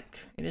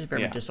Dishonored-like.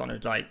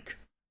 Dishonored-like.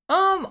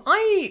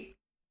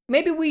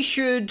 Maybe we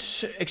should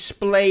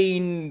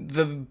explain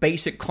the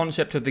basic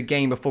concept of the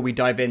game before we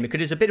dive in,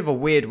 because it's a bit of a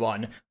weird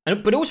one.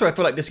 But also, I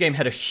feel like this game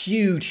had a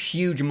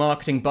huge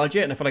marketing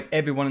budget, and I feel like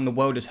everyone in the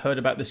world has heard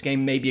about this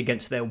game, maybe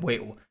against their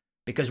will.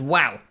 Because,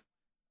 wow,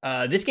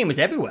 this game was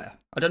everywhere.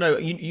 I don't know,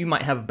 you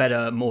might have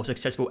better, more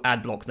successful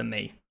ad block than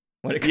me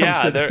when it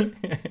comes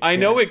to I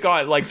know it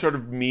got, like, sort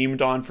of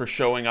memed on for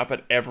showing up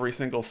at every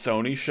single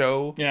Sony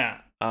show. Yeah.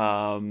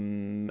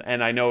 And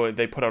I know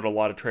they put out a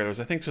lot of trailers.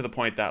 I think to the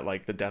point that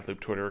like the Deathloop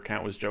Twitter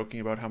account was joking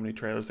about how many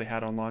trailers they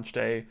had on launch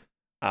day.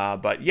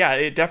 But yeah,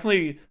 there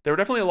were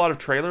definitely a lot of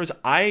trailers.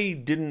 I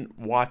didn't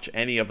watch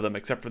any of them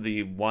except for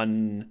the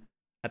one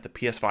at the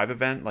PS5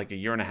 event like a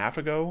year and a half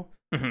ago.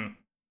 Mm-hmm.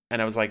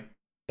 And I was like,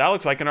 that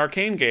looks like an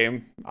Arcane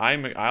game.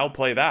 I'll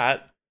play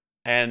that.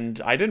 And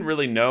I didn't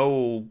really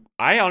know.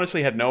 I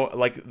honestly had no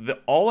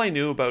all I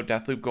knew about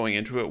Deathloop going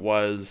into it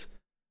was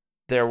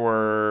there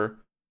were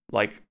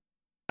like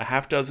a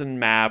half dozen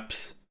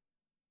maps,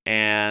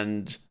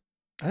 and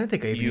I don't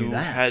think I even knew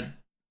that.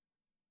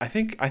 I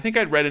think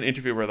I'd read an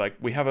interview where like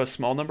we have a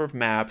small number of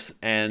maps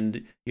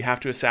and you have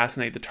to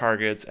assassinate the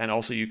targets, and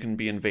also you can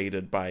be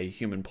invaded by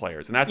human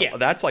players, and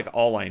that's like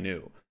all I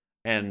knew.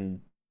 And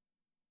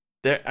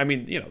there, I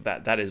mean, you know,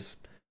 that is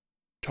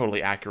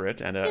totally accurate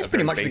and a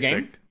pretty much basic the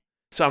game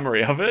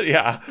summary of it.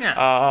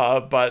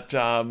 But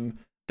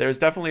there's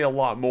definitely a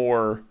lot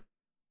more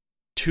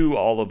to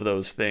all of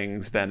those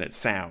things than it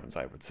sounds,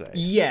 I would say.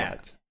 Yeah.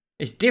 But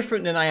it's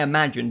different than I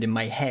imagined in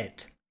my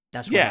head.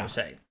 That's what I would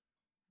say.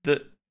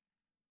 Do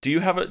you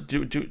have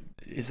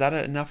is that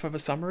enough of a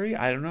summary?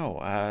 I don't know.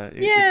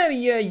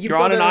 You're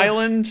on an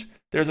island.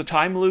 There's a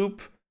time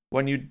loop.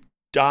 When you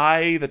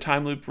die, the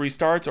time loop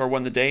restarts, or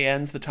when the day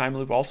ends, the time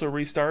loop also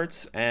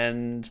restarts.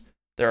 And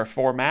there are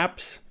 4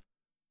 maps,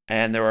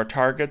 and there are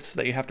targets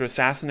that you have to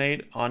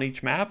assassinate on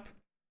each map.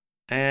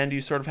 And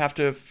you sort of have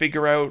to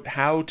figure out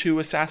how to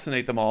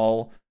assassinate them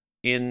all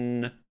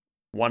in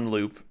one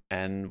loop.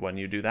 And when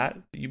you do that,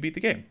 you beat the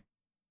game.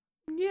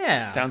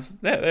 Yeah. Sounds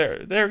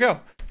there we go.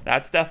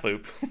 That's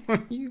Deathloop.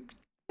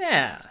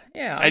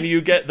 And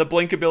you get the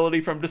blink ability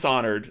from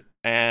Dishonored,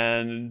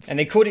 and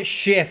they called it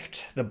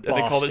Shift. They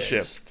called it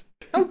Shift.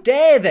 How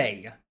dare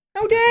they?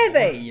 How dare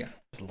they?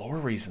 There's lore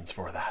reasons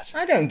for that.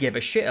 I don't give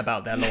a shit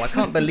about that lore. I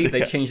can't believe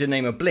they changed the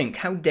name of Blink.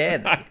 How dare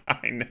they?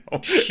 I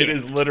know. Shift. It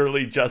is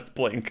literally just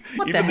Blink.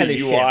 What Even the hell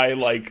is UI,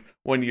 Shift? like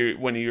when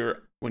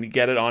you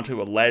get it onto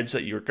a ledge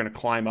that you're going to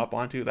climb up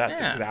onto,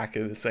 that's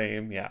exactly the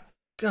same. Yeah.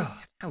 God,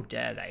 how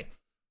dare they?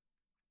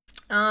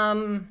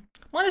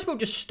 Might as well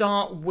just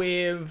start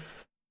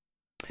with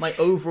my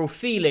overall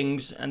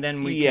feelings, and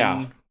then we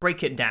can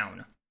break it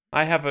down.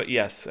 I have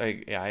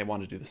I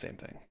want to do the same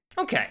thing.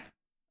 Okay.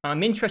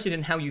 I'm interested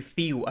in how you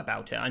feel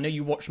about it. I know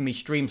you watched me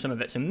stream some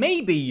of it, so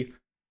maybe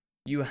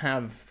you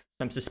have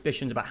some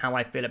suspicions about how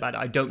I feel about it.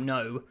 I don't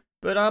know.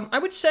 But I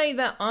would say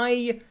that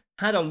I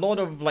had a lot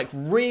of like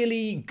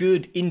really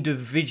good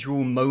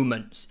individual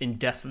moments in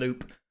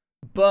Deathloop,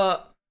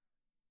 but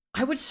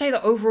I would say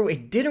that overall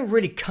it didn't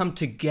really come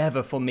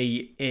together for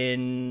me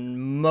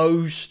in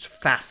most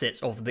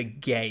facets of the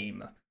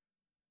game.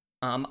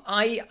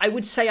 I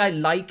would say I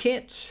like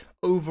it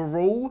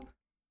overall,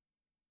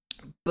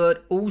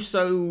 but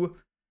also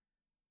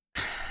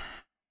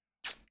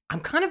I'm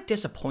kind of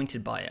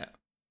disappointed by it.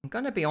 I'm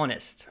going to be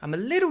honest. I'm a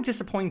little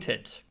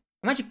disappointed.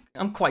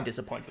 I'm quite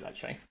disappointed,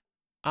 actually.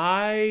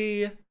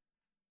 I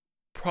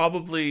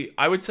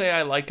would say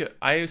I like it.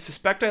 I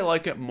suspect I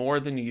like it more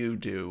than you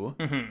do.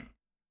 Mm-hmm.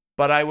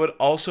 But I would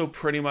also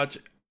pretty much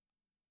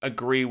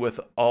agree with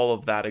all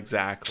of that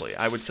exactly.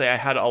 I would say I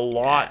had a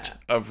lot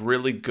of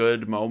really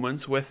good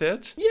moments with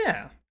it.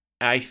 Yeah.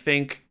 I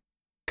think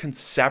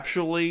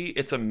conceptually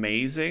it's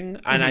amazing.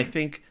 And I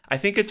think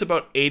it's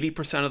about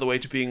 80% of the way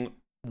to being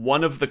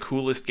one of the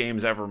coolest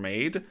games ever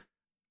made.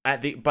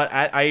 But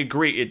I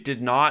agree, it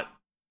did not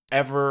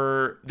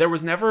ever... There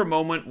was never a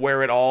moment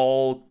where it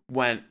all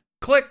went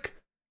click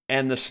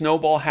and the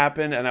snowball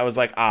happened and I was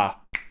like,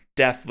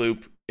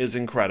 Deathloop is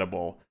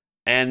incredible.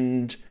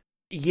 And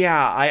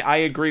yeah, I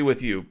agree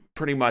with you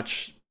pretty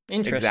much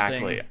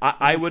exactly.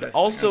 I would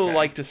also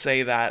like to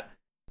say that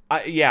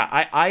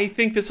I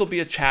think this will be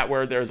a chat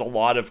where there's a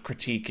lot of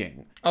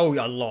critiquing. Oh,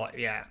 a lot,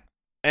 yeah.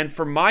 And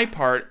for my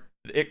part,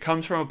 it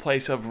comes from a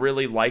place of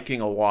really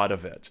liking a lot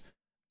of it.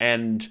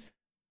 And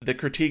the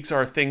critiques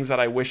are things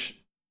that I wish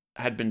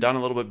had been done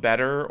a little bit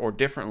better or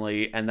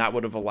differently, and that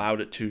would have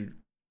allowed it to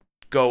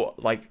go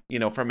like,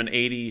 from an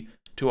 80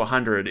 to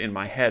 100 in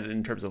my head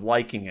in terms of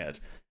liking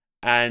it.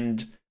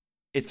 And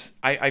it's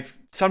I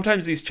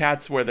sometimes these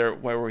chats where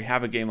we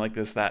have a game like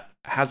this that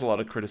has a lot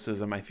of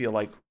criticism, I feel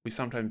like we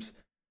sometimes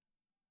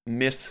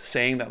miss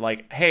saying that,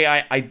 like, hey,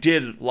 I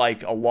did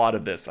like a lot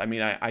of this. I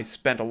mean, I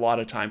spent a lot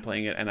of time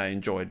playing it and I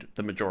enjoyed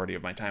the majority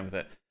of my time with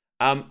it.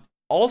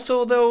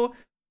 Also, though,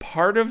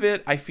 part of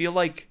it, I feel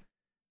like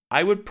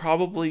I would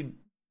probably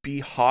be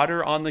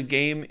hotter on the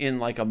game in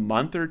like a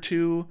month or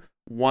two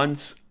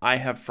once I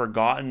have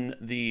forgotten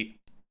the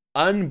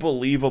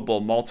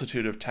unbelievable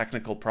multitude of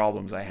technical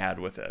problems I had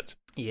with it.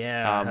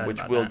 Yeah, which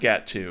we'll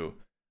get to.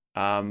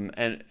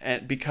 And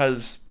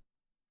because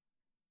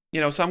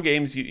some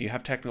games you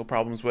have technical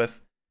problems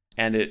with,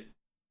 and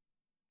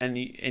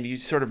you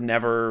sort of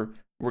never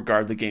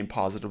regard the game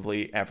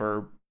positively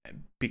ever,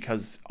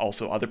 because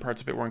also other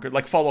parts of it weren't good.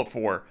 Like Fallout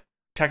 4,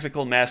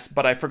 technical mess,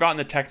 but I've forgotten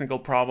the technical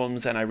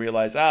problems and I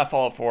realized,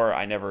 Fallout 4,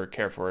 I never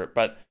care for it.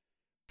 But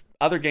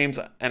other games,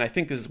 and I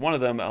think this is one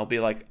of them, I'll be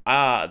like,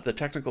 the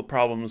technical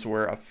problems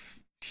were a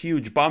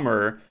huge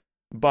bummer,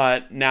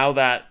 but now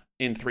that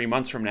in 3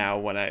 months from now,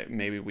 when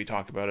maybe we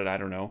talk about it, I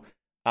don't know,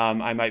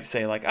 I might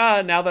say like,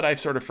 now that I've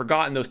sort of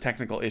forgotten those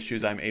technical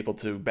issues, I'm able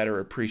to better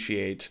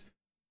appreciate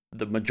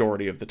the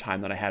majority of the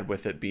time that I had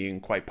with it being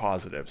quite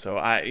positive. So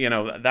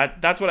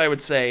that's what I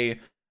would say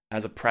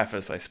as a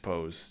preface, I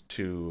suppose,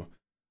 to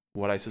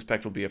what I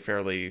suspect will be a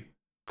fairly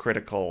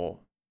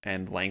critical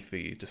and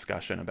lengthy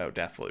discussion about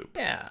Deathloop.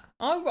 Yeah,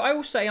 I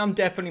will say I'm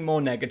definitely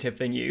more negative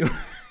than you.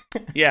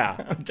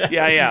 Yeah,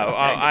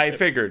 I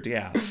figured,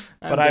 yeah.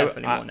 But I'm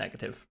definitely more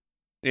negative.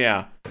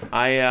 Yeah,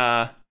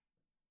 I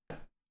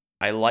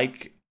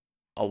like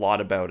a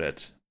lot about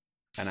it,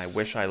 and I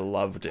wish I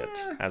loved it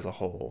as a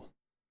whole.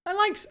 I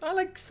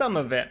like some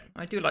of it.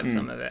 I do like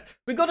some of it.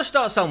 We've got to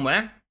start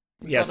somewhere.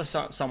 Got to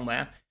start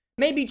somewhere.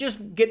 Maybe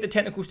just get the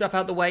technical stuff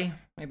out of the way.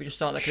 Maybe just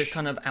start like it's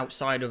kind of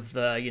outside of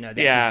the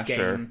the game.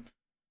 Sure.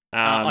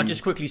 I'll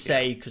just quickly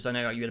say, because I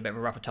know you had a bit of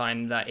a rougher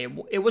time, that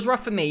it was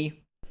rough for me,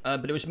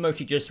 but it was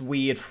mostly just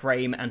weird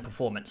frame and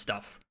performance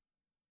stuff.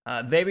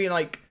 Very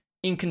like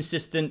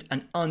inconsistent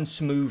and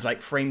unsmooth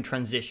like frame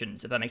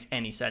transitions, if that makes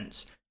any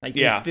sense. Like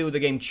you can feel the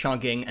game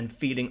chugging and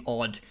feeling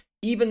odd,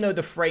 even though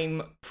the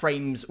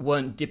frames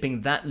weren't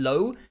dipping that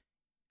low.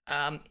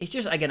 It's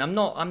just, again, I'm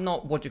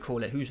not what do you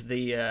call it? Who's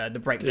the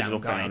breakdown Digital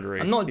guy? Foundry.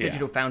 I'm not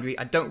Digital Foundry.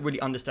 I don't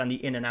really understand the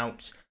in and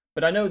outs,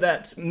 but I know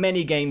that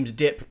many games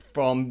dip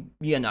from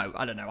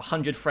I don't know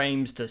 100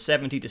 frames to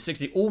 70 to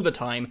 60 all the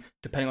time,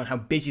 depending on how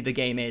busy the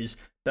game is.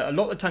 But a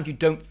lot of the times you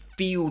don't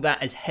feel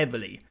that as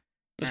heavily.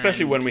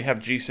 Especially when we have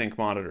G-Sync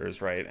monitors,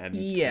 right? And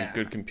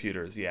good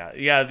computers. Yeah.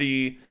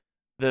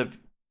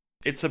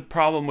 It's a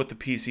problem with the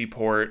PC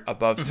port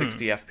above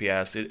 60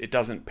 FPS. It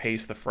doesn't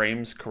pace the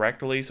frames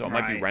correctly, so it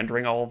might be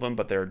rendering all of them,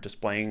 but they're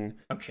displaying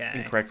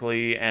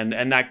incorrectly,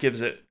 and that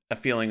gives it a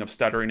feeling of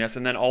stutteriness.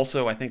 And then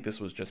also, I think this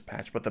was just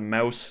patched, but the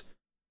mouse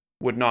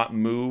would not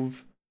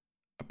move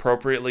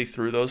appropriately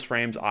through those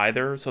frames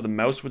either, so the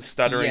mouse was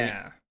stuttering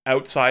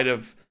outside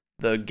of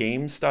the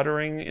game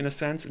stuttering, in a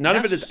sense. None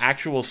of it is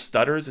actual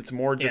stutters. It's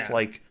more just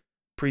like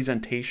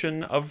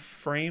presentation of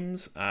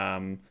frames. So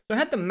I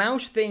had the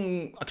mouse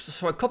thing.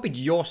 So I copied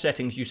your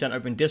settings you sent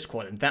over in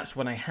Discord, and that's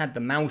when I had the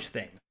mouse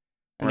thing.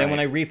 And then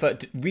when I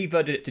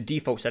reverted it to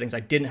default settings,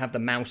 I didn't have the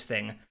mouse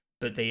thing,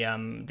 but the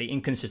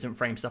inconsistent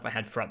frame stuff I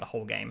had throughout the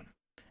whole game.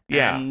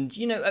 Yeah. And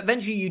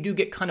eventually you do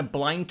get kind of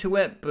blind to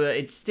it, but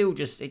it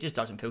just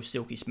doesn't feel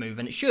silky smooth,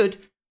 and it should,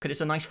 because it's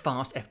a nice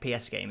fast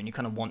FPS game, and you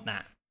kind of want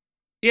that.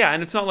 Yeah,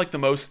 and it's not like the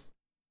most,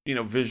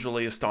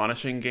 visually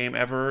astonishing game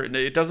ever.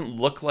 It doesn't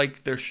look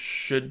like there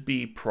should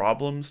be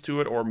problems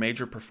to it or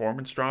major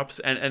performance drops.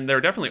 And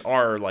there definitely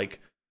are, like,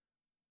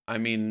 I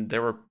mean,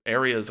 there were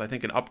areas, I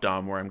think, in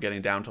Updom where I'm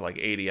getting down to like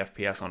 80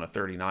 FPS on a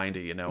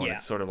 3090, and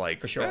it's sort of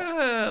like, for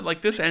sure.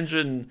 Like this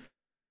engine,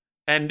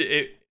 and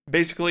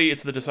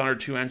it's the Dishonored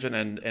 2 engine,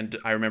 and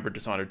I remember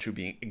Dishonored 2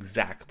 being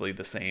exactly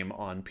the same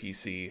on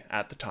PC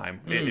at the time.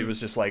 It was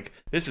just like,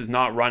 this is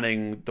not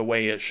running the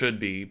way it should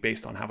be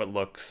based on how it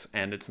looks,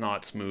 and it's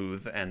not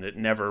smooth, and it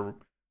never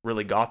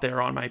really got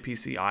there on my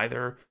PC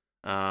either.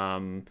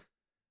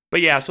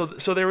 But yeah, so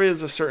there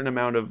is a certain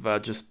amount of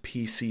just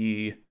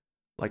PC,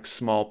 like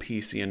small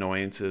PC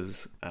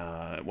annoyances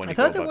when you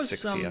go above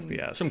 60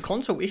 FPS. Some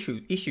console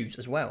issues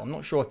as well. I'm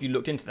not sure if you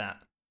looked into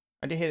that.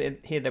 I did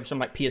hear there was some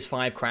like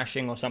PS5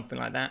 crashing or something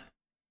like that.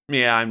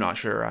 Yeah, I'm not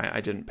sure. I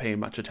didn't pay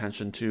much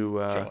attention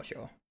to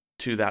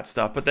to that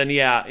stuff. But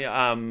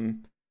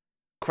then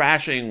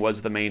crashing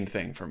was the main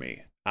thing for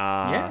me.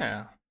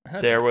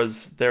 There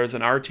was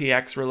an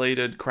RTX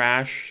related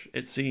crash,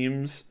 it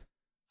seems,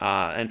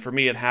 and for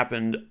me it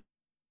happened,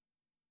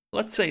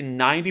 let's say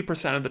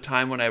 90% of the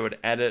time when I would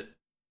edit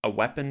a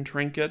weapon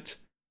trinket,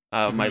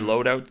 my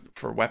loadout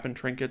for weapon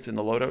trinkets in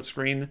the loadout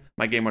screen,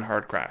 my game would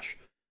hard crash.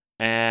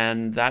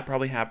 And that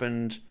probably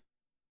happened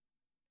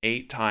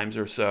 8 times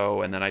or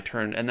so, and then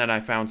I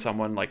found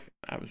someone, like,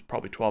 I was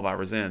probably 12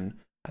 hours in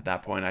at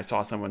that point. I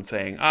saw someone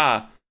saying,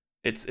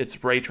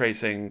 it's ray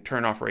tracing,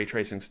 turn off ray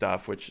tracing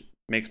stuff, which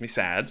makes me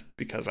sad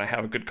because I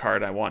have a good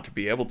card. I want to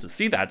be able to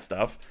see that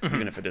stuff,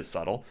 even if it is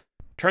subtle.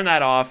 Turn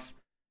that off.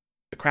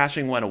 The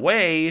crashing went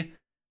away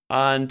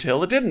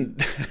until it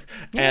didn't.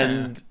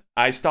 And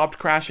I stopped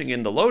crashing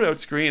in the loadout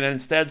screen and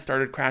instead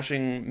started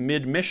crashing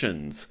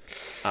mid-missions.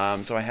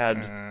 So I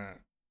had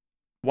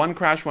one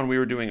crash when we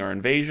were doing our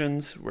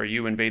invasions, where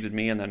you invaded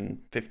me, and then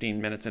 15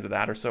 minutes into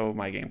that or so,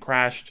 my game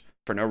crashed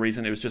for no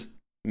reason. It was just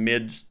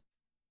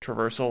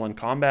mid-traversal and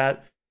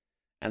combat.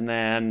 And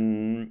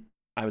then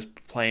I was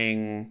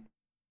playing,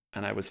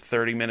 and I was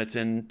 30 minutes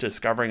in,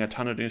 discovering a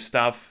ton of new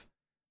stuff,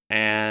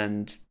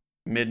 and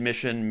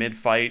mid-mission,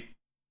 mid-fight,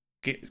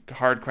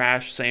 hard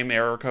crash, same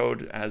error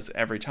code as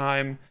every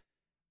time.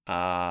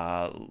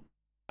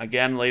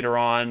 Again, later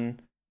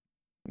on,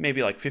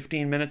 maybe like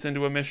 15 minutes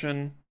into a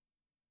mission,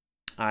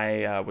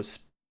 I was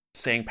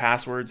saying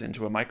passwords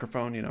into a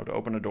microphone, to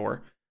open a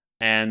door.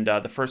 And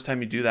the first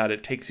time you do that,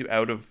 it takes you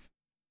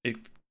it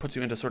puts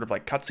you into sort of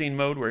like cutscene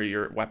mode where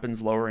your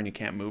weapon's lower and you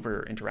can't move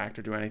or interact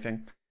or do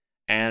anything.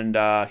 And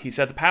he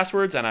said the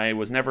passwords, and I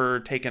was never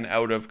taken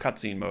out of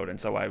cutscene mode. And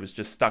so I was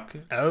just stuck,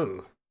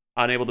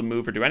 unable to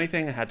move or do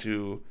anything. I had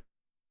to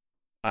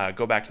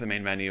go back to the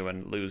main menu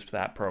and lose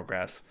that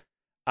progress.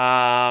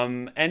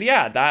 And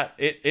yeah, that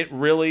it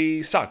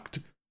really sucked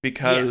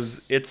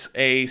because it's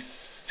a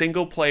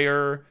single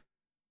player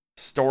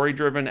story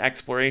driven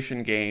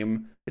exploration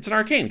game. It's an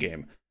arcane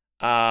game.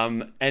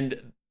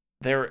 And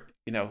they're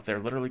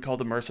literally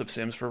called immersive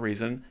sims for a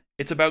reason.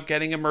 It's about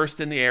getting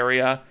immersed in the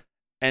area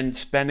and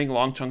spending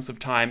long chunks of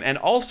time. And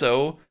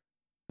also,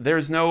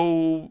 there's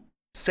no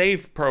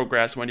save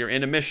progress when you're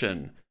in a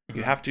mission.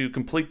 You have to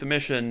complete the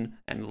mission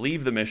and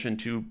leave the mission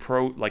to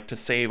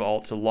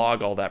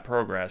log all that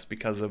progress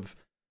because of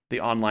the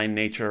online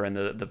nature and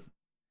the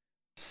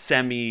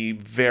semi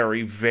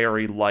very,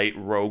 very light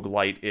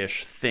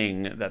roguelite-ish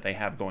thing that they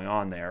have going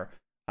on there.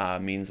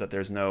 Means that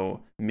there's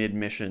no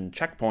mid-mission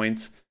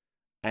checkpoints.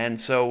 And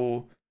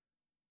so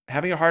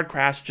having a hard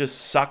crash just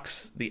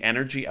sucks the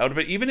energy out of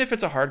it. Even if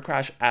it's a hard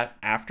crash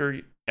after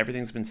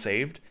everything's been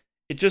saved,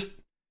 it just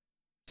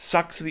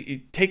sucks.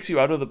 It takes you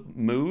out of the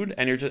mood,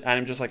 and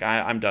I'm just like,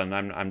 I'm done.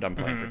 I'm done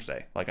playing for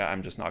today. Like,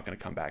 I'm just not going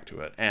to come back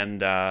to it.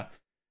 And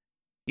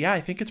yeah,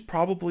 I think it's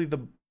probably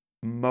the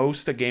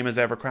most a game has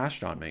ever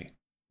crashed on me.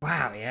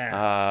 Wow,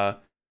 yeah.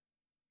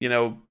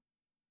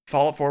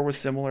 Fallout 4 was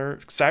similar.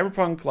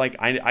 Cyberpunk, like,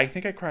 I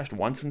think I crashed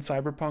once in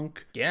Cyberpunk.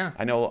 Yeah.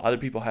 I know other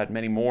people had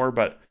many more,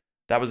 but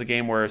that was a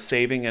game where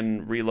saving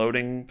and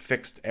reloading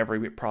fixed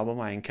every problem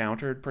I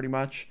encountered, pretty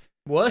much.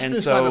 Worse than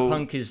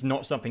Cyberpunk is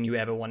not something you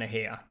ever want to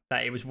hear.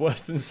 That it was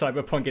worse than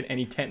Cyberpunk in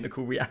any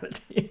technical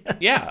reality.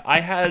 Yeah,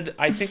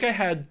 I think I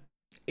had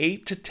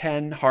 8 to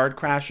 10 hard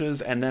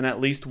crashes, and then at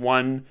least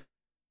one...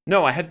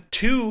 No, I had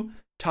 2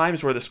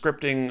 times where the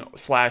scripting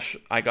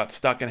 / I got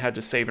stuck and had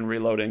to save and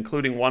reload,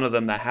 including one of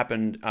them that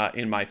happened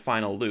in my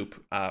final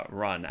loop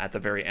run at the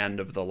very end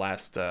of the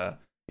last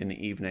in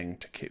the evening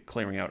to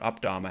clearing out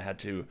Updom. I had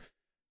to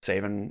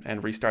save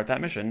and restart that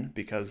mission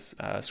because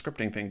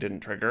scripting thing didn't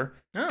trigger.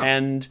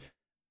 And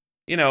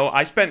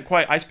I spent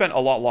a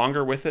lot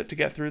longer with it to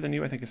get through than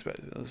you. I think it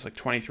was like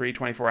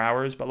 24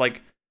 hours, but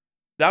like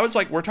that was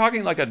like, we're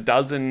talking like a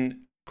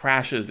dozen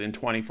crashes in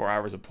 24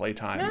 hours of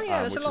playtime,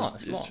 that's which a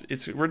lot.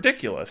 it's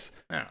ridiculous.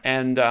 Yeah.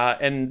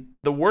 And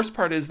the worst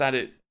part is that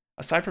it,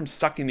 aside from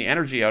sucking the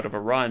energy out of a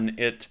run,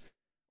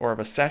 or of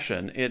a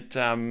session,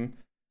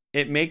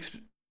 it makes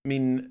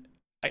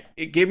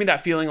it gave me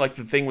that feeling like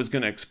the thing was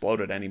going to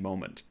explode at any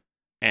moment.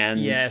 And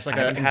yeah, it's like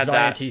an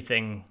anxiety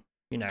thing.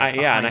 And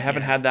I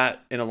haven't had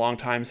that in a long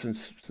time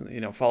since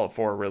Fallout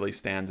 4 really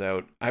stands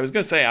out. I was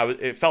going to say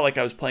it felt like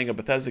I was playing a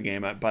Bethesda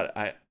game,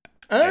 but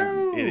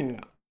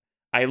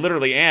I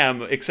literally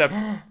am, except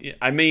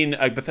I mean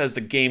a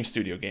Bethesda game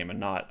studio game and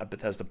not a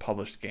Bethesda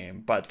published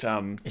game. But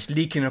it's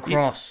leaking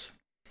across.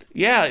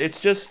 Yeah, it's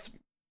just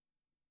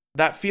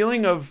that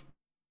feeling of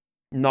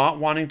not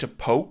wanting to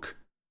poke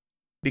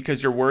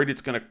because you're worried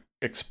it's going to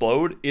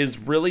explode is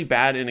really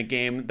bad in a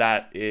game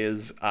that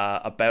is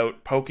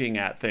about poking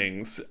at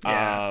things.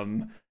 Yeah.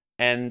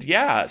 And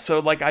yeah, so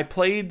like I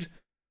played,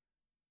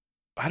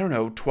 I don't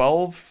know,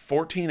 12,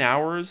 14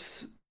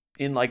 hours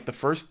in like the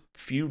first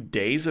few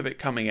days of it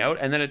coming out,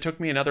 and then it took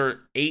me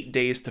another 8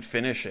 days to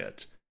finish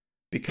it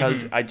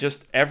because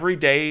every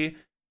day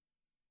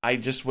I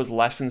just was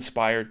less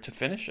inspired to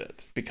finish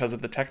it because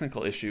of the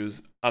technical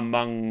issues,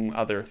 among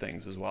other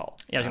things as well.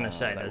 Yeah, I was going to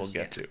say that we'll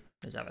get to.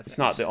 It's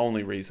not the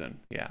only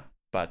reason,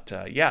 but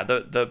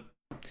the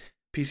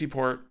PC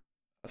port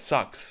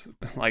sucks.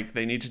 Like,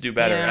 they need to do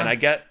better, and I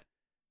get,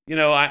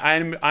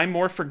 I'm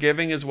more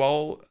forgiving as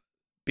well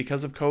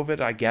because of COVID.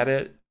 I get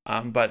it,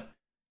 but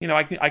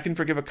I can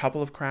forgive a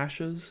couple of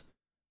crashes,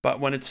 but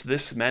when it's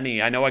this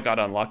many, I know I got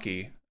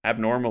unlucky,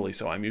 abnormally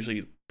so. I'm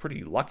usually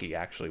pretty lucky,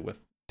 actually,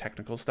 with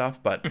technical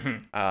stuff, but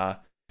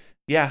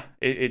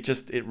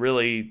it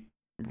really,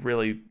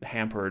 really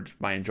hampered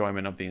my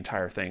enjoyment of the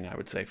entire thing, I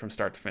would say, from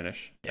start to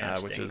finish,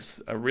 which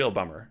is a real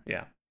bummer.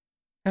 Yeah.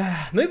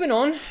 Moving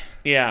on.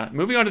 Yeah,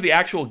 moving on to the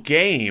actual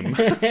game.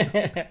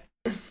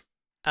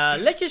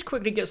 Let's just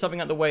quickly get something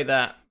out of the way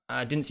that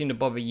didn't seem to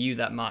bother you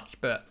that much,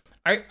 but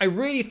I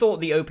really thought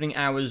the opening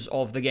hours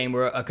of the game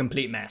were a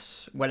complete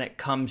mess when it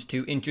comes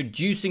to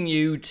introducing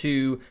you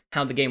to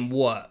how the game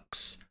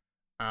works.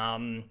 I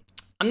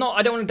don't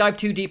want to dive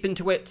too deep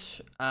into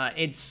it.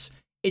 It's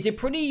a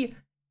pretty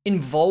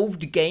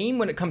involved game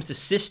when it comes to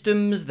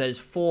systems. There's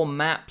 4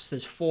 maps,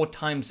 there's 4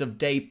 times of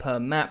day per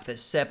map,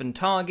 there's 7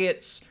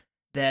 targets,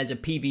 there's a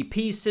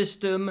PvP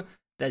system,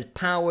 there's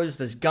powers,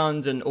 there's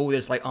guns, and all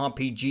this like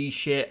RPG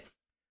shit.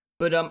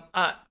 But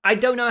I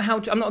don't know how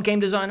to, I'm not a game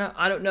designer.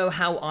 I don't know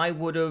how I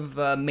would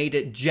have made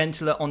it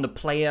gentler on the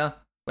player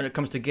when it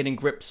comes to getting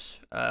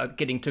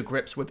to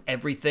grips with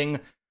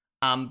everything.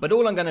 But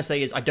all I'm going to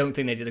say is I don't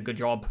think they did a good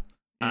job.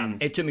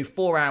 It took me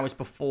 4 hours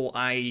before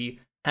I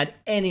had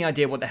any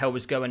idea what the hell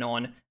was going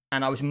on,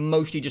 and I was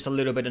mostly just a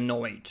little bit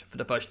annoyed for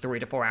the first 3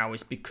 to 4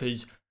 hours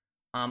because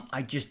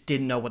I just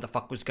didn't know what the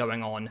fuck was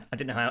going on. I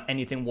didn't know how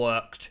anything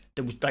worked.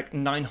 There was like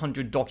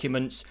 900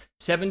 documents,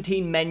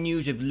 17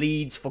 menus of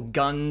leads for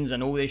guns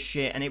and all this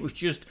shit, and it was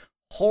just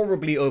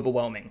horribly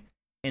overwhelming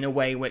in a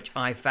way which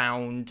I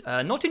found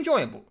not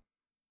enjoyable.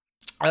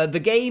 The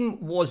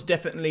game was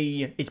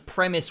definitely, its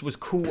premise was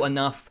cool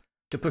enough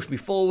to push me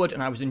forward,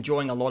 and I was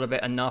enjoying a lot of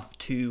it enough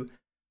to,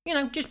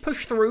 just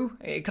push through.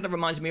 It kind of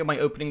reminds me of my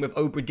opening with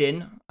Obra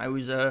Dinn. I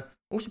was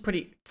also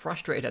pretty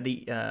frustrated at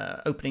the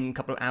opening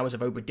couple of hours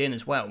of Obra Dinn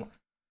as well.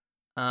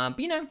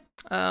 But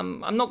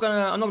I'm not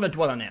gonna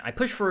dwell on it. I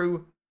pushed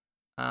through.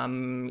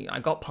 I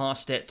got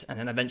past it, and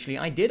then eventually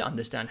I did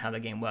understand how the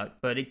game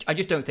worked. But I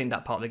just don't think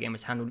that part of the game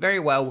was handled very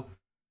well.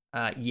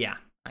 Yeah,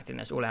 I think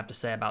that's all I have to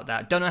say about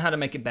that. Don't know how to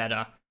make it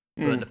better.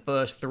 But the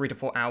first 3 to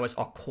 4 hours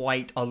are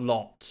quite a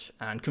lot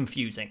and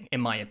confusing,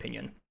 in my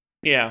opinion.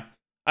 Yeah,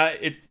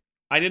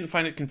 I didn't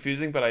find it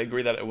confusing, but I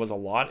agree that it was a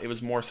lot. It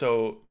was more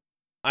so,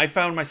 I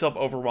found myself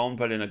overwhelmed,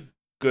 but in a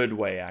good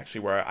way,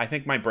 actually, where I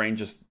think my brain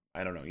just,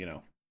 I don't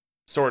know,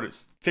 sort of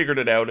figured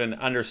it out and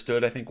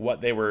understood, I think,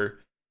 what they were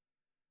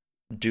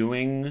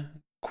doing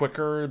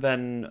quicker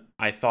than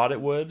I thought it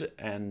would.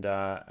 And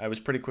I was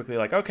pretty quickly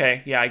like,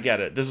 okay, yeah, I get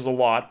it. This is a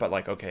lot, but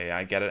like, okay,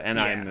 I get it. And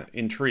yeah. I'm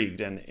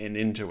intrigued and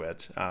into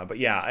it. But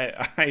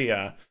yeah,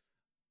 I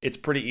it's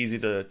pretty easy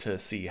to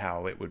see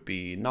how it would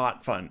be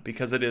not fun,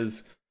 because it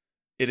is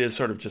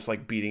sort of just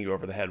like beating you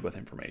over the head with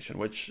information,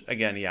 which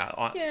again,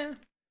 yeah.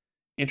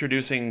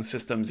 Introducing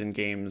systems in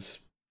games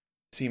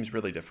seems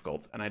really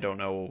difficult, and I don't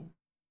know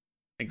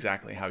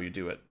exactly how you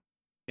do it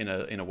in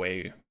a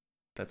way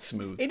that's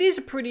smooth. It is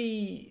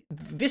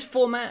this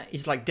format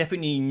is like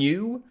definitely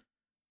new.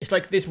 It's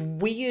like this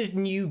weird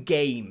new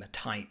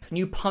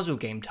puzzle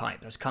game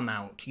type that's come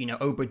out.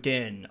 Obra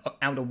Dinn,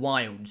 Outer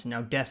Wilds,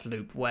 now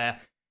Deathloop, where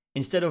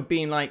instead of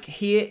being like,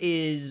 here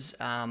is,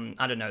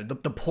 I don't know, the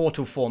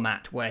Portal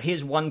format, where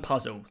here's one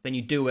puzzle, then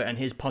you do it, and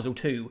here's puzzle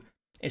 2.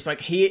 It's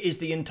like, here is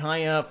the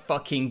entire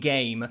fucking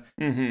game,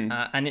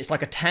 and it's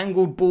like a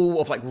tangled ball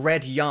of like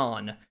red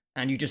yarn,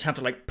 and you just have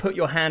to like put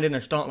your hand in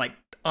and start like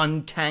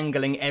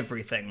untangling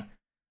everything.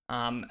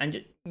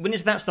 And when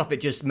it's that stuff,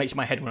 it just makes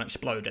my head want to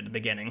explode at the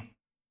beginning.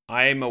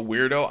 I'm a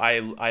weirdo.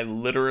 I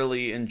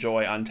literally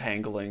enjoy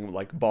untangling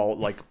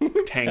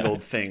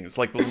tangled things,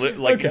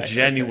 okay,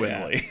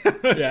 genuinely.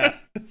 Okay, yeah.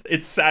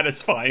 It's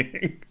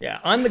satisfying. Yeah,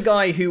 I'm the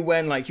guy who,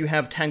 when like you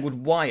have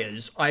tangled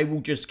wires, I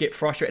will just get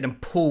frustrated and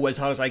pull as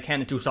hard as I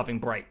can until something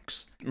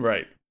breaks.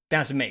 Right.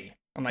 That's me.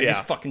 I'm like, this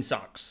fucking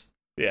sucks.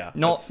 Yeah.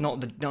 Not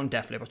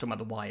Deathloop. I was talking about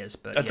the wires,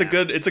 but that's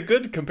it's a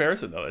good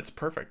comparison though. It's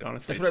perfect,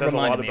 honestly. It says a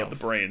lot about the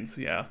brains.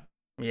 Yeah.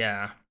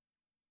 Yeah.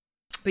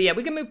 But yeah,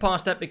 we can move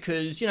past that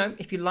because,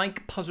 if you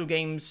like puzzle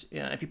games,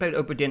 if you played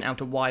Obra Dinn,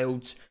 Outer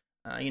Wilds,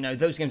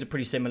 those games are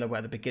pretty similar where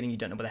at the beginning you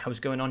don't know what the hell's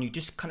going on. You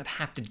just kind of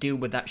have to deal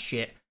with that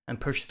shit and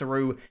push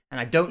through. And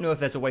I don't know if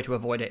there's a way to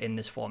avoid it in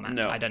this format.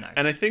 No. I don't know.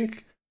 And I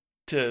think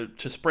to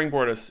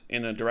springboard us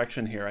in a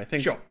direction here, I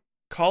think sure.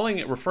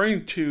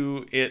 referring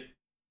to it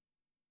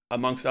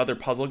amongst other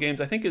puzzle games,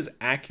 I think is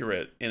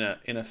accurate in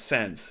a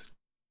sense.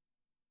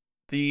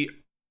 The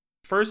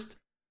first,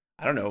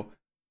 I don't know,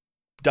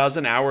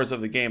 dozen hours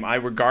of the game, I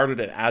regarded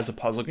it as a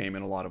puzzle game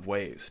in a lot of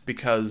ways,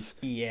 because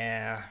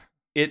are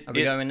we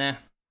going there?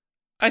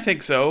 I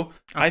think so.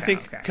 I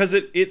think because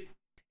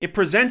it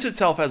presents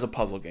itself as a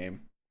puzzle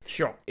game.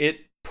 Sure.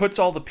 It puts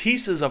all the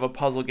pieces of a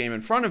puzzle game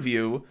in front of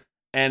you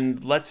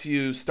and lets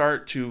you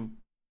start to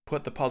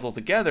put the puzzle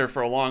together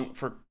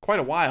for quite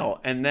a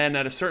while, and then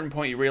at a certain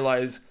point you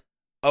realize,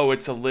 oh,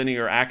 it's a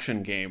linear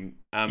action game,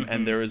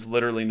 and there is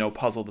literally no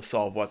puzzle to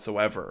solve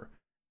whatsoever.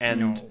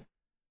 And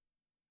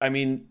I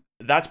mean,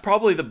 that's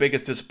probably the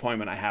biggest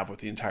disappointment I have with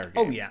the entire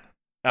game. Oh, yeah.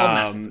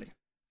 Massively.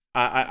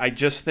 I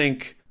just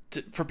think,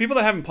 for people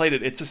that haven't played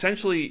it, it's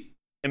essentially,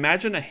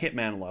 imagine a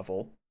Hitman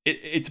level.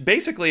 It's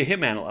basically a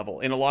Hitman level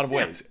in a lot of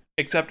ways.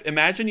 Except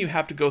imagine you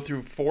have to go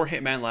through 4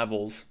 Hitman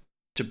levels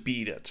to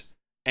beat it.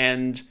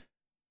 And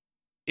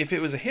if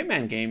it was a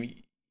Hitman game,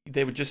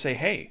 they would just say,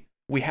 hey,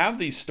 we have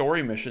these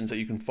story missions that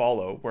you can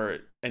follow,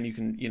 and you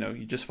can,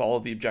 you just follow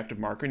the objective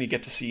marker and you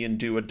get to see and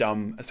do a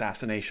dumb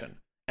assassination.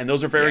 And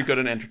those are very good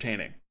and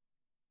entertaining.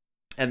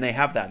 And they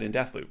have that in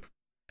Deathloop.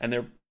 and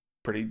they're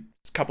a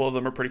couple of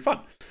them are pretty fun.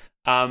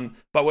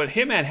 But what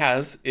Hitman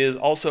has is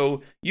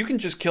also, you can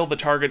just kill the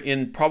target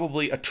in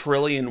probably a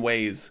trillion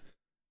ways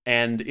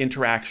and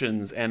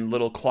interactions and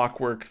little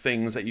clockwork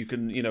things that you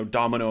can,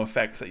 domino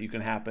effects that you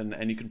can happen,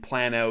 and you can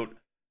plan out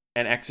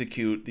and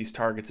execute these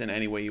targets in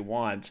any way you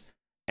want.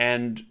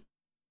 And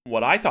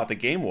what I thought the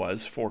game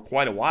was for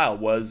quite a while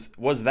was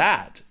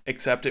that,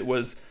 except it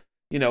was,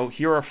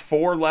 here are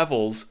 4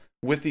 levels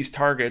with these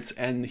targets,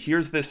 and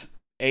here's this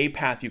A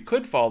path you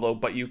could follow,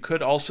 but you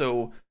could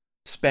also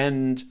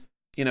spend,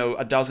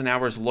 a dozen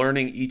hours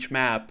learning each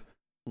map,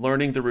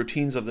 learning the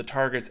routines of the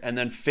targets, and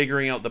then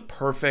figuring out the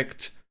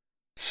perfect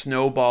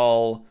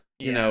snowball,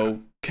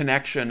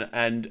 connection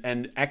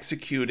and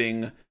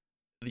executing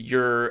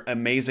your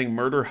amazing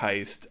murder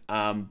heist.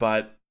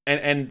 But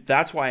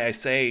that's why I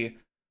say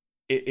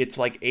it's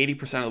like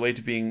 80% of the way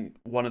to being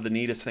one of the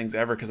neatest things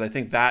ever, because I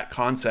think that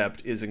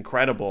concept is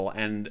incredible.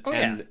 And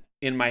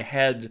in my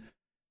head,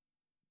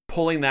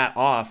 pulling that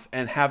off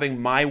and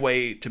having my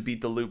way to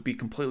beat the loop be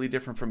completely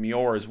different from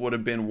yours would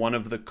have been one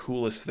of the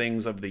coolest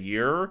things of the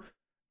year.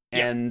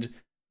 Yeah. And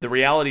the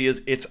reality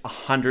is it's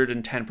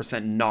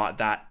 110% not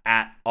that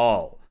at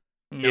all.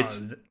 No,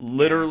 it's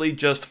literally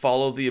just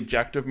follow the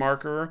objective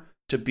marker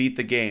to beat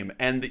the game.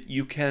 And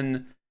you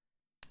can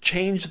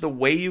change the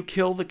way you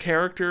kill the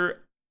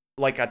character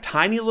like a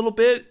tiny little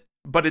bit,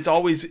 but it's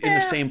always in the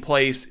same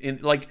place.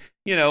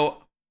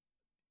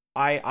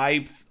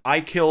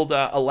 I killed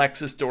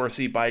Alexis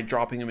Dorsey by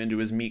dropping him into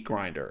his meat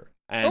grinder.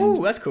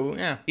 Oh, that's cool,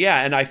 yeah.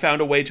 Yeah, and I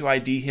found a way to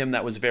ID him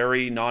that was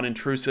very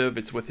non-intrusive.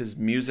 It's with his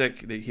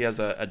music. He has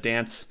a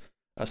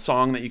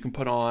song that you can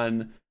put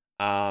on,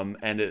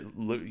 and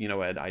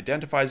it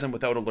identifies him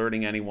without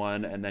alerting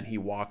anyone, and then he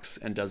walks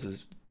and does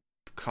his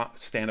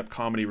stand-up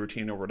comedy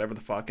routine or whatever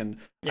the fuck, and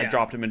I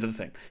dropped him into the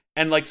thing.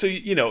 And so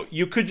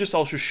you could just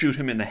also shoot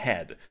him in the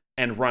head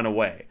and run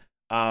away.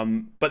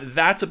 But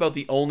that's about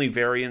the only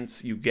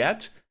variance you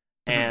get.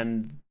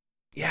 And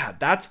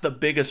that's the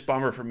biggest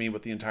bummer for me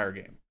with the entire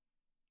game.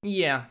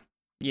 Yeah,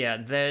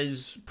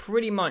 there's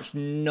pretty much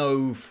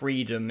no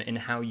freedom in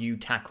how you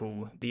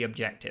tackle the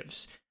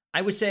objectives.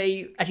 I would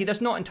say, actually, that's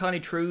not entirely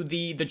true.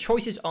 The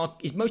choices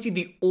is mostly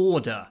the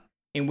order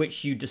in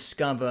which you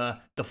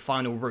discover the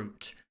final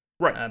route.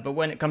 Right. But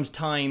when it comes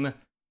time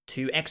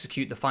to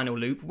execute the final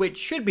loop, which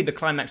should be the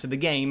climax of the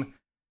game,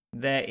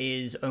 there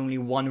is only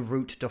one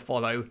route to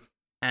follow.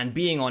 And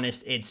being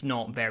honest, it's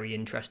not very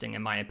interesting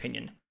in my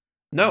opinion.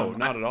 No,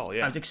 not at all,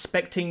 yeah. I was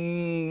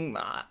expecting,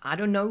 I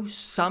don't know,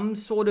 some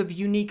sort of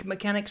unique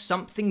mechanic,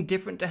 something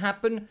different to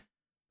happen.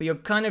 But you're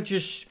kind of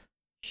just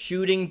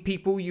shooting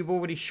people you've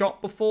already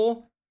shot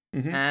before.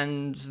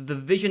 And the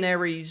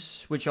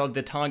visionaries, which are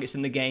the targets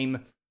in the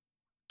game,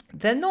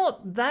 they're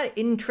not that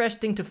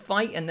interesting to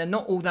fight, and they're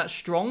not all that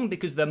strong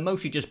because they're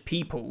mostly just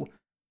people.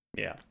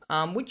 Yeah.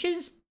 Which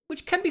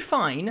can be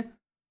fine.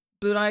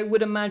 But I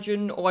would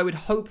imagine, or I would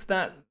hope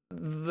that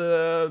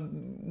the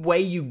way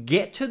you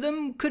get to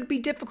them could be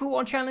difficult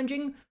or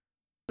challenging.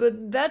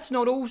 But that's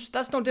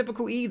not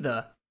difficult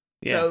either.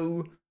 Yeah.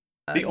 So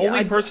the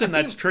only person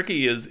that's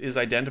tricky is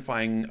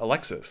identifying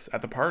Alexis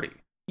at the party.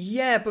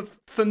 Yeah, but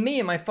for me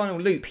in my final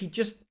loop, he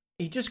just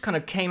kind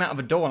of came out of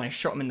a door and I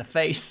shot him in the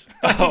face.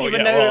 I didn't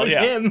even know it was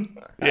him.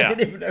 Yeah. I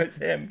didn't even know it was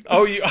him.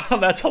 Oh,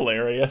 that's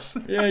hilarious.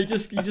 Yeah, he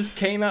just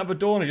came out of a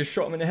door and I just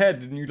shot him in the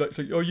head, and you like,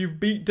 you've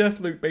beat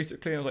Deathloop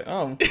basically. And I was like,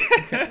 oh,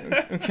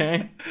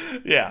 okay.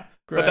 Yeah,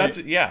 great. But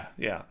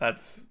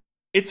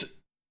it's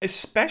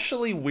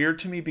especially weird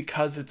to me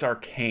because it's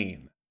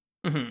Arcane.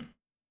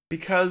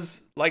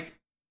 Because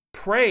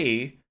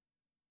Prey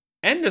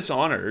and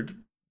Dishonored,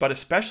 but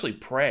especially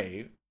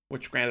Prey,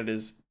 which granted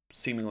is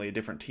seemingly a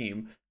different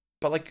team,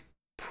 but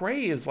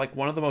Prey is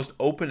one of the most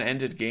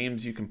open-ended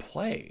games you can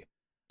play.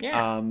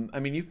 Yeah. I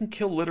mean, you can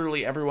kill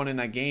literally everyone in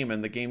that game,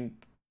 and the game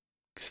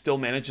still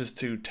manages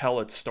to tell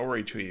its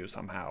story to you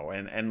somehow.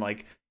 And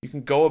you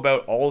can go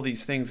about all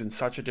these things in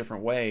such a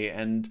different way.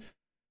 And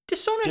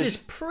Dishonored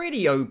is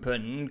pretty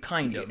open,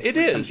 kind of. It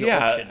is,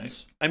 yeah.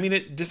 Options. I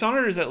mean,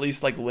 Dishonored is at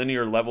least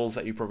linear levels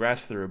that you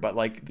progress through, but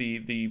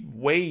the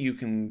way you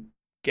can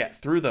get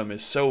through them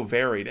is so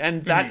varied,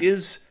 and that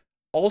is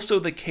also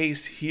the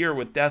case here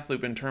with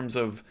Deathloop in terms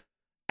of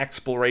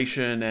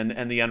exploration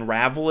and the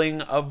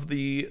unraveling of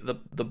the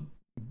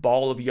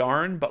ball of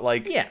yarn. But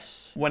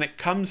yes, when it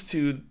comes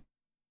to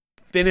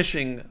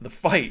finishing the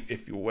fight,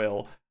 if you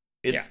will,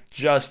 it's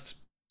just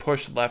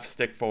push left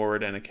stick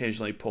forward and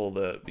occasionally pull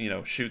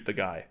shoot the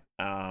guy.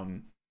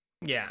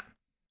 Yeah,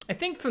 I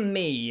think for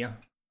me,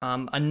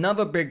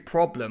 another big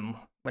problem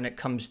when it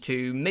comes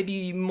to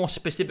maybe more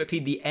specifically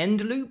the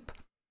end loop,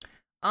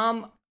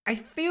 I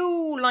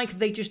feel like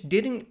they just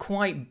didn't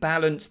quite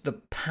balance the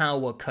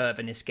power curve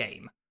in this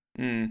game.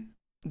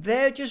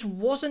 There just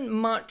wasn't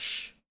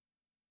much.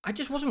 I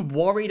just wasn't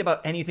worried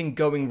about anything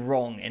going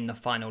wrong in the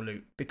final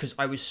loop because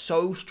I was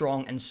so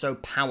strong and so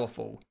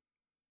powerful.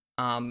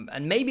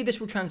 And maybe this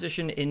will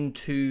transition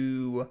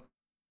into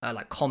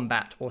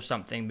combat or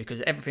something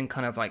because everything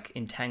kind of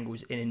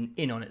entangles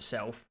in on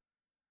itself.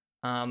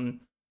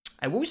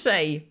 I will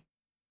say,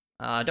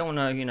 I don't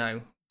want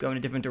to, go in a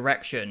different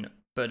direction,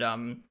 but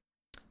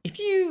if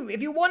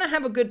you want to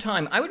have a good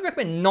time, I would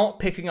recommend not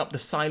picking up the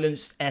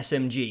silenced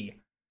SMG.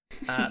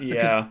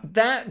 Because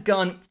that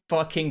gun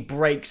fucking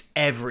breaks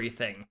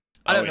everything.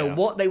 I don't know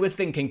what they were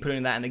thinking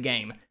putting that in the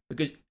game,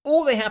 because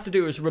all they have to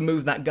do is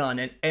remove that gun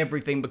and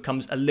everything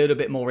becomes a little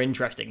bit more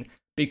interesting,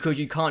 because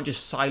you can't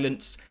just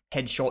silence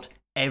headshot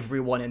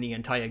everyone in the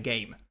entire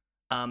game.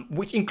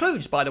 Which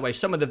includes, by the way,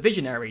 some of the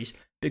visionaries,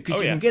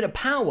 because you can get a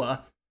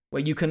power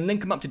where you can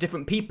link them up to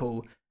different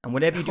people, and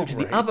whatever you do to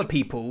the other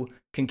people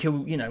can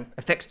kill,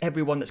 affects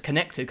everyone that's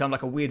connected, kind of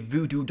like a weird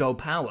voodoo doll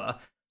power.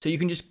 So you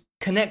can just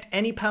connect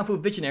any powerful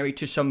visionary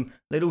to some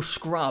little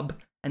scrub,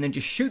 and then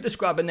just shoot the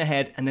scrub in the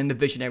head, and then the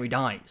visionary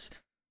dies.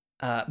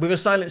 With a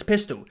silenced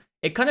pistol.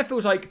 It kind of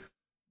feels like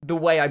the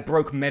way I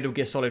broke Metal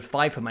Gear Solid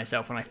 5 for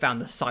myself when I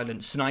found the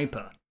silent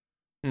sniper.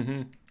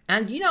 Mm-hmm.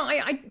 And,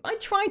 I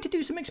tried to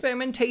do some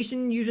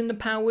experimentation using the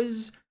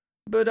powers,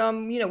 but,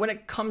 when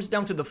it comes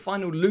down to the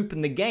final loop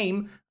in the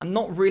game, I'm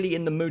not really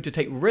in the mood to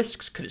take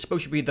risks, because it's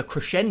supposed to be the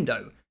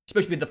crescendo. It's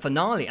supposed to be the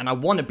finale, and I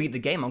want to beat the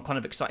game. I'm kind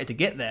of excited to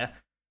get there.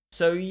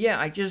 So, yeah,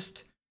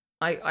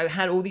 I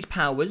had all these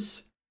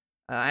powers.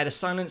 I had a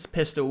silenced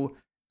pistol,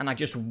 and I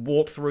just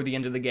walked through the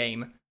end of the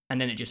game,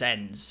 and then it just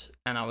ends.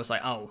 And I was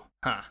like,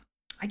 I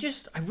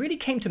really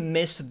came to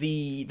miss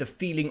the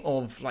feeling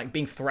of, like,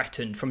 being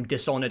threatened from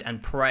Dishonored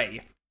and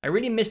Prey. I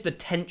really missed the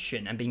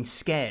tension and being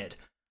scared.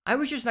 I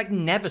was just, like,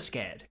 never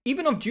scared.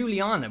 Even of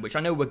Juliana, which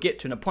I know we'll get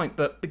to in a point,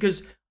 but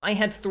because I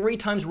had 3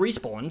 times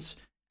respawns,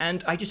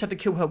 and I just had to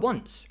kill her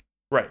once.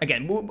 Right.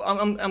 Again, we'll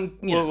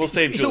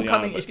save it's Juliana.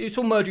 All coming, it's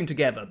all merging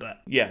together,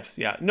 but... Yes,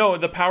 yeah. No,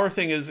 the power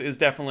thing is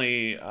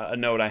definitely a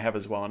note I have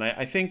as well. And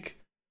I think,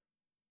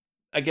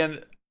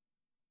 again,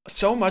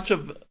 so much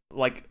of,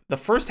 like, the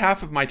first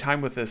half of my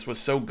time with this was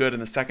so good,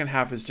 and the second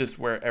half is just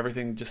where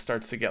everything just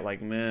starts to get,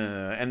 like,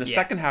 meh. And the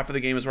second half of the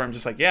game is where I'm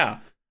just like,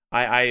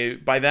 I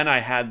by then I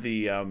had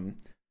the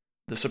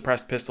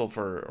suppressed pistol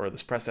or the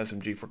suppressed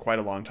SMG for quite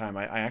a long time.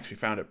 I actually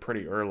found it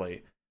pretty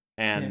early.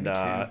 And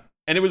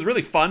and it was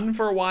really fun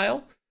for a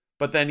while,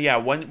 but then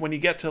when you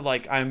get to,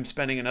 like, I'm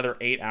spending another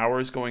 8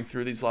 hours going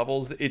through these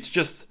levels, it's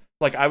just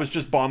like I was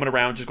just bombing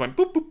around, just going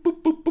boop boop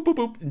boop boop boop boop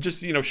boop, and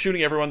just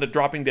shooting everyone, that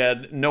dropping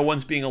dead, no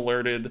one's being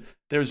alerted.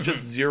 There's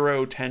just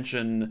zero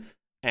tension,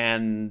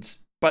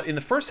 but in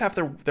the first half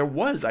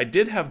I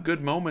did have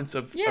good moments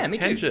of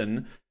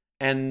tension,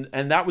 and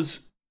that was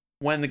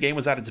when the game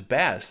was at its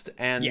best.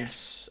 And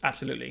yes,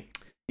 absolutely.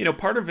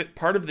 Part of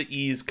the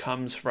ease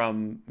comes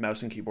from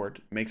mouse and keyboard.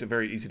 It makes it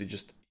very easy to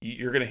just,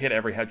 you're going to hit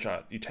every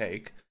headshot you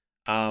take.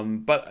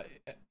 But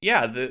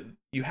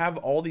you have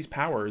all these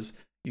powers.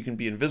 You can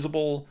be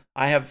invisible.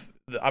 I have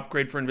the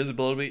upgrade for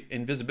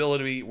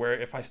invisibility where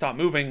if I stop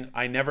moving,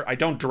 I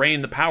don't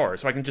drain the power.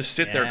 So I can just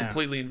sit there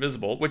completely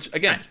invisible, which,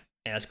 again,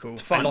 that's cool.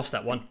 It's fun. I lost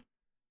that one.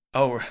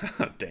 Oh,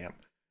 damn.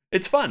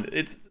 It's fun.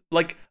 It's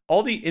like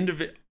all the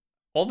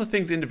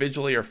things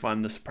individually are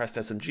fun. The suppressed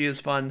SMG is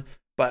fun.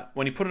 But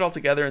when you put it all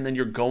together and then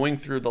you're going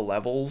through the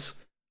levels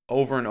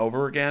over and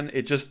over again,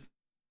 it just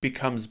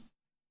becomes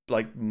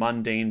like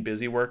mundane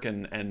busy work,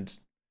 and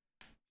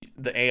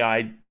the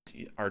AI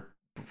are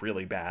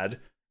really bad,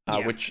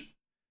 which,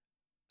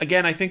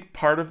 again, I think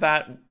part of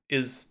that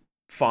is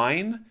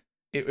fine.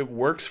 It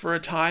works for a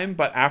time,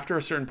 but after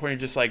a certain point, you're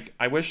just like,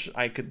 I wish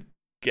I could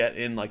get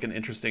in, like, an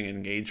interesting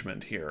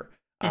engagement here.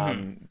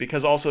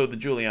 Because also the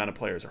Juliana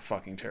players are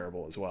fucking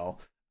terrible as well.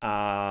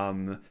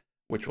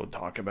 Which we'll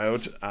talk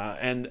about,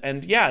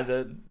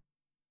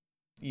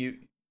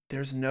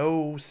 there's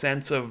no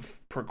sense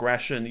of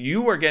progression.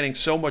 You are getting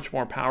so much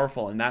more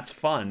powerful, and that's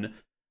fun.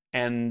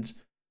 And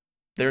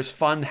there's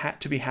fun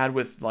to be had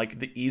with, like,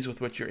 the ease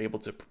with which you're able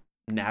to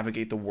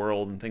navigate the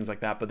world and things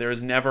like that. But there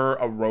is never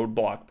a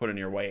roadblock put in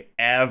your way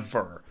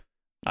ever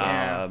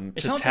to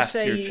test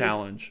your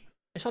challenge.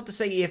 It's hard to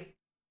say if,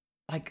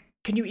 like,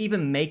 can you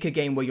even make a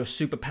game where you're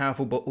super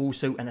powerful but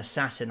also an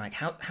assassin? Like,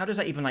 how does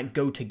that even, like,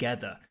 go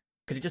together?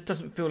 Because it just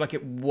doesn't feel like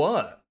it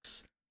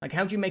works. Like,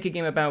 how do you make a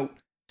game about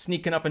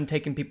sneaking up and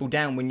taking people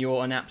down when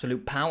you're an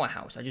absolute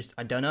powerhouse?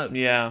 I don't know.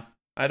 Yeah,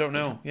 I don't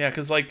know. Yeah,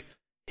 because, like,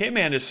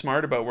 Hitman is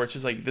smart about where it's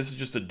just like, this is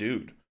just a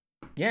dude.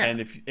 Yeah, and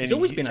it's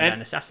always been like that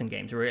in assassin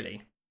games,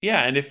 really.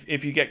 Yeah, and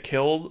if you get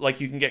killed, like,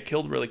 you can get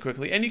killed really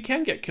quickly, and you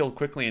can get killed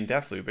quickly in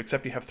Deathloop,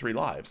 except you have 3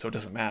 lives, so it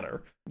doesn't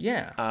matter.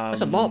 Yeah,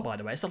 that's a lot, by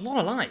the way. It's a lot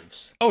of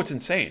lives. Oh, it's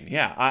insane.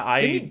 Yeah,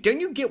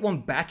 don't you get one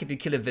back if you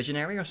kill a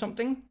visionary or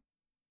something?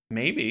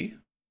 Maybe.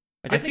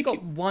 I definitely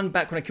got one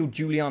back when I killed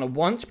Juliana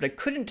once, but I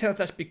couldn't tell if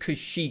that's because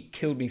she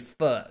killed me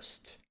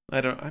first.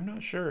 I'm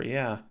not sure,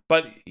 yeah.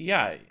 But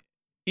yeah,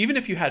 even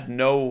if you had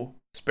no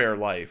spare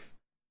life,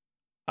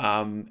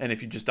 and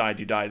if you just died,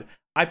 you died.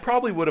 I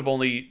would have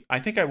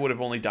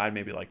only died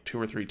maybe like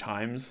 2 or 3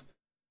 times.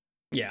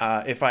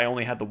 Yeah. If I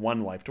only had the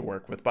 1 life to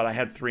work with, but I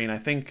had 3, and I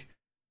think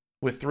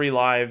with 3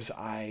 lives,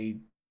 I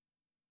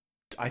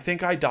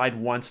think I died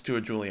once to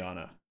a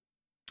Juliana.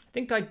 I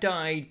think I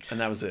died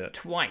and that was it.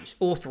 Twice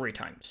or 3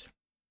 times.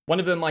 One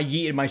of them, I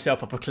yeeted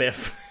myself off a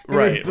cliff.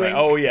 Right.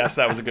 Oh, yes,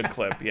 that was a good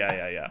clip.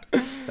 Yeah.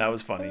 That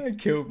was funny. I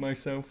killed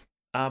myself.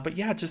 But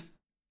yeah,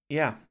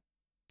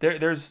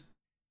 there's,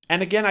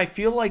 and again, I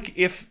feel like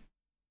if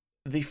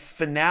the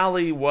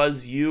finale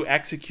was you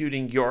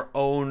executing your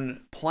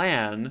own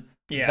plan,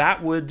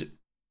 that would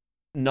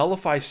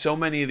nullify so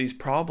many of these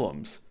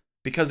problems,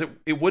 because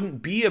it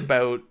wouldn't be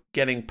about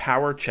getting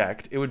power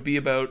checked. It would be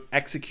about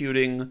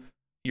executing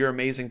your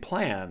amazing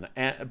plan.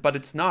 But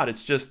it's not.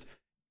 It's just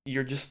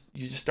you just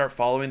start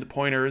following the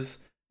pointers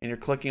and you're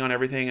clicking on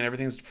everything and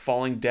everything's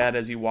falling dead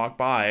as you walk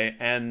by,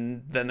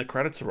 and then the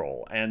credits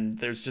roll, and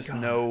there's just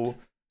no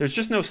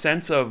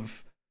sense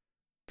of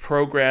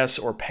progress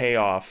or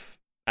payoff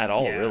at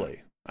all,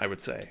 really, I would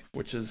say,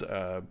 which is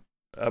a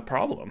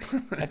problem.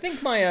 I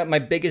think my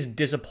biggest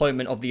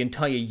disappointment of the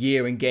entire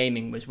year in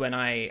gaming was when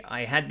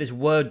I had this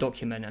Word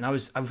document, and I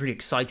was really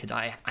excited.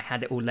 I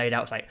had it all laid out.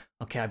 I was like,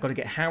 okay, I've got to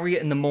get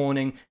Harriet in the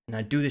morning, and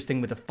I do this thing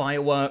with the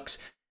fireworks,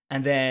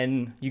 and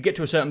then you get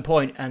to a certain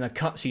point, and a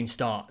cutscene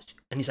starts,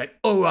 and he's like,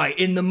 all right,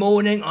 in the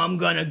morning, I'm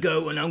gonna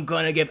go and I'm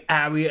gonna give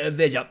Harriet a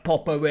visit,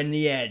 pop her in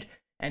the head.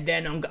 And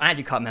then I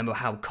actually can't remember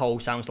how Cole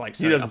sounds like.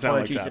 So he doesn't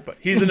sound like that, but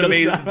he's an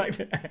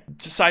amazing.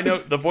 Just side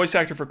note: the voice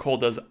actor for Cole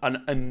does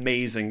an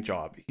amazing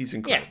job. He's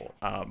incredible.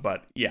 Yeah.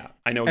 But yeah,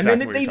 I know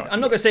exactly what you're talking about. I'm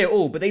not gonna say it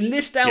all, but they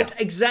list out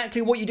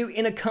exactly what you do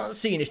in a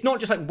cutscene. It's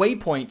not just like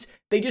waypoints;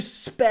 they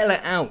just spell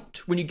it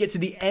out when you get to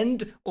the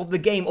end of the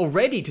game, or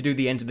ready to do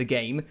the end of the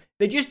game.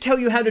 They just tell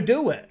you how to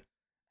do it.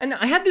 And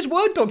I had this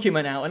Word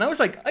document out, and I was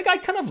like, I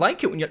kind of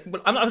like it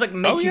when I was like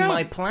making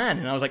my plan,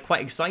 and I was like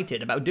quite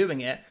excited about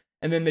doing it.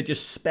 And then they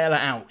just spell it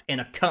out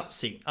in a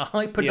cutscene, a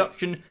high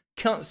production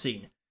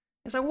cutscene.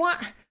 It's like,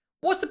 what?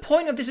 What's the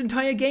point of this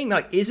entire game?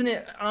 Like,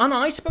 aren't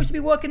I supposed to be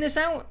working this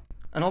out?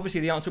 And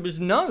obviously the answer was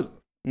no.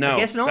 No, I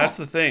guess not. That's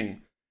the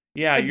thing.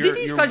 Yeah, like, did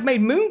these guys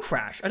made Moon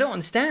Crash? I don't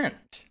understand.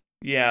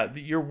 Yeah,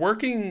 you're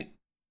working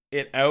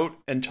it out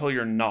until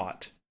you're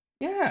not.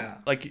 Yeah.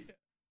 Like,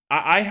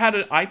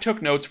 I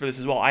took notes for this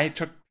as well. I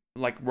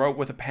wrote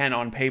with a pen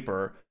on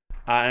paper.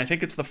 And I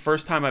think it's the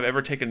first time I've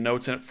ever taken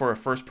notes in it for a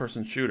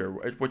first-person shooter,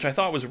 which I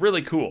thought was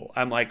really cool.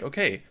 I'm like,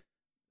 okay,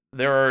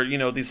 there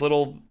are, these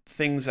little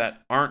things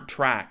that aren't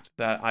tracked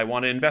that I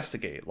want to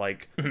investigate.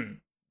 Like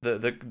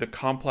the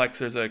complex,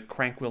 there's a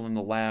crank wheel in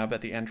the lab at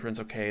the entrance.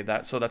 Okay,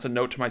 so that's a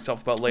note to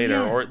myself about later.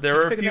 Yeah, or there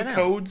are a few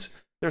codes.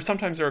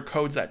 Sometimes there are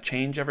codes that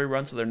change every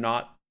run, so they're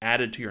not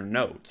added to your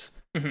notes.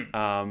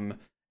 And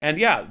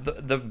yeah,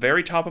 the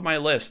very top of my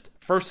list,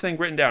 first thing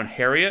written down,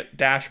 Harriet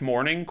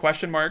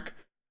 -morning ?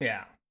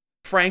 Yeah.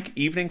 Frank,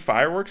 evening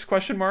fireworks ?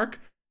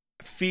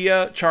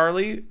 Fia,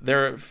 Charlie,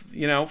 they're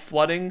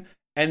flooding,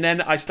 and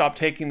then I stopped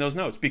taking those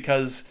notes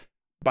because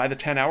by the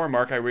 10-hour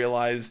mark I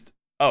realized,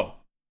 oh,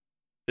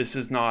 this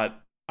is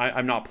not.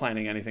 I'm not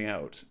planning anything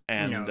out,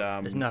 and no,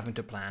 there's nothing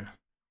to plan.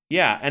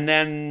 Yeah, and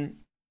then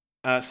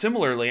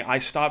similarly, I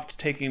stopped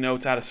taking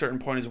notes at a certain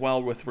point as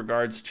well with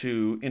regards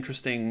to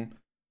interesting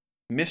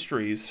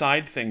mysteries,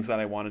 side things that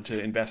I wanted to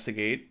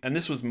investigate, and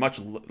this was much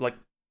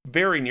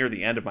very near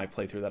the end of my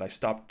playthrough that I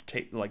stopped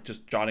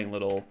just jotting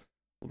little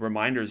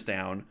reminders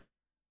down,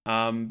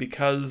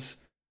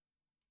 because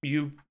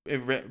you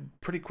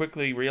pretty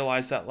quickly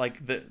realize that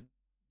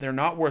they're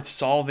not worth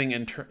solving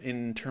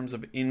in terms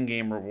of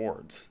in-game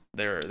rewards.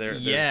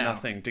 There's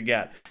nothing to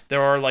get.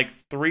 There are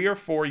 3 or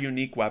 4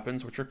 unique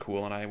weapons which are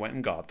cool, and I went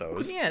and got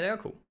those. Yeah, they're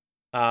cool.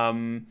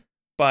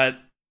 But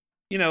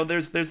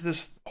there's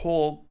this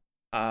whole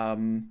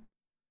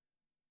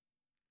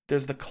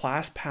there's the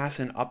class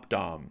pass in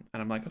Updom,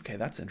 and I'm like, okay,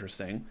 that's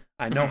interesting.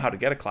 I know how to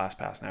get a class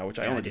pass now, which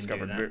I only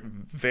discovered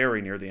very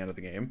near the end of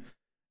the game.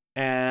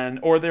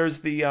 Or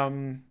there's the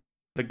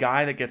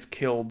guy that gets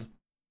killed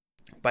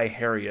by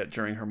Harriet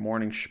during her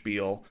morning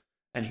spiel,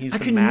 and he's I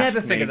the could mask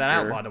never figure that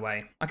out, maker. by the way.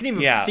 I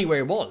couldn't even see where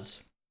it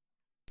was.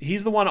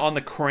 He's the one on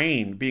the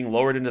crane being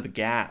lowered into the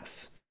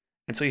gas,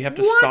 and so you have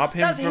to stop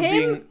him from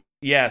being.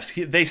 Yes,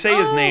 they say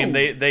his name.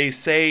 They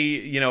say,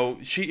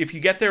 if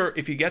you get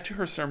to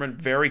her sermon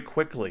very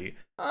quickly,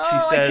 she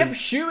says, I kept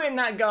shooting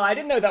that guy. I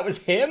didn't know that was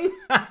him.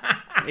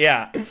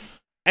 Yeah.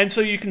 And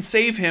so you can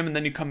save him, and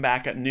then you come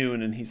back at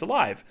noon, and he's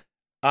alive.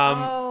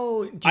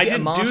 Do you get a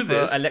mask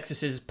for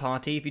Alexis's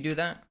party if you do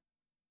that?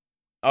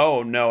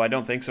 Oh, no, I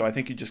don't think so. I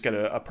think you just get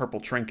a purple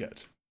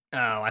trinket.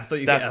 Oh, I thought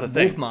you get a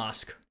wolf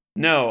mask.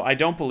 No, I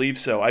don't believe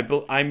so.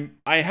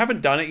 I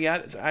haven't done it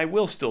yet. I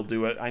will still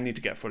do it. I need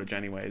to get footage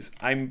anyways.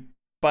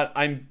 But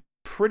I'm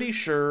pretty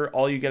sure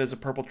all you get is a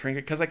purple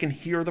trinket because I can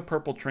hear the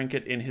purple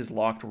trinket in his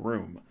locked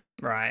room.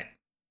 Right.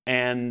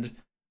 And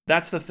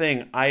that's the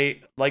thing.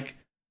 I like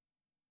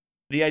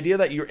the idea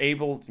that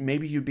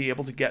maybe you'd be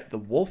able to get the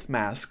wolf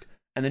mask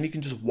and then you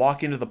can just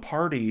walk into the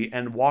party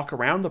and walk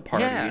around the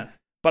party. Yeah.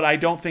 But I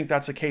don't think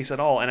that's the case at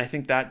all. And I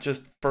think that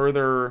just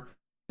further...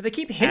 But they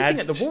keep hinting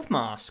at the wolf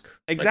mask.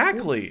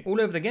 Exactly. All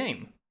over the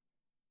game.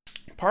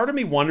 Part of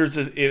me wonders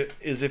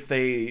if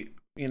they,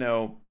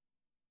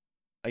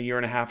 a year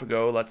and a half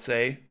ago, let's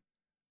say,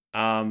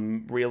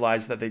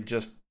 realized that they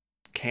just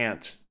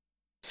can't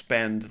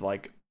spend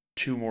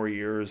 2 more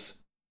years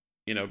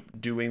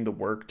doing the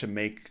work to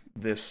make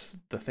this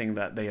the thing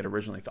that they had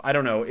originally thought. I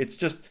don't know. It's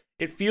just,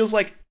 it feels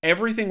like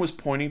everything was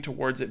pointing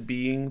towards it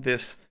being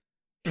this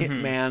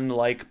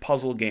Hitman-like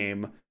puzzle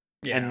game.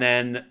 Yeah. And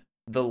then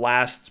the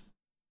last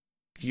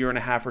year and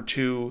a half or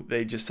two,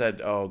 they just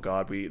said, oh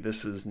God, we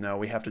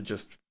have to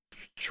just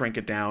shrink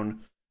it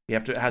down.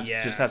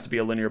 Just has to be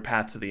a linear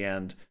path to the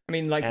end. I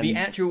mean, the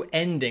actual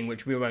ending,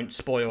 which we won't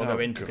spoil or go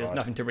into, because there's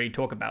nothing to really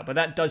talk about, but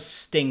that does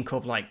stink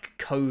of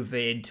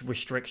COVID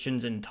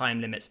restrictions and time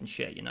limits and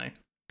shit, Because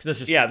there's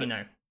just,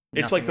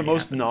 it's like the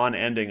most happens.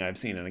 Non-ending I've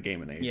seen in a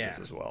game in ages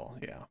as well.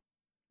 Yeah.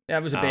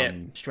 That was a bit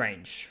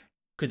strange.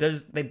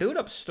 Because they build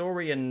up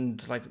story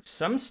and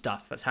some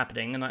stuff that's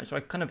happening, and so I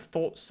kind of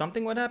thought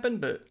something would happen,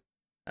 but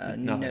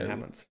nothing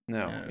happens.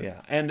 No,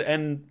 yeah.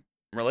 And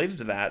related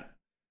to that,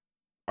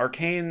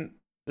 Arcane,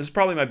 this is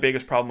probably my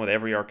biggest problem with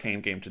every Arcane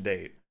game to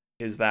date,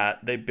 is that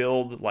they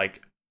build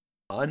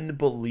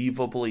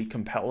unbelievably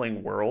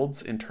compelling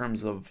worlds in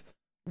terms of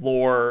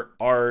lore,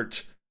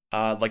 art,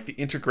 the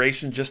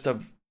integration just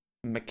of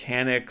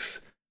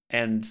mechanics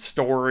and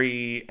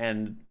story,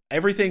 and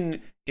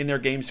everything in their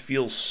games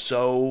feels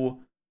so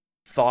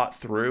thought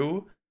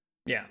through.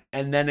 Yeah.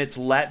 And then it's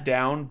let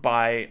down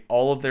by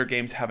all of their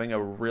games having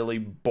a really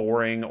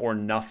boring or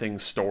nothing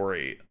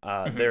story.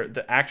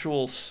 The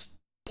actual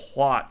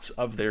plots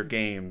of their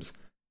games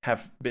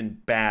have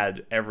been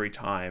bad every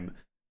time,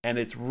 and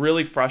it's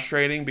really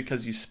frustrating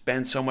because you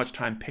spend so much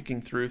time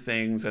picking through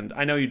things. And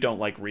I know you don't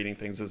like reading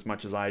things as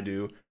much as I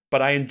do,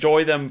 but I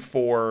enjoy them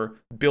for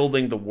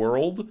building the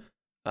world,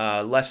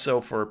 less so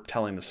for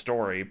telling the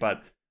story.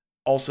 But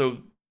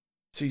also,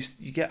 so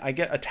I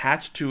get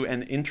attached to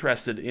and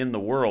interested in the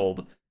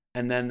world,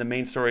 and then the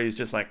main story is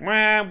just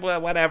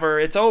whatever,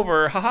 it's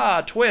over,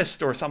 haha,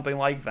 twist, or something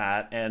like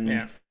that.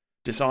 And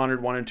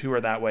Dishonored 1 and 2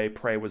 are that way,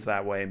 Prey was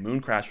that way,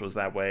 Mooncrash was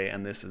that way,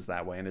 and this is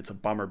that way. And it's a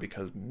bummer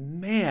because,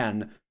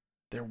 man,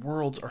 their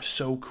worlds are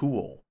so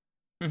cool.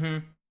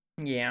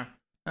 Yeah.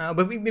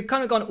 But we've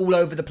kind of gone all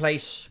over the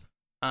place.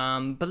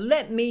 But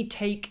let me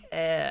take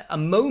a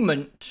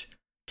moment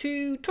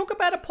to talk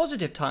about a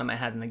positive time I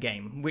had in the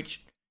game,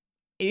 which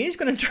is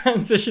going to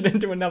transition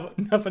into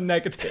another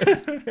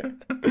negative.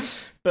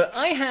 But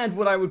I had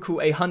what I would call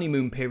a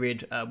honeymoon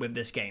period with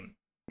this game.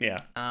 Yeah.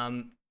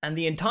 And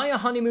the entire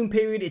honeymoon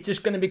period is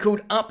just going to be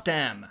called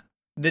Updam.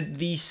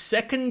 The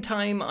second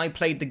time I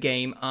played the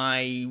game,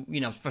 I,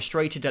 was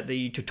frustrated at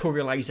the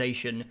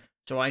tutorialization,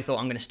 so I thought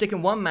I'm going to stick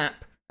in one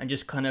map and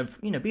just kind of,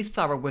 be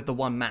thorough with the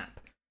one map.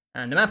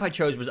 And the map I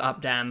chose was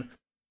Updam,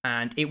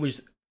 and it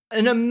was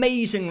an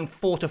amazing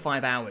 4 to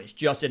 5 hours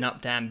just in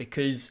Updam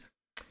because,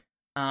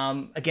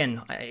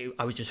 again,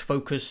 I was just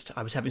focused.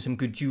 I was having some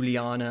good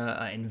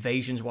Juliana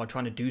invasions while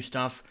trying to do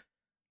stuff.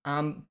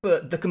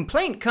 But the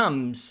complaint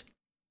comes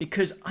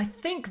because I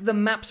think the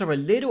maps are a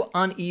little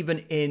uneven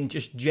in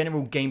just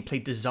general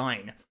gameplay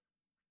design.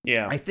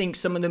 Yeah. I think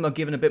some of them are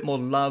given a bit more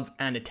love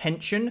and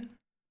attention.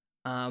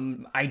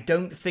 I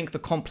don't think the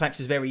complex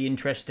is very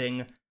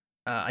interesting.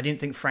 I didn't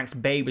think Frank's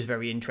Bay was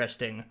very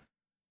interesting.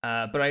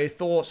 But I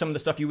thought some of the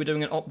stuff you were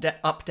doing at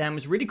Updam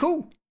was really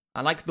cool.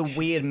 I like the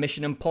weird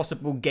Mission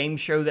Impossible game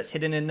show that's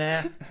hidden in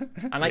there.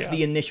 I like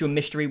the initial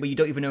mystery where you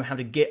don't even know how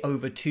to get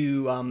over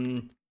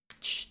to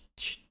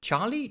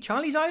Charlie's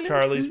Island?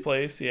 Charlie's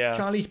Place, yeah.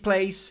 Charlie's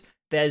Place.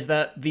 There's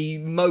the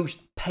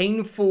most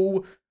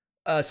painful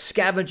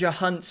scavenger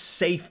hunt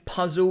safe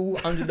puzzle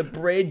under the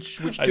bridge,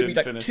 which took me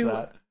like 2...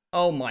 That.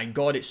 Oh my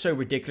god, it's so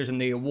ridiculous,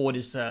 and the award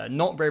is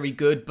not very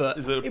good, but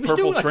is it a was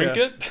purple still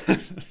trinket?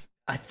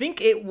 I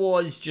think it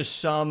was just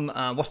some...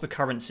 what's the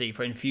currency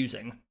for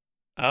infusing?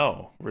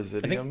 Oh,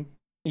 Residium?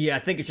 I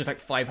think it's just like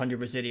 500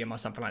 Residium or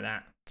something like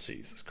that.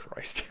 Jesus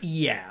Christ.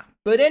 Yeah.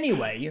 But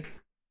anyway,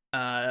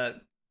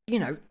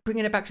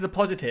 bringing it back to the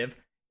positive,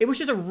 it was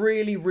just a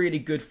really, really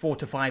good 4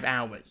 to 5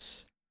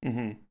 hours.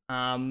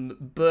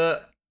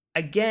 But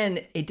again,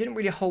 it didn't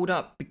really hold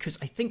up because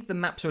I think the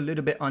maps are a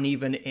little bit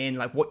uneven in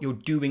what you're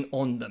doing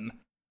on them.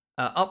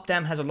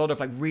 Updam has a lot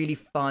of really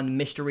fun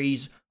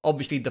mysteries.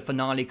 Obviously, the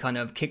finale kind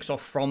of kicks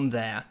off from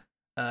there.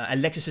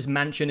 Alexis's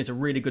mansion is a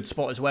really good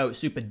spot as well. It's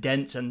super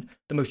dense and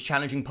the most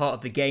challenging part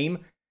of the game.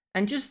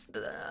 And just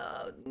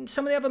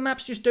some of the other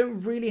maps just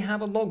don't really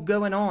have a lot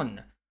going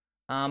on.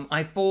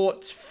 I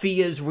thought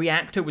Fia's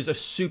reactor was a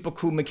super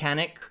cool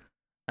mechanic.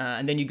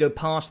 And then you go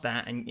past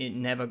that and it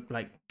never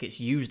gets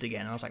used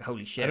again. I was like,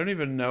 holy shit. I don't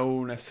even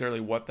know necessarily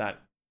what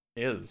that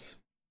is.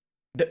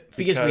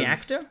 Fia's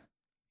reactor?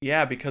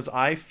 Yeah, because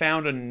I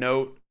found a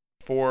note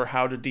for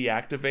how to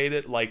deactivate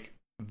it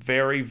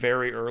very,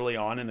 very early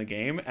on in the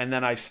game, and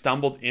then I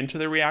stumbled into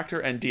the reactor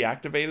and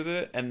deactivated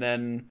it, and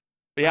then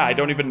I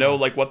don't even know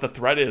what the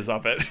threat is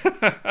of it.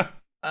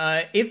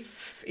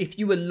 If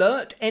you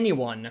alert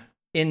anyone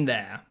in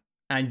there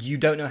and you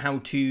don't know how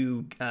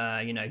to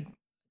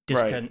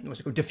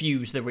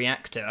diffuse the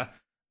reactor,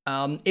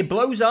 it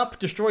blows up,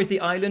 destroys the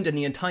island, and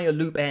the entire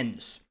loop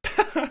ends.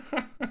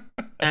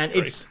 And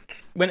great. It's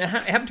when it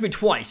happened to me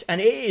twice,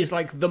 and it is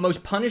the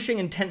most punishing,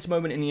 intense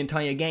moment in the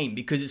entire game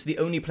because it's the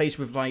only place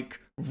with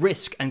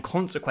risk and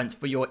consequence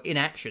for your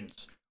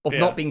inactions. of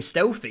not being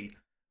stealthy.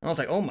 And I was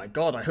like, oh my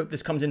god, I hope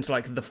this comes into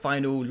like the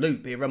final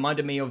loop. It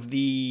reminded me of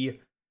the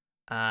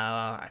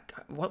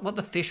what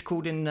the fish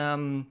called in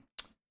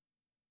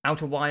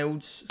Outer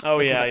Wilds. Oh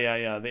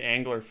yeah, the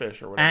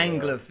anglerfish or whatever.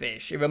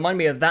 Anglerfish. It reminded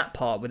me of that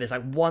part where there's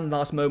like one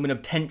last moment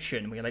of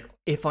tension where you're like,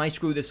 if I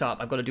screw this up,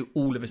 I've got to do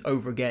all of this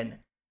over again.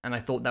 And I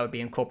thought that would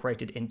be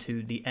incorporated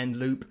into the end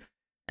loop,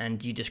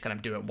 and you just kind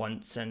of do it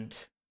once and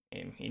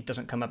it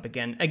doesn't come up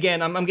again.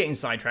 Again, I'm getting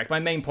sidetracked. My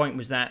main point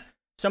was that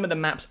some of the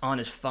maps aren't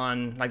as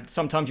fun. Like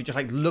sometimes you're just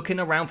like looking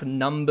around for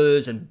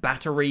numbers and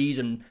batteries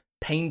and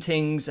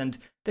paintings, and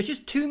there's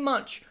just too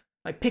much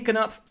like picking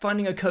up,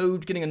 finding a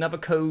code, getting another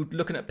code,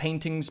 looking at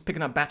paintings,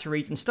 picking up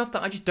batteries and stuff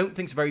that I just don't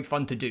think is very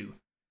fun to do.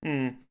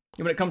 When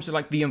it comes to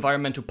like the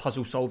environmental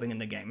puzzle solving in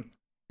the game.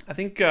 I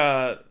think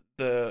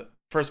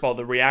first of all,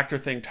 the reactor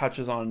thing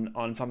touches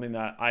on something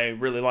that I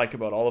really like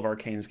about all of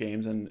Arcane's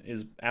games and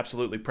is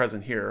absolutely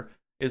present here,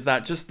 is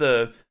that just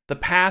the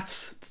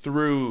paths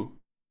through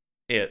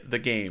the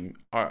game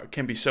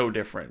can be so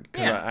different.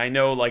 'Cause I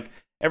know, like,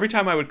 every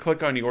time I would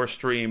click on your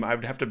stream, I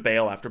would have to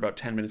bail after about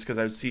 10 minutes because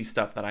I would see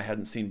stuff that I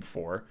hadn't seen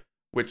before,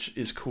 which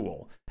is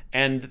cool.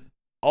 And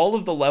all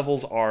of the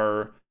levels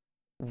are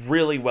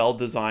really well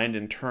designed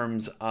in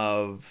terms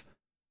of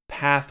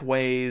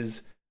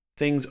pathways,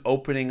 things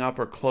opening up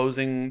or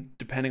closing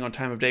depending on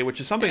time of day, which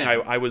is something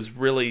I was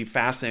really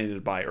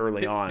fascinated by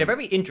early on. They're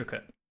very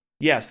intricate.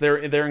 Yes,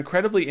 they're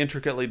incredibly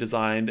intricately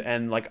designed,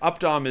 and like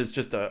Updom is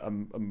just a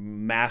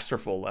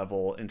masterful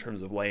level in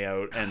terms of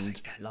layout,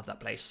 and I love that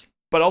place.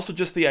 But also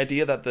just the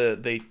idea that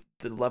the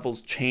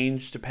levels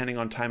change depending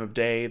on time of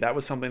day. That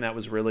was something that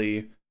was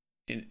really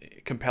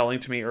compelling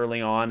to me early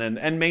on,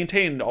 and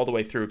maintained all the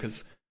way through,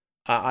 because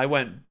I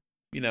went,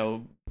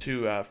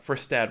 to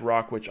Fristad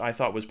Rock, which I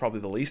thought was probably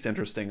the least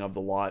interesting of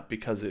the lot,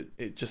 because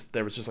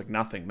there was just like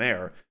nothing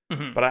there.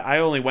 Mm-hmm. But I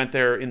only went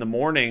there in the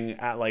morning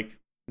at like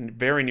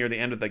very near the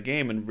end of the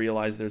game and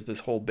realized there's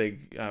this whole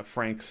big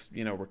Frank's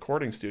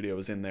recording studio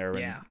is in there,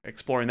 and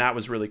exploring that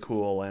was really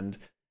cool. And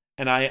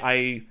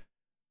I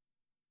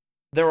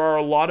there are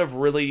a lot of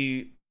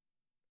really,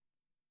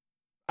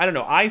 I don't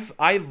know,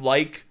 I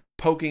like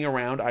poking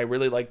around. I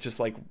really like just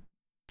like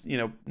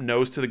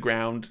nose to the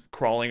ground,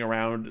 crawling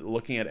around,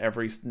 looking at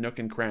every nook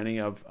and cranny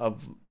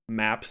of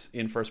maps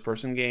in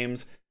first-person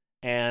games.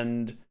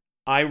 And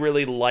I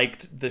really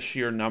liked the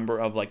sheer number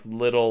of like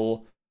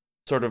little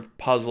sort of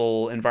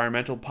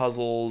environmental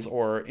puzzles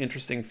or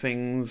interesting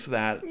things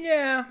that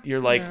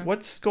you're like,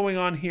 what's going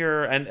on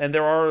here? And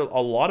there are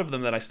a lot of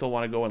them that I still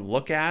want to go and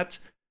look at.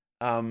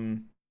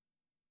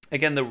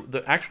 Again,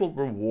 the actual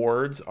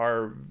rewards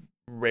are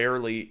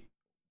rarely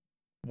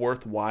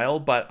worthwhile,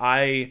 but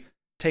I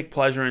take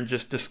pleasure in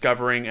just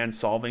discovering and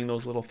solving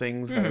those little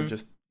things that are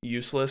just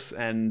useless,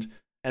 and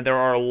there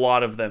are a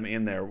lot of them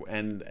in there,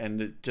 and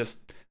it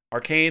just,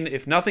 Arcane,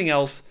 if nothing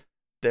else,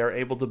 they're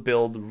able to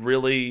build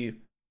really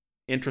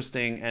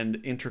interesting and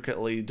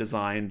intricately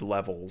designed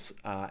levels,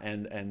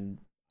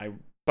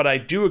 but I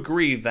do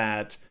agree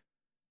that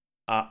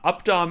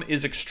Updom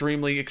is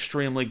extremely,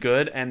 extremely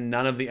good, and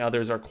none of the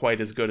others are quite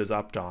as good as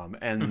Updom.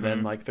 And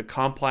then like the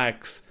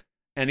Complex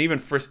and even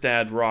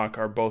Fristad Rock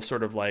are both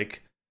sort of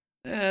like,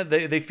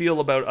 they feel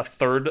about a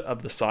third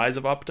of the size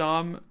of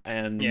Updom,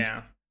 and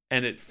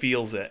it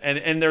feels it.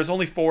 And there's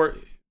only four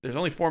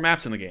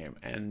maps in the game,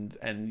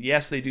 and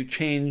yes, they do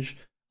change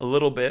a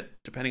little bit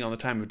depending on the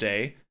time of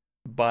day,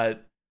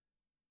 but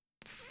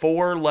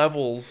 4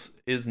 levels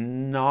is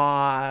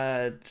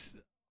not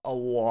a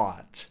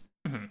lot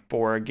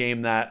for a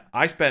game that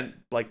I spent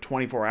like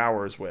 24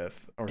 hours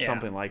with, or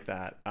something like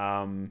that.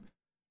 I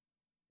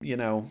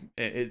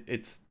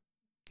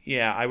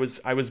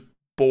was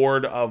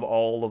bored of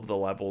all of the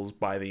levels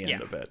by the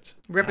end of it.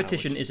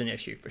 Repetition is an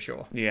issue for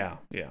sure. Yeah.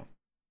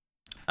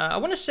 I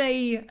want to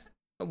say,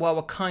 while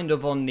we're kind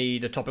of on the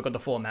topic of the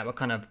format, we're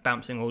kind of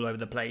bouncing all over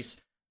the place,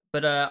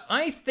 but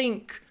I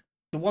think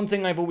the one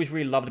thing I've always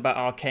really loved about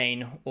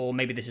Arcane, or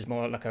maybe this is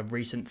more like a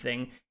recent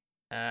thing,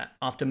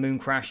 after Moon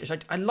Crash, is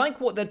I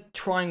like what they're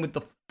trying with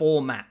the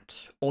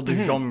format or the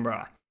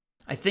genre.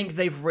 I think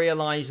they've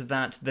realized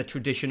that the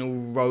traditional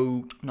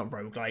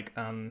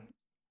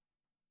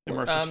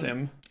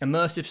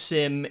immersive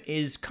sim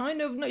is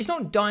kind of, it's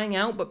not dying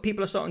out, but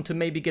people are starting to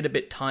maybe get a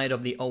bit tired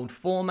of the old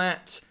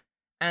format,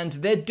 and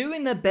they're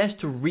doing their best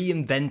to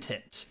reinvent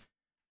it.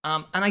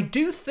 And I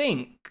do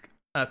think,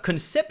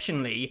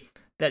 conceptually,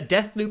 that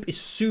Deathloop is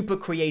super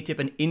creative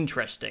and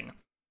interesting.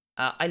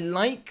 I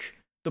like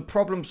the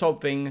problem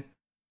solving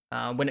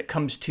when it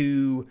comes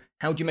to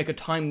how do you make a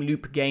time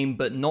loop game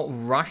but not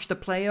rush the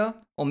player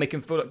or make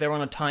them feel like they're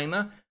on a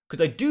timer.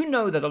 Because I do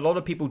know that a lot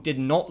of people did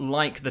not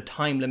like the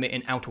time limit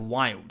in Outer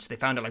Wilds. They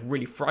found it like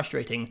really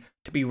frustrating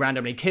to be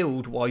randomly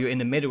killed while you're in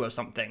the middle of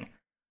something.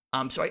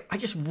 So I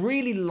just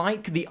really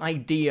like the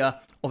idea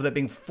of there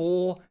being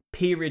 4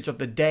 periods of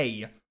the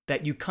day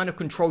that you kind of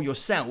control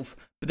yourself,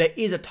 but there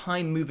is a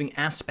time-moving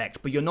aspect,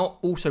 but you're not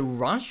also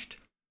rushed.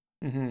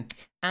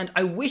 And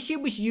I wish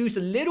it was used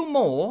a little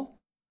more,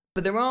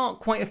 but there are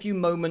quite a few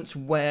moments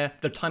where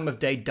the time of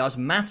day does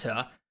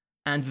matter.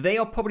 and they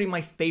are probably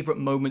my favorite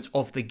moments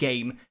of the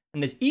game.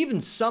 And there's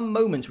even some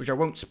moments, which I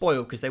won't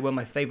spoil because they were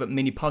my favorite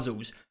mini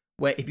puzzles,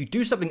 where if you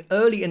do something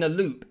early in a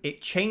loop,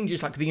 it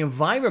changes like the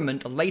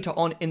environment later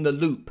on in the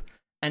loop.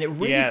 And it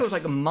really feels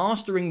like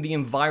mastering the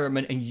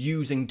environment and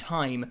using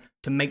time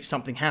to make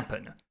something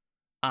happen.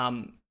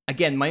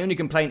 Again, my only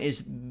complaint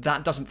is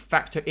that doesn't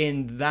factor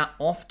in that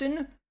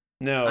often.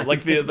 No,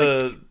 like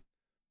the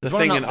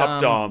thing in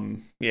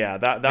Updom. Yeah,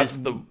 that's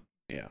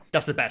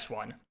the best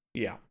one.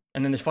 Yeah.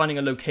 And then there's finding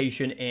a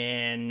location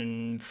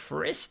in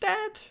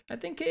Fristad, I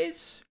think it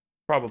is.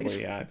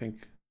 Probably, I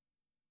think.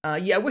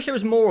 Yeah, I wish there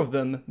was more of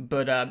them,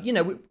 but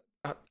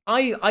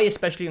I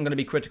especially am going to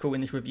be critical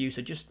in this review,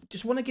 so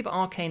just want to give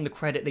Arcane the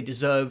credit they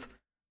deserve.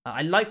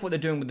 I like what they're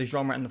doing with the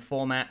genre and the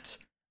format,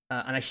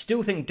 and I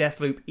still think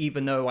Deathloop,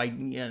 even though I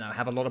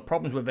have a lot of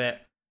problems with it,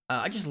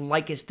 I just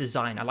like its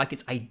design. I like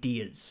its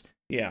ideas.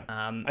 Yeah,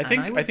 I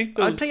think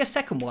I'd play a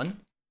second one.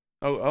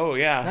 Oh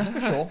yeah, that's for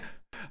sure.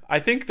 I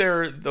think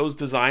those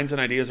designs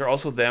and ideas are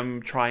also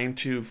them trying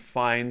to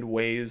find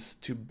ways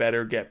to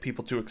better get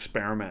people to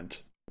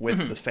experiment with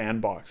the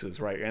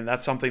sandboxes, right? And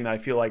that's something that I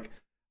feel like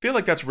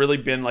that's really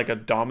been like a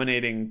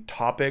dominating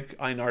topic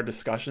in our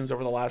discussions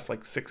over the last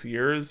like 6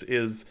 years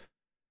is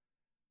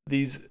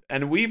these,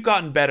 and we've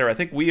gotten better. I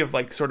think we have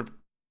like sort of,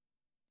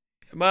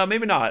 well,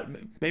 maybe not.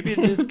 Maybe it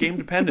is game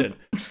dependent.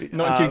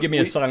 Not until you give me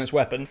a silence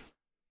weapon.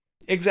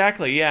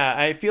 Exactly. Yeah,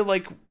 I feel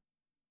like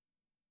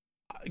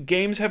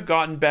games have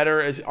gotten better,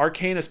 as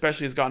Arcane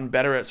especially has gotten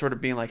better at sort of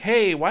being like,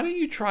 hey, why don't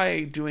you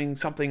try doing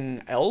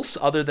something else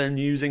other than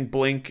using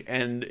blink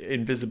and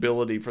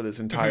invisibility for this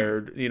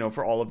entire,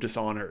 for all of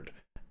Dishonored.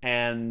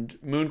 And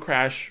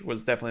Mooncrash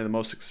was definitely the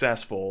most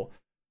successful.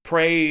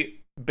 Prey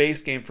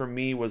base game for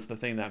me was the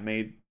thing that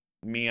made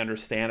me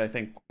understand, I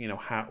think,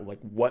 how,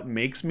 like, what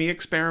makes me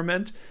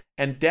experiment.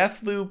 And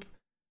Deathloop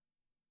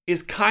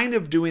is kind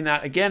of doing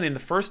that again in the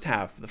first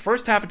half. The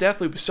first half of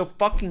Deathloop is so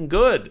fucking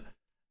good.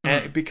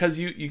 Because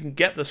you can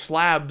get the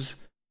slabs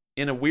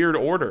in a weird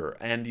order,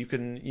 and you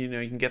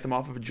can get them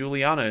off of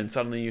Juliana, and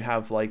suddenly you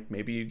have like,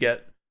 maybe you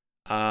get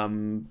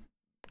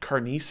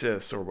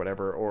Carnesis or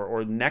whatever,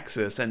 or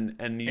Nexus,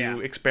 and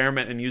you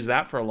experiment and use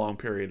that for a long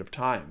period of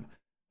time.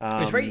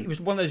 It was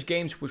one of those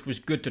games which was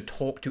good to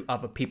talk to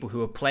other people who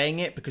were playing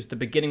it, because the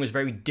beginning was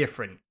very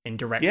different in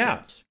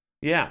directions.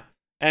 Yeah.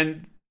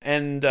 And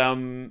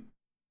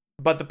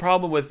but the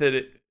problem with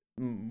it,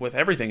 with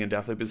everything in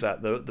Deathloop, is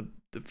that the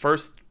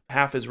first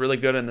half is really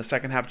good, and the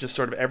second half just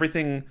sort of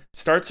everything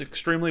starts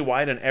extremely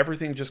wide and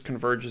everything just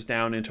converges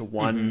down into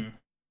one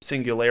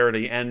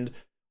singularity. And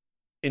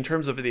in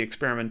terms of the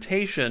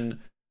experimentation,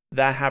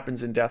 that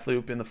happens in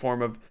Deathloop in the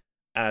form of,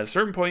 at a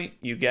certain point,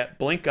 you get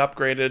Blink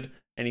upgraded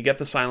and you get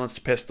the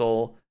silenced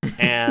pistol,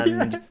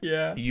 and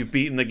you've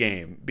beaten the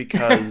game,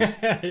 because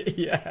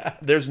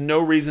there's no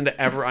reason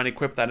to ever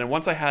unequip that. And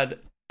once I had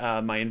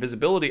my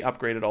invisibility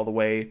upgraded all the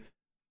way,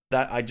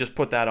 that I just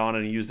put that on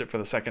and used it for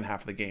the second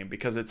half of the game,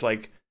 because it's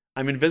like,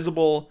 I'm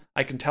invisible,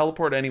 I can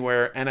teleport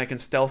anywhere, and I can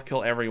stealth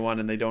kill everyone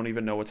and they don't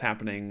even know what's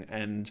happening.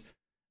 And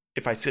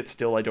if I sit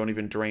still, I don't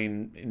even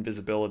drain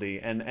invisibility.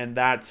 And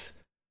that's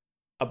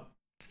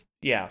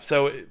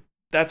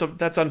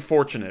that's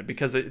unfortunate,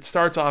 because it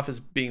starts off as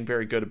being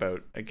very good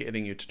about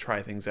getting you to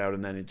try things out,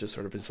 and then it just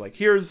sort of is like,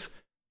 here's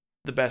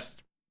the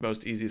best,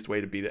 most easiest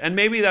way to beat it. And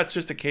maybe that's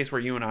just a case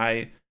where you and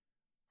I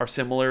are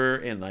similar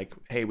in like,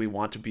 hey, we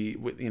want to be,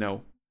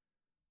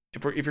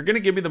 if you're going to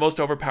give me the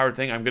most overpowered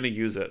thing, I'm going to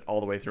use it all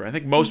the way through. I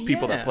think most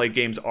people that play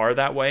games are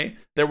that way.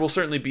 There will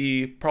certainly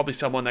be probably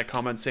someone that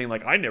comments saying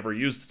like, I never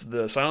used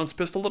the silenced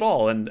pistol at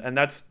all, and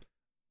that's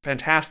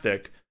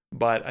fantastic.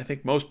 But I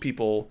think most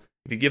people,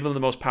 if you give them the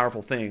most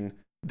powerful thing,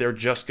 they're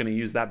just going to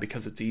use that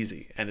because it's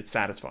easy and it's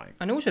satisfying.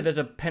 And also there's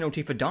a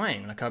penalty for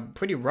dying, like a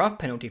pretty rough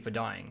penalty for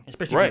dying,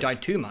 especially if you die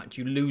too much.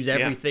 You lose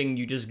everything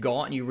you just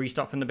got and you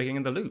restart from the beginning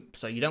of the loop.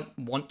 So you don't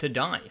want to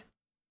die.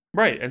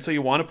 Right, and so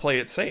you want to play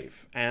it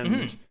safe.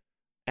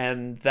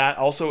 And that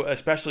also,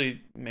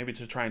 especially maybe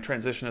to try and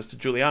transition us to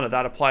Juliana,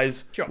 that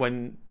applies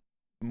when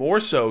more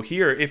so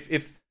here,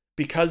 if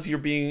because you're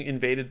being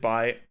invaded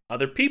by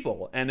other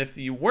people. And if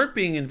you weren't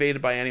being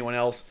invaded by anyone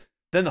else,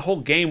 then the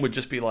whole game would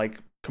just be like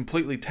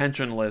completely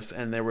tensionless,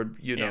 and there would,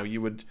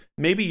 you would,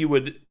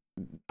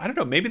 I don't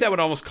know, maybe that would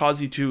almost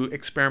cause you to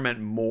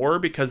experiment more,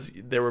 because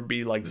there would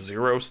be like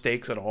zero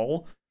stakes at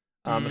all,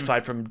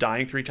 aside from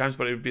dying 3 times.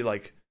 But it would be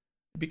like,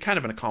 it'd be kind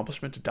of an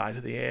accomplishment to die to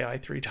the AI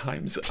 3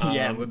 times.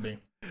 It would be.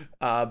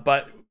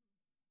 But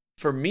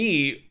for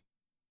me,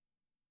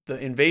 the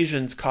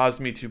invasions caused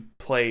me to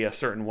play a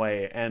certain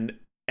way, and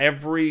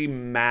every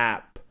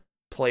map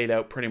played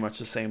out pretty much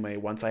the same way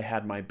once I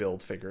had my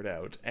build figured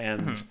out.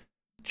 And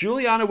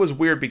Juliana was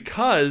weird,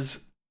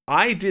 because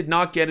I did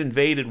not get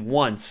invaded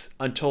once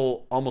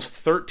until almost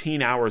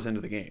 13 hours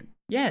into the game.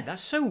 Yeah,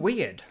 that's so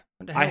weird.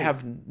 What the hell? I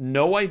have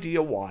no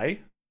idea why.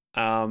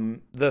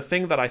 The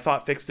thing that I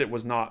thought fixed it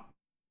was not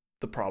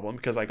the problem,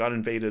 because I got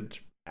invaded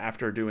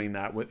after doing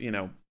that with,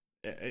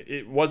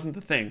 it wasn't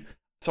the thing.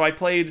 So I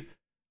played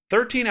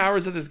 13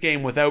 hours of this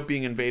game without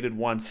being invaded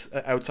once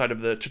outside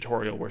of the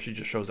tutorial where she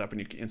just shows up and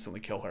you can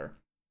instantly kill her.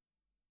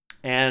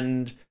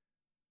 And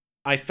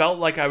I felt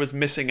like I was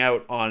missing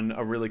out on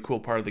a really cool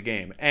part of the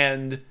game.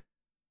 And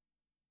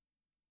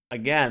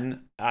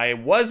again, I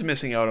was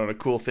missing out on a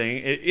cool thing.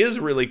 It is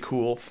really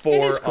cool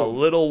for a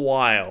little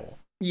while.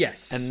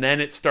 Yes. And then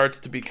it starts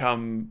to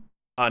become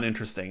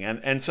uninteresting.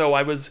 And so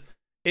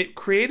it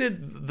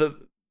created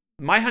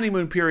my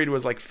honeymoon period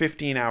was like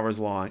 15 hours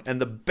long. And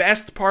the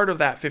best part of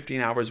that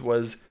 15 hours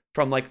was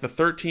from like the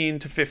 13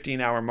 to 15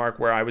 hour mark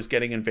where I was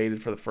getting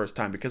invaded for the first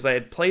time, because I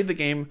had played the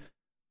game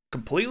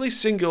completely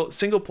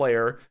single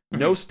player,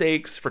 no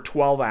stakes for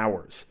 12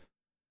 hours.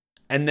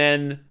 And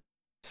then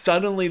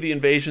suddenly the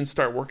invasions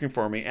start working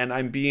for me, and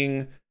I'm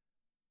being,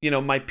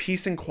 my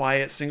peace and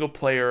quiet single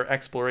player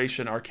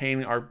exploration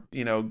arcane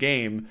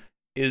game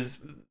is,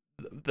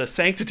 the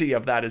sanctity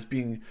of that is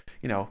being,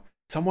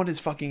 someone is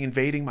fucking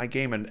invading my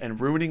game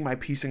and ruining my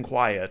peace and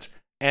quiet.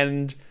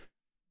 And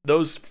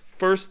those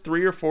first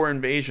 3 or 4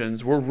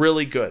 invasions were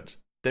really good.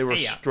 They were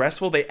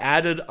stressful. They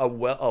added a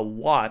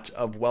lot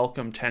of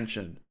welcome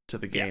tension to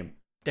the game.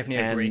 Yeah,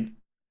 definitely agree.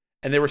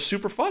 And they were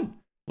super fun.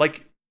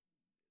 Like,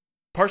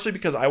 partially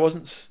because I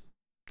wasn't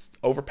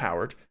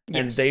overpowered,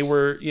 and they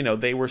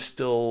were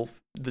still,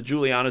 the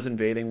Julianas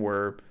invading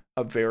were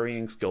of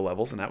varying skill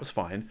levels, and that was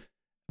fine.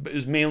 But it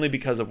was mainly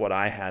because of what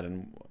I had,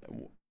 and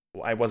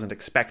I wasn't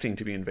expecting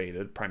to be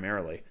invaded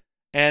primarily.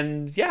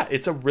 And yeah,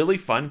 it's a really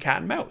fun cat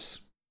and mouse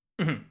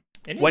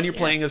when you're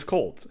playing as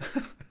Colt.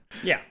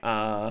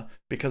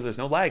 Because there's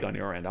no lag on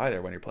your end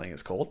either when you're playing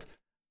as Colt.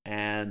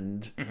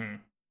 And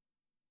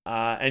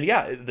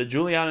the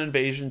Juliana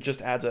invasion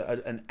just adds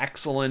an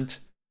excellent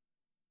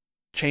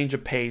change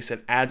of pace.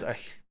 It adds a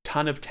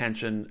ton of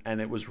tension,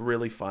 and it was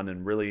really fun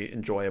and really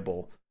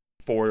enjoyable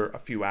for a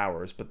few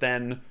hours. But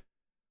then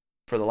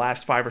for the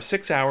last 5 or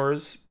 6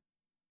 hours,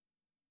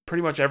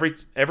 pretty much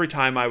every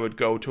time I would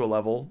go to a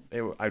level,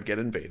 I'd get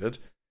invaded.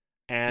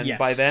 And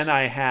by then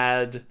I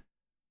had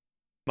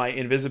my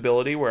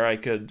invisibility where I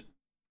could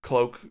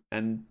cloak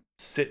and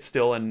sit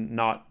still and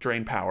not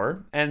drain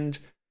power. And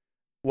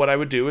what I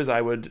would do is I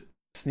would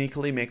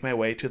sneakily make my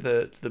way to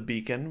the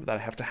beacon that I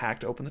have to hack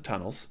to open the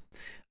tunnels.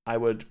 I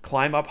would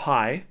climb up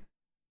high,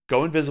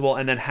 go invisible,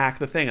 and then hack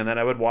the thing. And then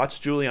I would watch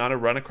Juliana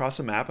run across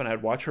the map, and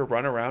I'd watch her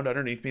run around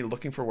underneath me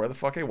looking for where the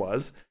fuck I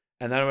was.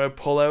 And then I would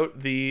pull out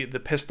the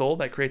pistol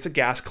that creates a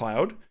gas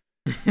cloud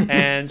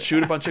and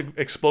shoot a bunch of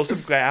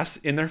explosive gas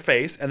in their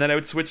face. And then I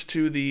would switch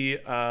to the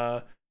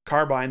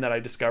carbine that I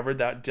discovered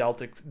that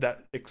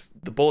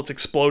the bullets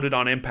exploded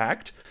on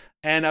impact.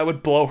 And I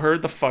would blow her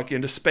the fuck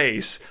into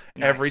space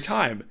every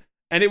time.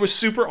 And it was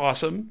super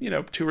awesome,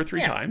 2 or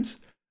 3 times.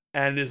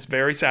 And it's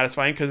very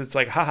satisfying because it's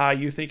like, haha,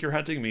 you think you're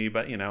hunting me,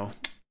 but,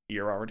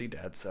 you're already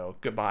dead, so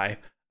goodbye.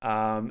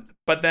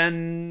 But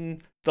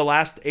then the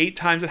last 8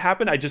 times it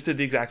happened, I just did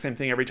the exact same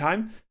thing every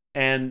time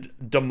and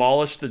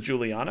demolished the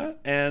Juliana.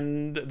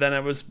 And then I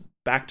was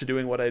back to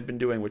doing what I'd been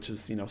doing, which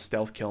is,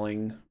 stealth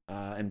killing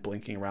and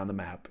blinking around the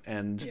map.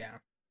 And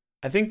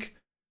I think,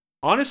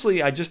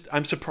 honestly,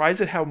 I'm surprised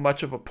at how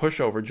much of a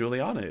pushover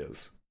Juliana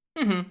is.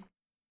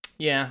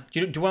 Yeah.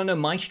 Do you want to know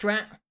my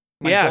strat?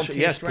 Yes,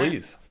 strat?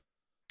 Please.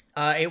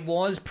 It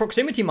was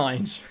proximity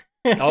mines.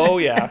 Oh,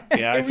 yeah.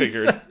 Yeah, I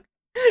figured.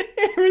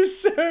 It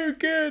was so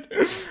good.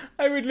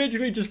 I would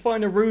literally just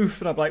find a roof,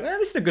 and I'd be like,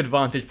 this is a good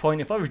vantage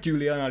point. If I was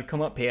Juliana, I'd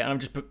come up here, and I'd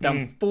just put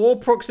down 4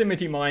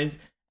 proximity mines,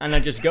 and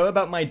I'd just go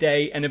about my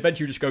day, and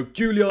eventually just go,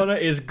 Juliana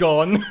is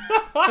gone.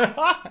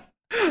 I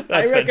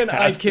reckon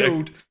fantastic. I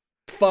killed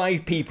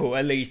 5 people,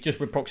 at least, just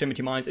with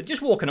proximity mines.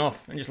 Just walking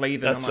off and just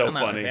leaving. That's so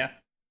funny.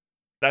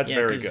 That's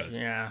very good.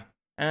 Yeah.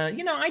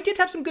 I did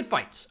have some good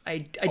fights. I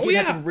did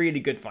have some really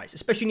good fights,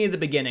 especially near the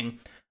beginning.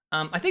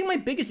 I think my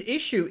biggest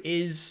issue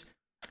is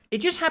it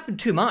just happened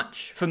too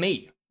much for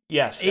me.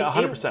 Yes,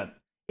 100%.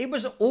 It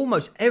was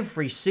almost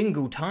every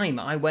single time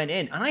I went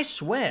in, and I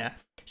swear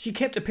she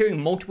kept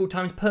appearing multiple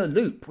times per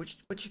loop, which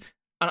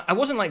I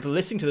wasn't like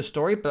listening to the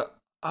story, but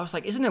I was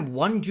like, isn't there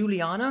one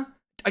Juliana?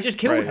 I just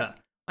killed her.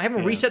 I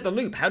haven't reset the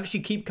loop. How does she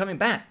keep coming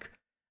back?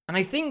 And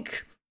I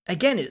think,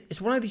 again,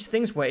 it's one of these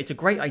things where it's a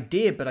great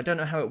idea, but I don't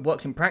know how it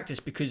works in practice,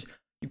 because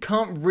you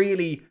can't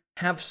really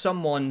have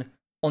someone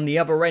on the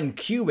other end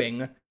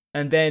queuing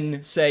and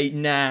then say,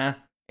 nah,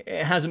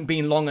 it hasn't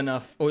been long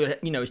enough, or,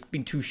 it's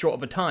been too short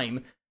of a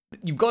time.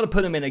 You've got to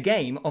put them in a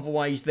game,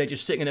 otherwise they're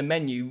just sitting in a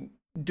menu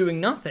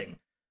doing nothing.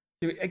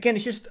 So again,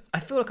 it's just, I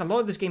feel like a lot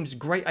of this game is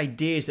great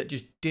ideas that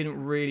just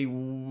didn't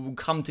really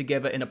come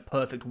together in a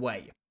perfect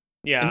way.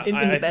 Yeah.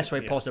 In the best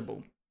way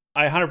possible.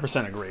 I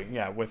 100% agree,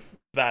 with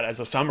that as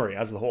a summary,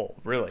 as the whole,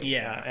 really.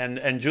 Yeah.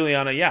 And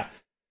Juliana,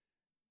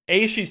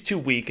 she's too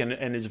weak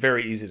and is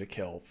very easy to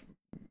kill.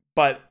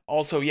 But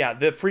also,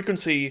 the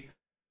frequency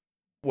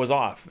was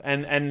off.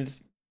 And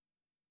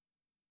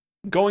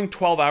going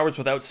 12 hours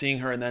without seeing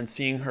her, and then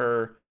seeing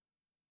her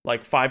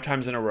like 5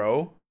 times in a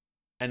row,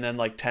 and then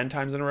like 10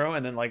 times in a row,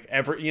 and then like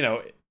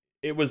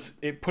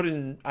it put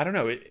in, I don't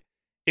know,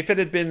 if it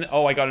had been,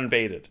 I got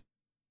invaded,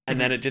 and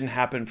then it didn't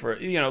happen for,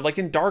 like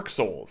in Dark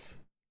Souls,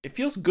 it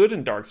feels good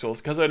in Dark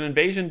Souls because an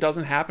invasion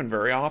doesn't happen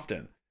very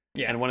often.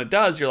 Yeah. And when it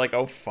does, you're like,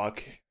 oh,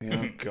 fuck.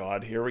 Oh,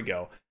 God, here we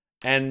go.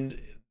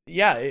 And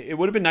yeah, it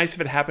would have been nice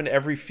if it happened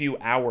every few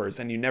hours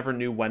and you never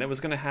knew when it was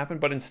going to happen.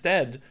 But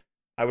instead,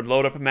 I would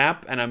load up a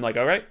map and I'm like,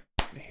 all right,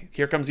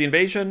 here comes the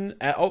invasion.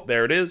 Oh,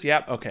 there it is.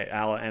 Yep. Okay.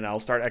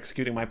 I'll start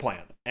executing my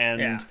plan.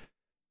 And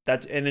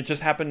it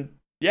just happened,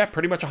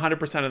 pretty much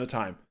 100% of the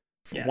time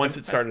once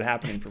it started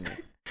happening for me.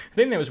 I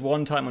think there was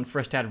one time on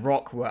Fristad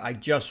Rock where I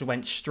just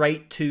went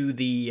straight to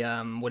the,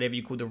 whatever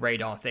you call the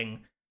radar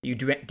thing, you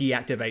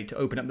deactivate to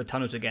open up the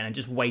tunnels again and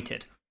just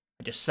waited.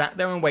 I just sat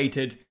there and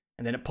waited,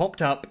 and then it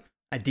popped up,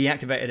 I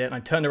deactivated it, and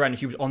I turned around and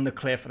she was on the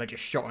cliff, and I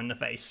just shot her in the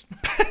face.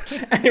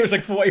 And it was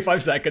like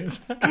 45 seconds.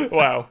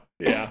 Wow.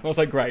 Yeah. I was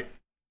like, great.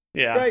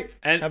 Yeah. Great.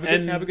 Have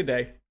a good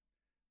day.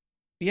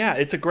 Yeah,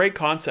 it's a great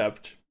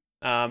concept.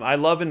 I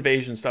love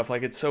invasion stuff.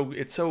 Like it's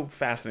so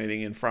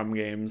fascinating in From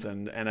games,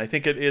 and I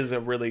think it is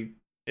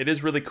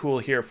really cool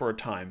here for a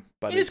time.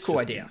 But it's a cool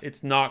idea.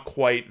 It's not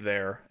quite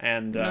there.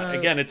 And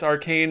again, it's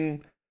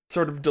Arcane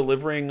sort of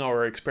delivering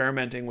or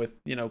experimenting with,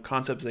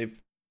 concepts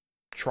they've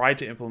tried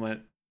to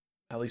implement,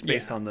 at least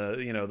based on the,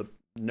 the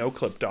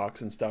no-clip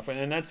docs and stuff.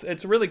 And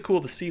it's really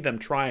cool to see them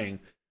trying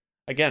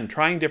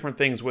different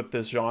things with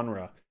this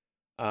genre.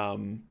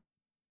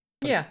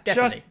 Yeah,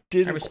 definitely. Just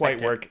didn't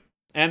quite work.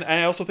 And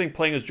I also think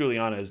playing as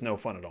Juliana is no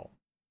fun at all.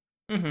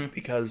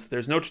 Because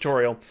there's no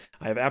tutorial.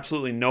 I have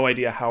absolutely no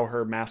idea how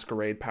her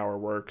masquerade power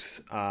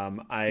works.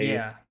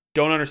 I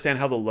don't understand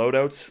how the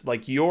loadouts,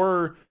 like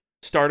your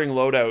starting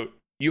loadout,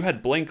 you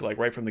had Blink like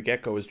right from the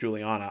get-go as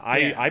Juliana.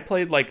 I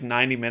played like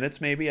 90 minutes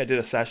maybe. I did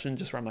a session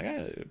just where I'm like,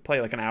 I play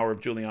like an hour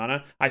of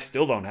Juliana. I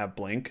still don't have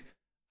Blink.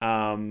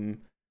 And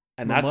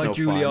that's no fun. My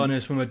Juliana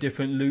is from a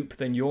different loop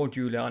than your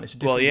Juliana. It's a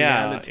different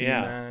reality,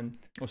 man.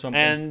 Or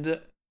something.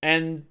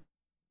 And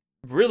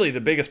really, the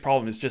biggest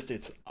problem is just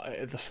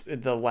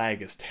the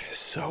lag is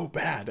so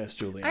bad as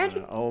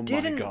Juliana. Oh my God!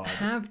 I didn't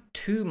have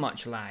too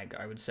much lag,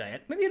 I would say.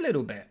 Maybe a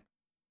little bit.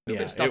 A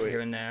little bit stuff here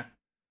and there.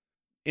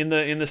 In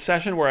the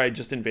session where I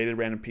just invaded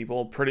random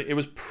people, it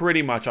was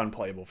pretty much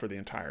unplayable for the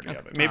entirety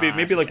of it.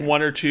 Maybe like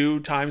one or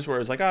two times where it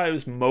was like, it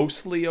was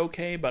mostly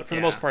okay, but for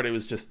the most part, it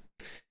was just,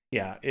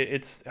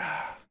 it's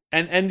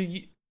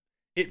and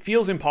it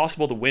feels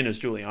impossible to win as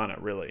Juliana,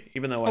 really.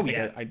 Even though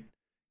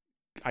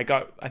I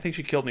think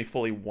she killed me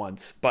fully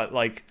once, but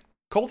like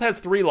Colt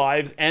has 3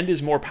 lives and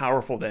is more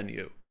powerful than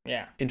you.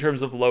 Yeah. In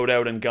terms of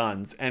loadout and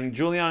guns, and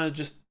Juliana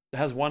just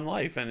has 1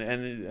 life, and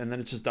then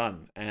it's just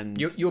done. And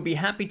you'll be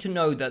happy to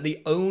know that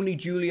the only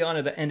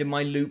Juliana that ended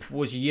my loop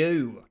was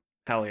you.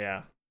 Hell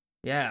yeah.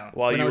 Yeah.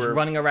 When I was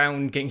running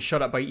around getting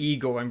shot up by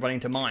Igor and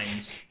running to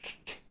mines,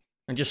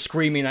 and just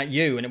screaming at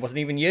you, and it wasn't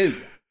even you.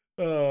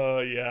 Oh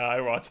yeah, I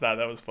watched that.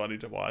 That was funny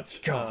to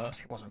watch. God,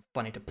 it wasn't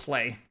funny to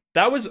play.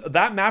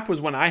 That map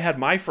was when I had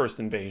my first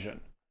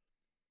invasion.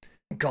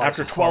 God,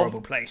 after it's a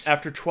horrible place.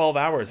 After 12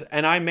 hours,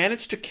 and I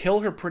managed to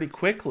kill her pretty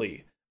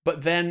quickly.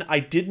 But then I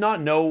did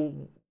not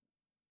know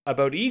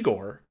about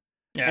Igor,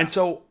 and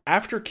so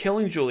after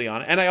killing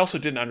Juliana, and I also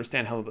didn't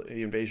understand how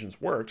the invasions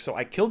worked, so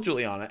I killed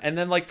Juliana, and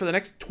then like for the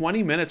next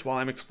 20 minutes while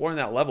I'm exploring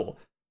that level,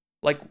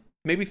 like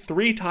maybe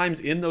 3 times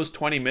in those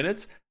 20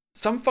 minutes,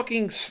 some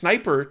fucking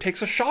sniper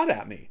takes a shot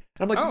at me,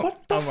 and I'm like,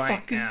 what the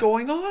fuck is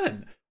going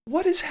on?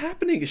 What is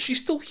happening? Is she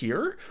still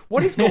here?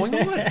 What is going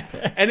on?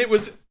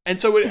 And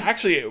so it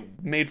actually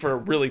made for a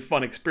really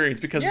fun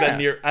experience because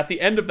then at the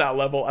end of that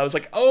level, I was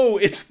like, oh,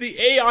 it's the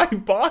AI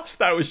boss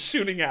that was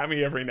shooting at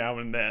me every now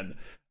and then.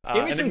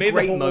 There were some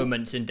great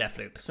moments in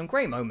Deathloop. Some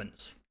great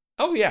moments.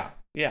 Oh yeah,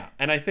 yeah.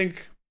 And I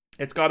think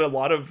it's got a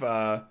lot of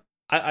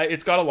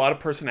it's got a lot of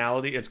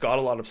personality. It's got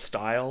a lot of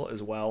style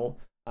as well.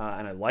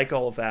 And I like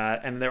all of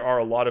that. And there are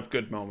a lot of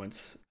good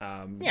moments.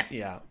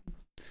 Yeah,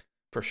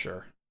 for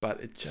sure. But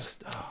it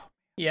just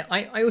Yeah,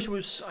 I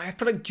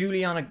feel like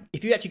Juliana,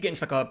 if you actually get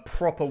into like a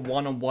proper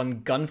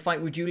one-on-one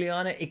gunfight with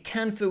Juliana, it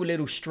can feel a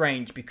little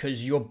strange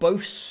because you're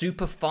both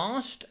super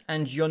fast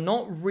and you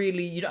don't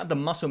have the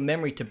muscle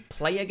memory to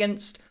play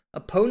against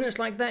opponents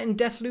like that in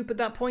Deathloop at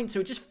that point, so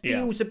it just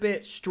feels a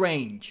bit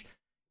strange.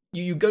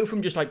 You go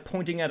from just like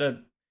pointing at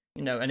an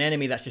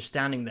enemy that's just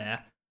standing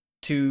there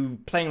to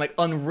playing like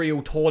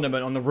Unreal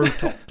Tournament on the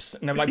rooftops,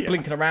 and I'm like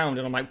blinking around,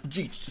 and I'm like,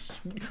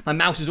 geez, my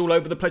mouse is all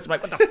over the place. I'm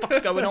like, what the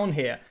fuck's going on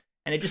here?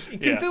 And it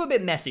can feel a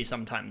bit messy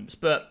sometimes.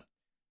 But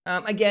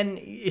again,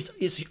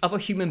 it's other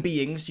human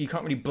beings. You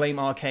can't really blame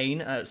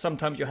Arcane.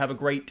 Sometimes you'll have a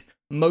great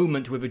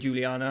moment with a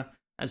Juliana,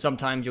 and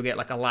sometimes you'll get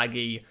like a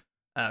laggy,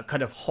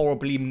 kind of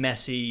horribly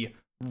messy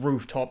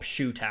rooftop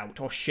shootout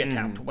or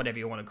shitout, or whatever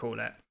you want to call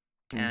it.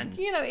 And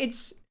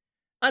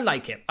I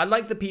like it. I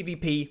like the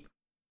PvP.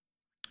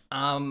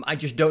 I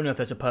just don't know if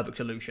there's a perfect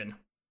solution.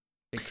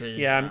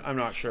 Because I'm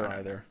not sure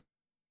either.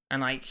 And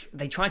like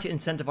they try to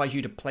incentivize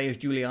you to play as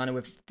Juliana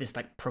with this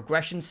like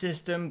progression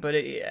system, but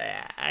it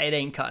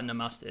ain't cutting the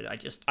mustard.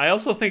 I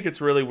also think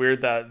it's really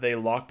weird that they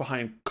lock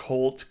behind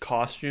Colt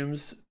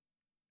costumes.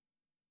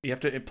 You have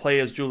to play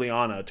as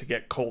Juliana to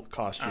get Colt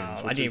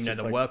costumes. I didn't even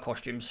know there were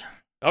costumes.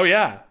 Oh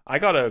yeah, I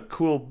got a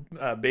cool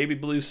baby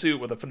blue suit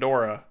with a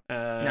fedora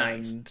and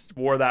Nice.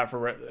 wore that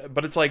for.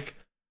 But it's like,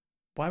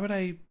 why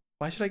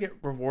should I get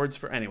rewards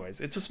for? Anyways,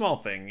 it's a small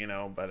thing,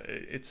 but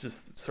it's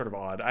just sort of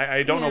odd.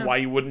 I don't know Yeah. why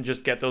you wouldn't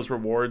just get those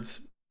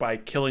rewards by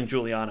killing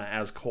Juliana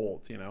as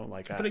Colt.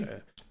 Like I feel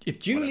like if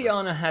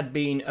Juliana had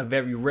been a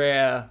very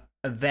rare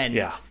event,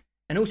 Yeah.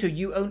 and also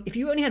if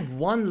you only had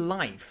one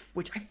life,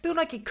 which I feel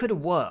like it could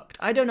have worked.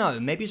 I don't know.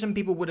 Maybe some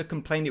people would have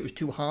complained it was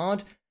too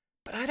hard,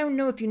 but I don't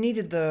know if you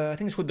needed I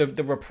think it's called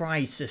the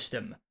reprise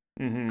system.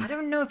 Mm-hmm. I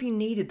don't know if you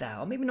needed that,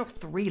 or maybe not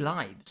 3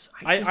 lives.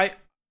 I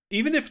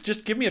even if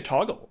just give me a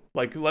toggle,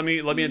 like let me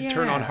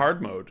turn on Yeah.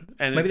 hard mode,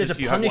 and Maybe there's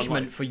a you have one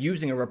punishment life. for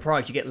using a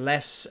reprise. You get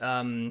less.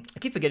 I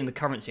keep forgetting the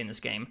currency in this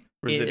game.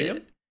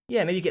 Residium?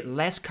 Yeah, maybe you get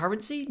less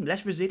currency,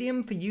 less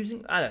residium for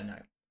using. I don't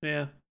know.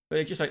 Yeah. But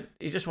it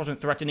just wasn't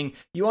threatening.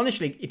 You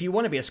honestly, if you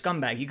want to be a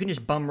scumbag, you can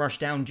just bum rush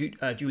down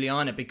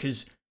Juliana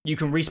because you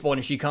can respawn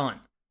and she can't.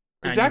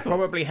 And Exactly. You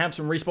probably have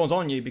some respawns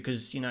on you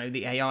because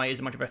the AI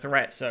isn't much of a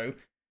threat. So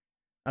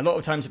a lot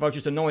of times, if I was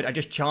just annoyed, I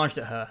just charged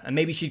at her, and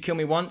maybe she'd kill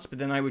me once, but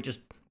then I would just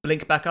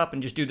blink back up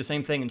and just do the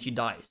same thing, and she'd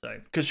die. So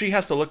because she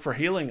has to look for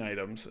healing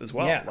items as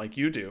well, Yeah. like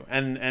you do,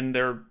 and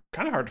they're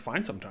kind of hard to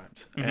find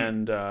sometimes. Mhm.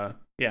 And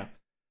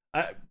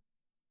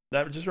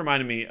that just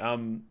reminded me,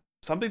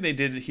 something they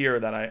did here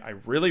that I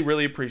really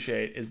really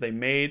appreciate is they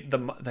made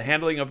the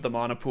handling of the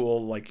mana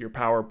pool, like your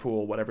power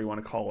pool, whatever you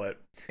want to call it,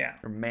 yeah,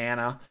 or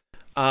mana.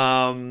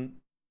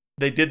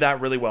 They did that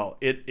really well.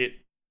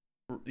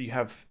 You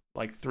have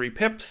like 3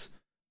 pips,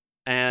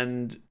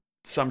 and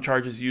some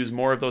charges use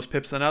more of those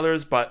pips than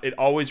others, but it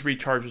always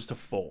recharges to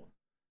full.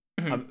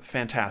 Mhm.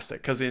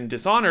 Fantastic. Because in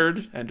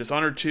Dishonored and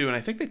Dishonored 2, and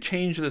I think they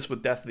changed this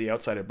with Death of the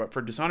Outsider, but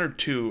for Dishonored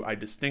 2, I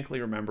distinctly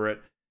remember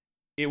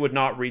it would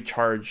not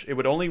recharge. It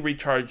would only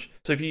recharge.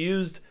 So if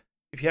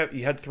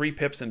you had 3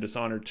 pips in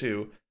Dishonored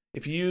 2,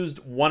 if you used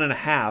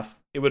 1.5,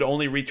 it would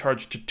only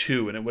recharge to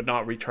 2, and it would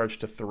not recharge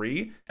to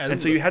 3. And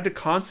so Oh. you had to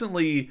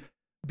constantly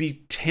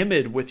be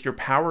timid with your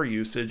power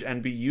usage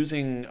and be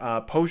using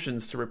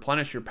potions to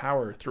replenish your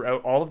power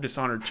throughout all of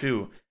Dishonored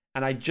 2.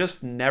 And I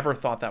just never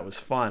thought that was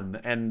fun.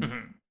 And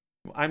Mhm.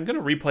 I'm going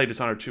to replay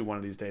Dishonored 2 one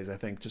of these days, I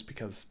think, just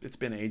because it's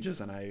been ages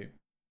and I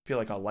feel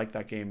like I'll like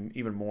that game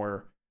even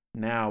more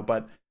now.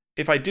 But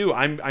if I do,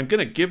 I'm going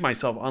to give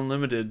myself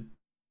unlimited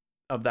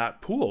of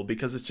that pool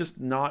because it's just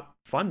not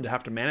fun to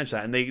have to manage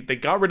that. And they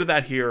got rid of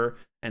that here,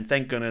 and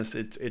thank goodness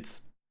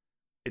it's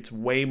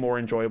way more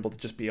enjoyable to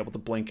just be able to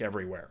blink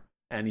everywhere.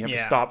 And you have to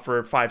Yeah. stop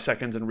for 5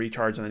 seconds and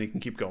recharge, and then you can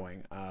keep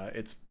going.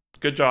 It's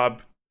good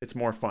job. It's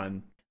more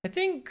fun. I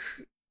think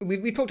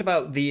we talked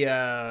about the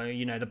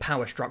the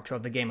power structure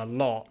of the game a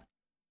lot,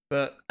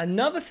 but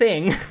another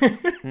thing,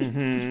 this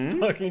Mhm.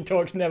 fucking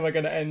talk's never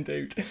gonna end,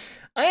 dude.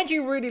 I actually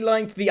really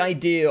liked the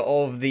idea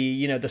of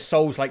the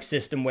Souls-like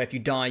system where if you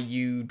die,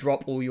 you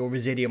drop all your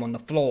Residium on the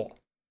floor.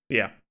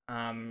 Yeah.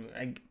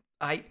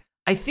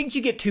 I think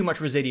you get too much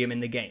Residium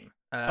in the game.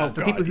 For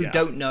God, people who yeah.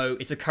 don't know,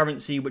 it's a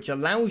currency which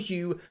allows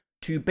you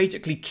to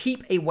basically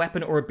keep a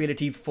weapon or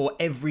ability for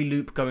every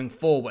loop going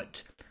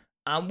forward.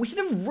 Which is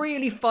a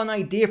really fun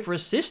idea for a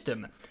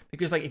system.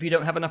 Because if you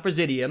don't have enough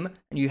Residium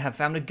and you have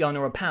found a gun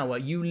or a power,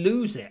 you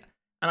lose it.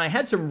 And I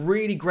had some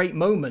really great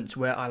moments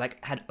where I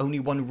had only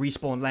 1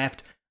 respawn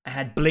left. I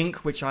had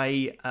Blink, which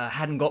I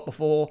hadn't got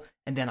before,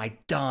 and then I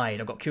died.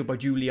 I got killed by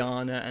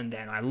Juliana, and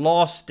then I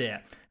lost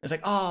it. It's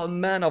like, oh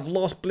man, I've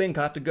lost Blink.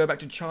 I have to go back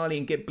to Charlie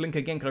and get Blink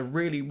again because I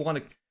really want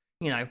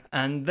to,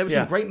 And there were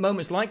some great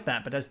moments like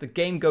that. But as the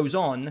game goes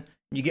on,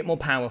 you get more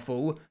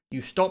powerful,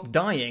 you stop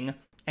dying,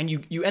 and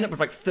you end up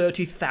with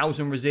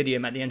 30,000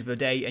 Residium at the end of the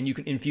day, and you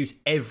can infuse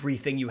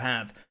everything you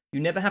have. You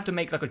never have to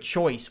make a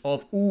choice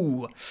of,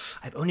 ooh,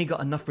 I've only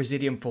got enough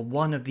Residium for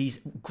one of these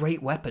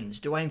great weapons.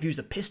 Do I infuse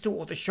the pistol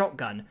or the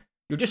shotgun?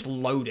 You're just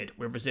loaded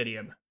with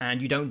Residium,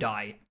 and you don't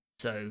die.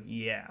 So,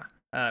 yeah.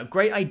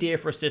 Great idea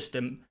for a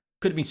system.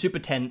 Could have been super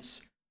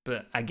tense,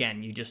 but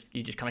again, you just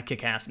kind of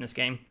kick ass in this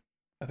game.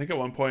 I think at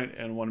one point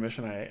in one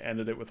mission, I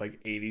ended it with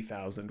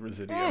 80,000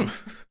 Residium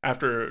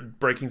after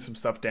breaking some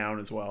stuff down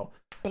as well.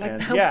 But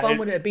And, how yeah, fun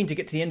would it have been to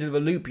get to the end of the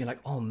loop? You're like,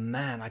 oh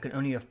man, I can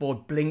only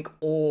afford Blink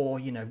or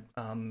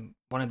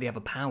one of the other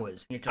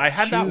powers. You have to, I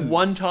had that choose.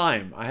 one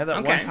time. One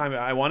Okay. time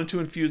I wanted to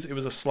infuse. It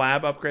was a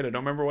slab upgrade. I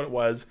don't remember what it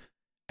was,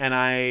 and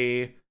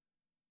I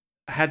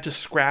had to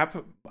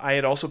scrap. I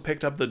had also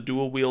picked up the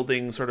dual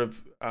wielding sort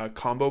of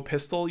combo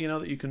pistol,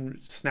 that you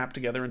can snap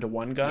together into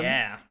one gun.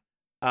 Yeah.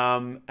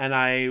 And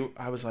I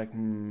was like,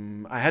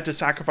 I had to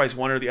sacrifice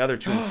one or the other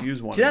to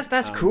infuse one. See,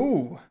 that's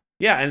cool.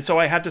 Yeah, and so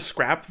I had to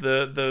scrap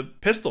the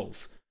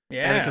pistols.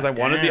 Yeah. Because I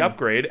wanted the damn.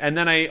 upgrade, and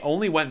then I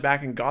only went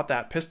back and got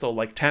that pistol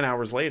 10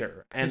 hours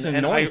later. And It's an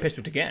and annoying I,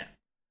 pistol to get.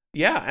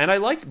 yeah, and I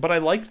liked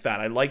that.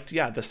 I liked,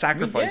 the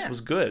sacrifice Yeah.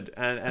 was good,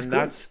 and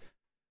cool.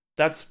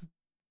 that's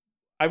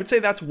I would say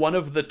that's one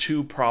of the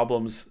 2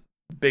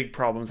 big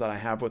problems that I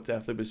have with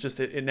Deathloop is just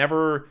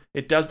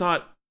it does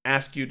not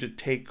ask you to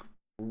take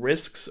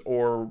risks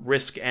or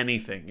risk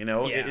anything.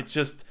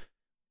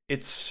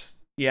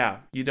 Yeah.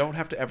 You don't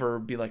have to ever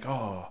be like,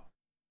 oh,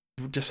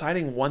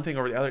 deciding one thing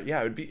over the other,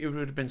 yeah, it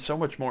would have been so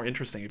much more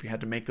interesting if you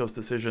had to make those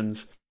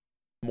decisions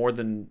more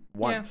than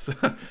once.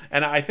 Yeah.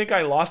 And I think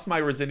I lost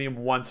my Resinium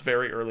once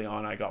very early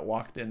on. I got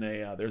locked in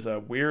there's a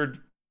weird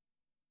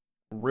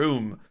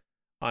room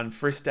on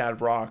Fristad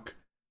Rock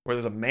where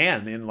there's a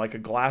man in like a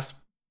glass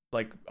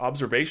like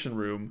observation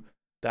room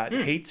that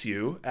hates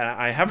you, and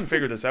I haven't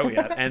figured this out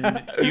yet.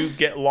 And you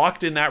get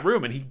locked in that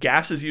room, and he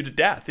gasses you to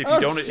death. If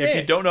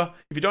you don't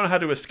know how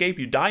to escape,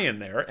 you die in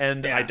there.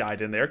 And I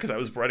died in there because I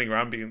was running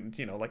around being,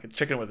 like a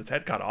chicken with its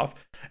head cut off.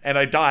 And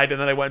I died, and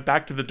then I went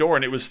back to the door,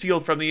 and it was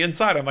sealed from the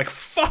inside. I'm like,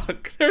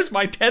 fuck! There's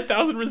my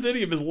 10,000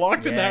 Resinium is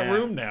locked in that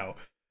room now.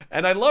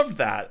 And I loved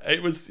that.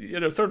 It was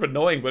sort of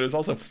annoying, but it was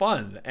also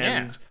fun.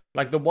 And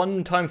like the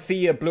one time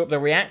Thea blew up the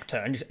reactor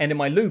and just ended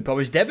my loop, I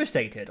was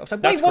devastated. I was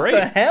like, wait, what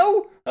the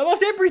hell? I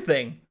lost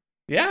everything.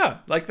 Yeah,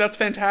 like that's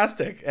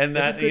fantastic. And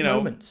those that,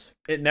 moments.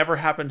 It never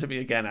happened to me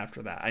again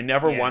after that. I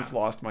never once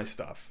lost my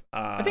stuff.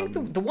 I think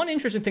the one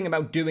interesting thing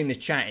about doing this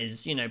chat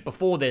is,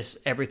 before this,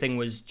 everything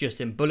was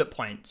just in bullet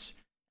points.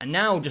 And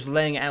now just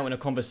laying it out in a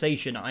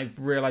conversation, I've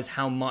realized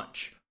how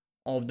much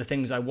of the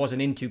things I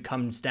wasn't into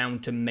comes down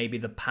to maybe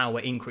the power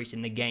increase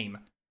in the game.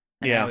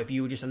 And now if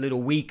you were just a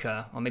little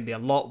weaker, or maybe a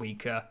lot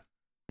weaker,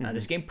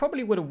 this game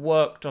probably would have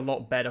worked a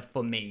lot better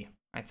for me,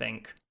 I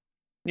think.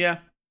 Yeah,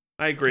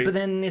 I agree. But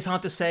then it's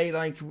hard to say,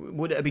 like,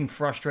 would it have been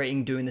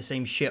frustrating doing the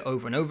same shit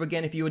over and over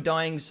again if you were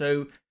dying?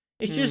 So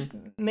it's just,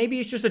 maybe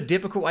it's just a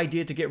difficult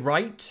idea to get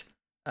right.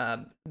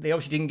 They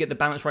obviously didn't get the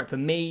balance right for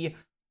me,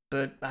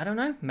 but I don't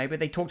know. Maybe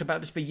they talked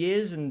about this for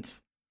years and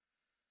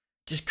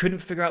just couldn't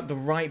figure out the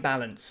right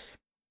balance.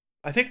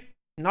 I think,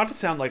 not to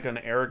sound like an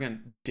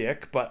arrogant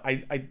dick, but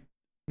I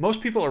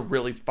most people are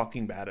really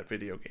fucking bad at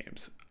video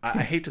games.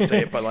 I hate to say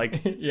it, but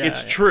like,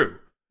 it's true.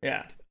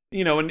 Yeah.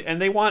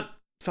 And they want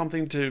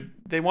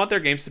they want their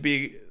games to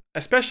be,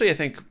 especially I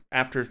think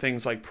after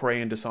things like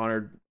Prey and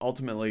Dishonored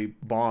ultimately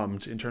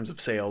bombed in terms of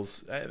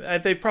sales,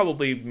 they've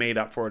probably made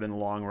up for it in the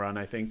long run.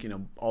 I think,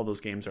 all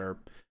those games are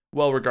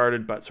well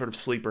regarded, but sort of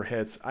sleeper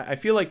hits. I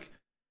feel like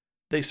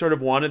they sort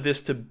of wanted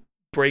this to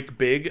break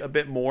big a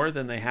bit more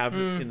than they have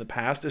in the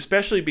past,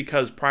 especially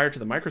because prior to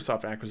the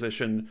Microsoft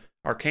acquisition,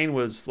 Arcane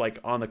was like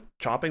on the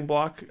chopping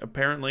block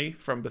apparently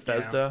from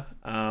Bethesda.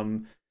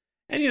 And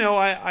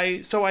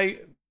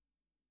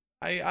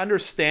I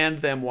understand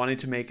them wanting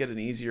to make it an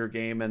easier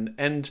game,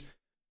 and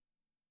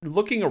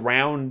looking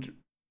around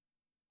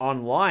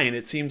online,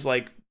 it seems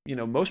like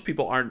most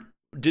people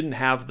didn't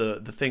have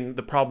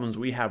the problems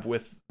we have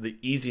with the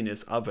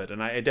easiness of it.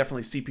 And I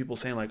definitely see people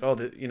saying like,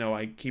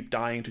 I keep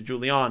dying to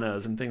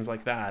Julianas and things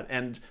like that.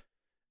 And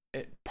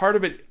part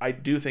of it, I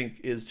do think,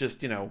 is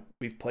just,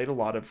 we've played a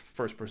lot of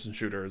first-person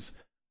shooters.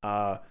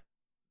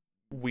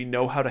 We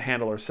know how to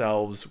handle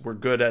ourselves. We're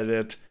good at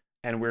it,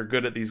 and we're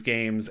good at these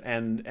games.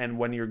 And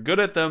when you're good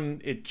at them,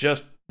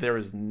 there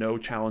is no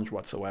challenge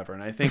whatsoever.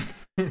 And I think,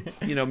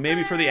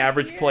 maybe for the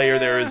average player,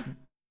 there is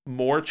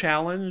more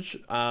challenge.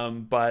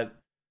 But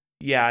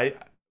yeah,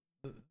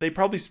 they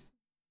probably.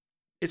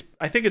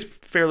 I think it's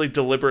fairly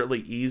deliberately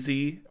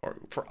easy, or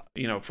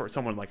for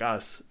someone like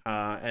us,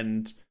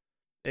 and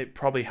it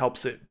probably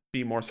helps it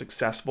be more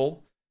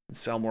successful and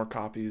sell more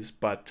copies.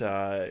 But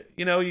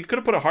you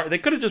could have they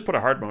could have just put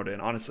a hard mode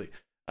in. Honestly,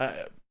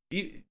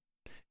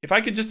 if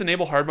I could just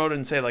enable hard mode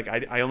and say like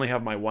I only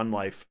have my one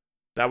life,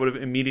 that would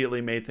have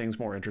immediately made things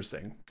more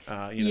interesting.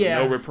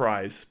 No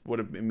reprise would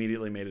have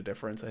immediately made a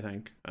difference, I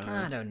think.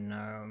 I don't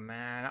know,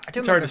 man.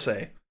 It's hard to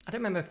say. I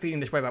don't remember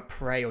feeling this way about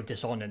Prey or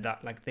Dishonored,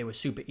 that like they were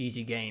super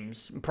easy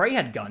games. Prey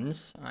had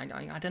guns. I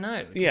don't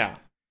know. Yeah,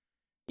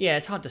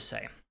 it's hard to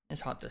say.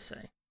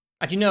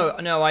 Actually,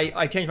 no,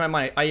 I changed my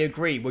mind. I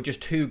agree. We're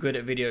just too good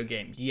at video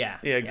games. Yeah,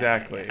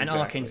 exactly. And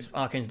exactly.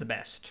 Arkane's the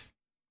best.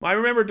 I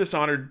remember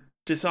Dishonored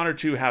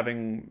 2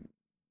 having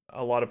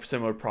a lot of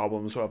similar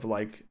problems of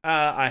like,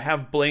 I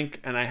have Blink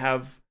and I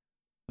have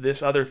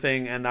this other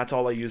thing, and that's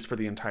all I used for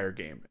the entire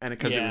game. And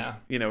because it was,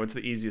 it's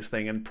the easiest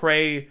thing. And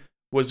Prey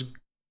was,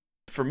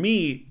 for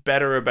me,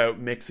 better about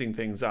mixing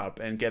things up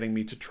and getting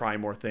me to try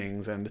more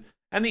things. And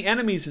the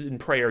enemies in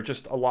Prey are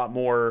just a lot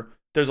more,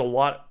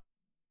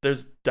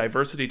 there's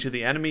diversity to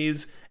the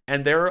enemies,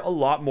 and they're a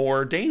lot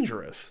more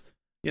dangerous.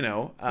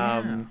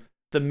 The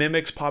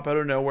mimics pop out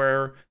of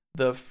nowhere.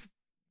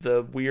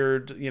 The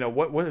weird,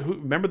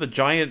 remember the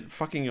giant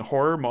fucking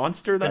horror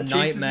monster that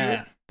chases you?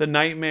 The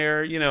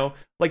nightmare,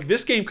 like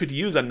this game could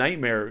use a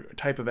nightmare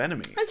type of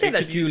enemy. I'd say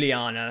that's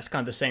Juliana. That's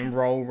kind of the same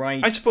role,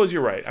 right? I suppose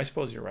you're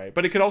right.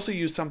 But it could also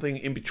use something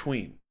in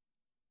between.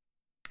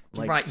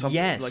 Right,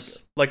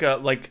 yes.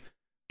 Like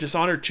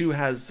Dishonored 2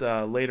 has,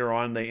 later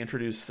on, they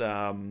introduce,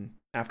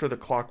 after the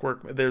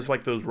Clockwork, there's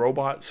like those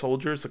robot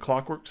soldiers, the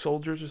Clockwork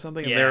soldiers or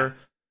something. And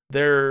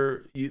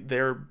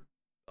they're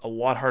a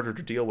lot harder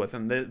to deal with,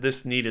 and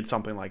this needed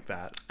something like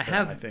that.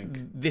 I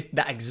think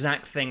that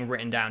exact thing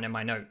written down in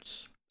my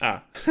notes.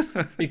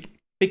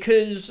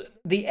 Because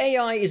the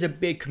AI is a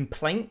big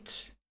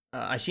complaint.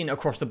 I've seen it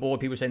across the board,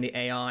 people saying the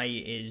AI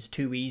is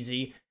too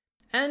easy,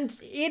 and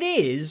it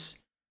is.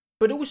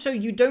 But also,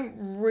 you don't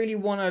really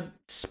want to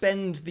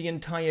spend the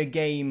entire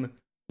game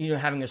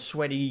having a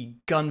sweaty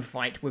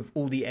gunfight with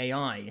all the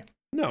AI.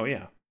 No,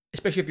 yeah.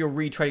 Especially if you're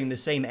retreading the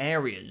same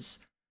areas.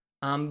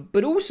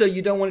 But also,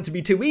 you don't want it to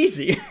be too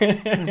easy,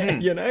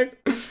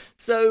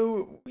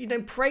 So,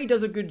 Prey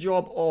does a good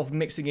job of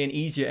mixing in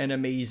easier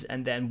enemies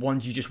and then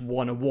ones you just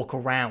want to walk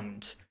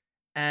around.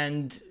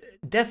 And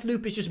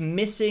Deathloop is just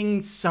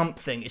missing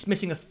something. It's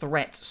missing a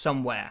threat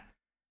somewhere.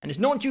 And it's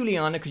not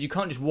Juliana, because you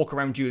can't just walk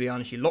around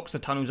Juliana. She locks the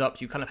tunnels up,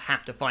 so you kind of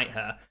have to fight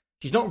her.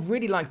 She's not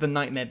really like the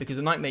Nightmare, because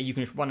the Nightmare you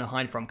can just run and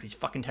hide from, because he's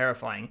fucking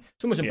terrifying.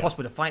 It's almost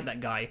impossible to fight that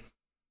guy.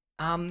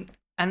 And,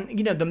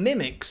 the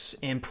mimics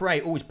in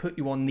Prey always put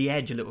you on the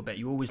edge a little bit.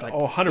 You always,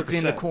 100%. look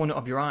in the corner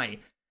of your eye.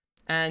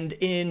 And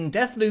in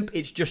Deathloop,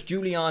 it's just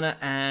Juliana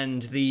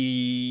and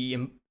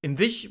the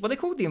what are they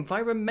called? The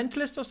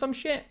Environmentalists or some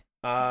shit?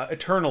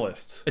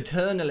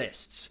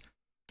 Eternalists.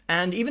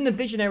 And even the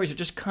Visionaries are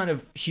just kind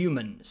of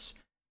humans.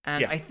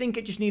 And I think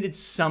it just needed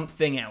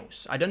something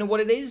else. I don't know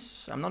what it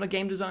is. I'm not a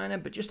game designer,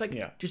 but just a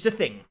thing.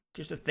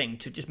 Just a thing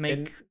to just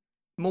make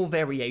more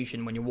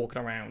variation when you're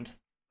walking around.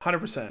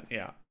 100%,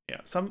 yeah.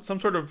 Some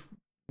sort of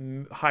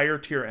higher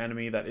tier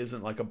enemy that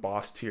isn't like a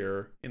boss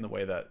tier in the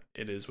way that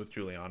it is with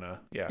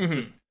Juliana. Yeah,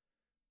 just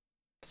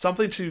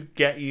something to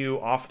get you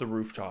off the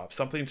rooftop,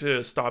 something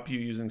to stop you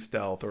using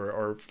stealth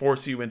or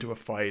force you into a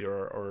fight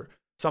or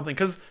something.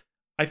 Because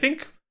I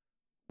think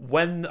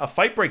when a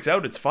fight breaks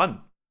out, it's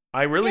fun.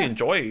 I really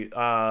enjoy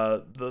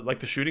the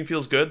shooting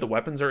feels good. The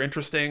weapons are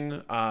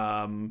interesting.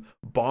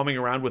 Bombing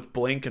around with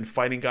Blink and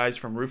fighting guys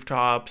from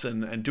rooftops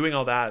and doing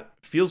all that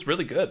feels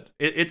really good.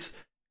 It's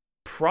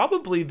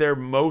probably their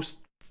most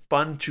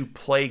fun to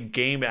play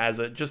game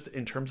just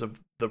in terms of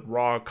the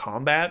raw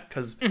combat,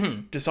 because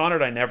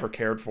Dishonored I never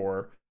cared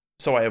for,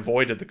 so I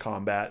avoided the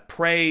combat.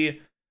 Prey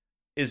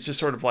is just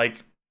sort of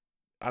like,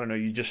 I don't know,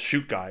 you just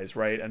shoot guys,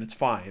 right? And it's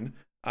fine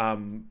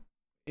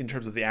in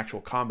terms of the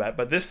actual combat.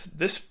 But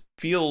this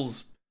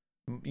feels,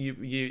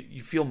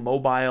 you feel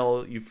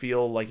mobile, you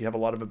feel like you have a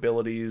lot of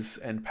abilities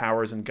and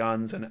powers and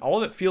guns, and all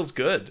of it feels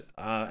good.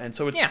 And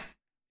so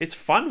it's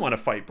fun when a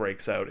fight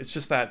breaks out. It's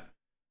just that,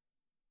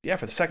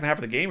 for the second half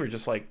of the game, you're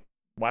just like,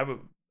 why would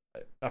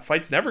a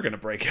fight's never going to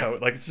break out?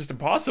 Like, it's just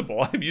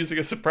impossible. I'm using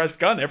a suppressed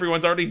gun.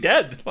 Everyone's already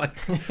dead.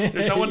 Like,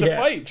 there's no one to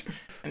fight.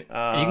 You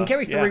can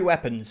carry 3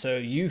 weapons, so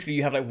usually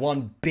you have like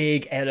one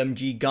big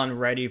LMG gun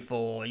ready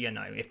for,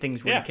 if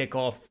things really kick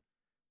off.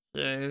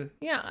 So,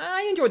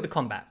 I enjoyed the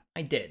combat.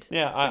 I did.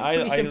 Yeah,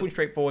 pretty simple and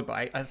straightforward,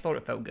 but I thought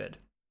it felt good.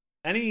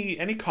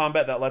 Any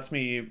combat that lets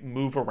me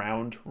move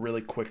around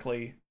really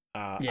quickly,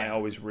 I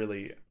always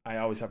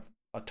have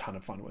a ton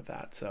of fun with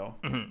that. So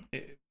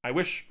I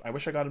wish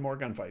I got in more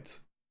gunfights.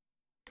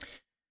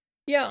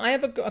 Yeah, I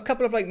have a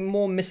couple of like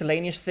more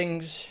miscellaneous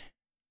things.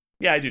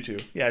 Yeah, I do too.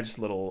 Yeah, just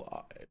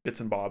little bits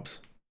and bobs.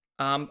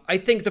 I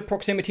think the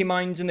proximity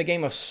mines in the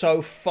game are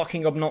so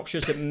fucking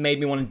obnoxious it made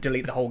me want to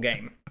delete the whole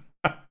game.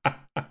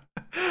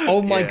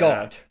 Oh my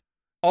god.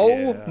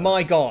 Oh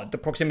my god, the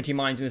proximity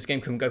mines in this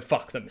game can go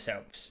fuck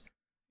themselves.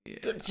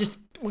 Just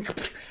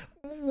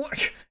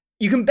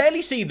you can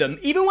barely see them.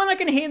 Even when I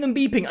can hear them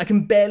beeping, I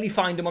can barely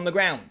find them on the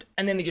ground.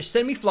 And then they just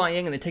send me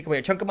flying and they take away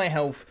a chunk of my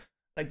health.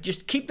 Like,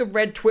 just keep the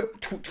red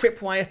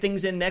tripwire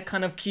things in. They're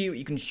kind of cute.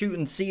 You can shoot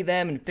and see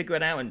them and figure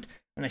it out. And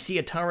when I see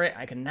a turret,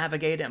 I can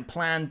navigate it and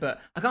plan. But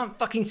I can't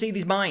fucking see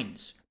these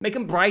mines. Make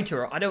them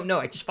brighter. I don't know.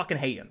 I just fucking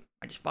hate them.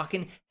 I just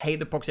fucking hate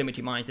the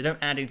proximity mines. They don't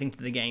add anything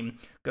to the game.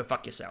 Go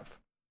fuck yourself.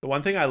 The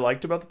one thing I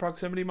liked about the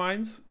proximity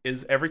mines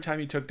is every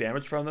time you took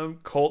damage from them,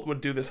 Colt would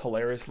do this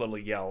hilarious little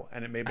yell,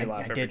 and it made me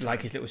laugh every time. I did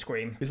like his little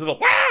scream. His little,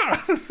 wah!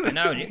 I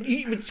know,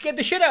 he would scare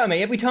the shit out of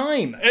me every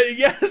time.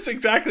 Yes,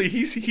 exactly.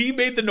 He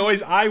made the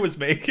noise I was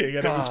making,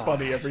 and it was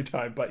funny every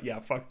time, but yeah,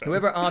 fuck that.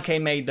 Whoever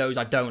RK made those,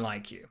 I don't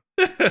like you.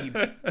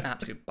 You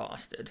absolute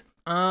bastard.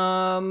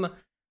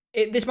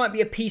 This might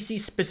be a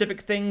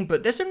PC-specific thing,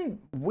 but there's some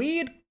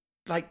weird,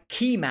 like,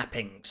 key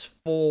mappings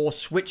for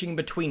switching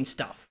between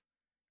stuff.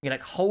 You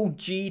like hold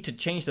G to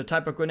change the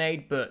type of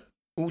grenade, but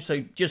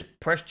also just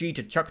press G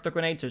to chuck the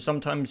grenade. So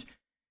sometimes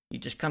you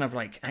just kind of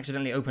like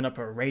accidentally open up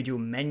a radial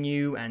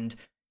menu and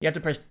you have to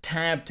press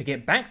tab to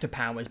get back to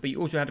powers, but you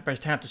also have to press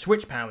tab to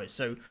switch powers.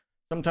 So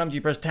sometimes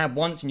you press tab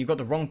once and you've got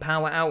the wrong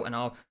power out, and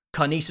I'll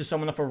kinesis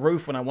someone off a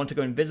roof when I want to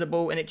go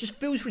invisible, and it just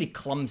feels really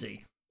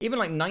clumsy. Even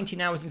like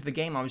 19 hours into the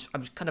game, I was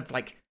kind of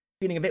like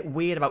feeling a bit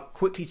weird about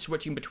quickly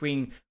switching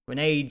between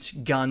grenades,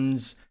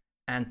 guns,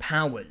 and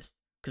powers.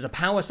 Because the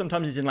power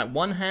sometimes is in like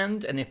one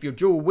hand, and if you're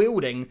dual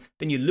wielding,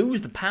 then you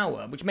lose the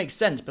power, which makes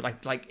sense. But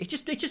like it's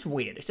just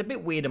weird. It's a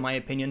bit weird in my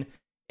opinion.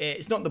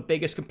 It's not the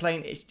biggest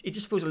complaint. It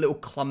just feels a little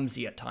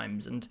clumsy at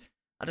times, and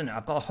I don't know.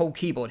 I've got a whole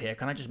keyboard here.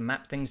 Can I just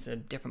map things to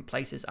different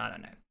places? I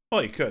don't know.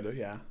 Well, you could,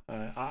 yeah.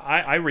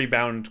 I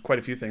rebound quite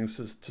a few things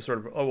to sort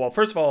of. Oh well,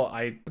 first of all,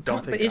 I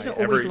don't think. But isn't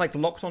it always like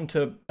locked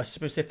onto a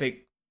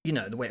specific,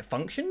 the way it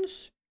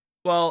functions?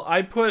 Well,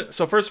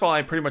 so first of all,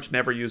 I pretty much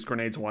never used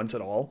grenades once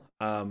at all.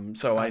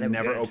 So I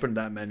never opened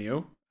that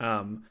menu.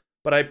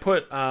 But I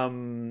put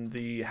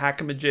the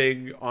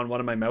hack-a-majig on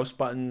one of my mouse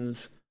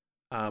buttons,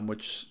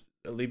 which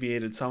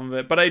alleviated some of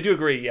it. But I do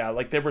agree, yeah,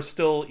 like they were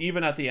still,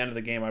 even at the end of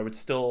the game, I would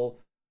still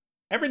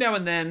every now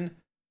and then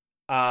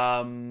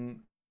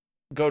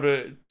go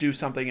to do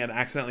something and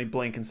accidentally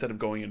blink instead of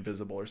going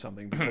invisible or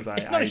something because I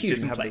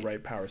didn't have the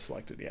right power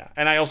selected. Yeah,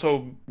 and I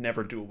also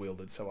never dual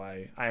wielded, so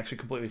I actually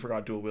completely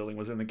forgot dual wielding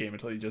was in the game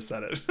until you just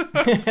said it.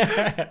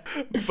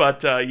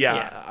 But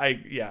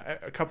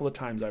a couple of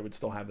times I would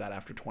still have that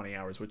after 20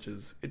 hours, which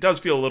is, it does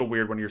feel a little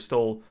weird when you're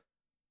still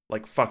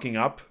like fucking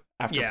up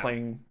after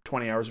playing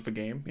 20 hours of a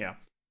game. Yeah,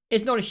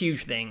 it's not a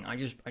huge thing. I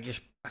feel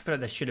like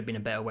there should have been a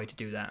better way to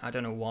do that. I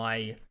don't know why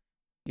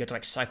you have to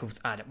like cycle.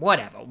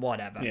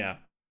 Whatever. Yeah.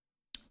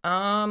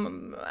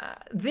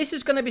 This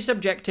is going to be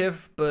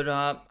subjective, but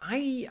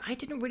I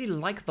didn't really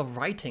like the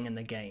writing in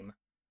the game.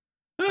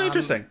 Oh,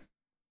 interesting.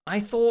 I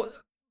thought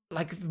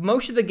like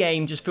most of the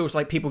game just feels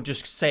like people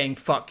just saying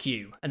fuck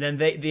you, and then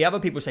the other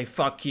people say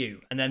fuck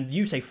you, and then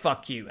you say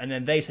fuck you, and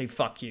then they say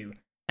fuck you,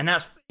 and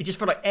it just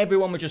felt like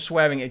everyone was just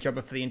swearing at each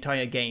other for the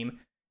entire game,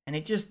 and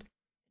it just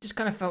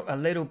kind of felt a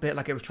little bit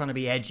like it was trying to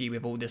be edgy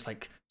with all this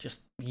like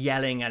just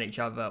yelling at each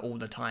other all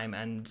the time,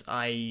 and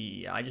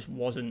I just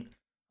wasn't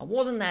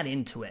that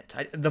into it.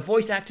 The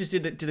voice actors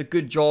did a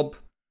good job,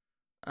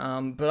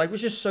 but I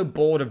was just so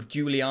bored of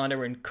Juliana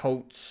and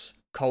Cole's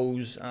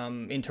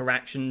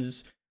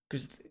interactions,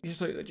 because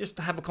just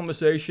to have a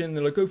conversation,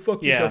 they're like, go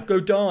fuck yourself,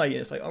 go die. And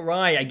it's like, all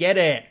right, I get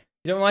it.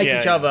 You don't like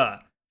each other.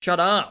 Shut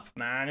up,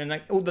 man. And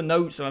like all the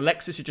notes, and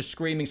Alexis is just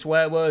screaming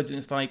swear words, and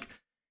it's like,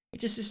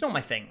 it's not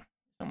my thing.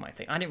 It's not my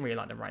thing. I didn't really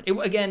like the writing.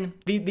 Again,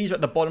 these are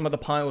at the bottom of the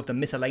pile of the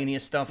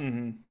miscellaneous stuff.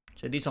 Mm-hmm.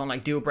 So these aren't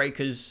like deal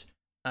breakers.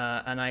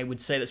 And I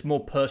would say that's more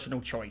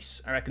personal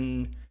choice. I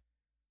reckon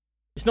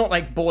it's not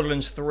like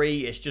Borderlands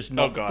 3, it's just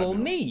not for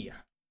me.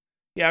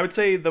 Yeah, I would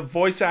say the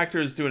voice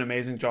actors do an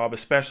amazing job,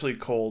 especially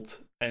Colt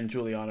and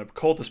Juliana.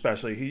 Colt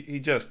especially, he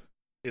just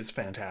is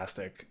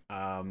fantastic.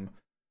 But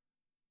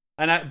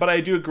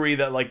I do agree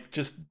that like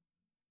just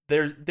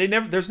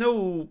there's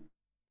no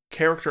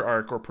character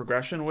arc or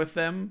progression with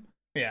them.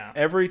 Yeah.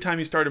 Every time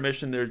you start a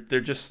mission, they're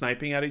just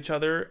sniping at each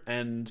other,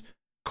 and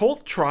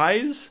Colt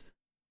tries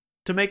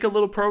to make a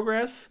little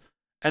progress,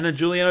 and then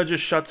Juliana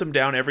just shuts him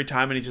down every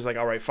time, and he's just like,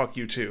 all right, fuck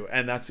you too,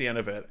 and that's the end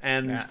of it.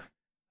 And yeah,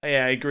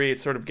 I agree,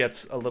 it sort of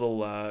gets a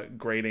little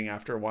grating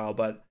after a while,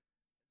 but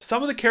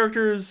some of the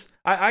characters,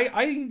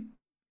 I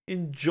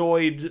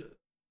enjoyed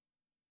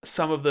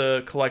some of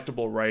the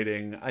collectible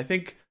writing. I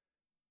think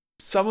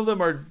some of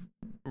them are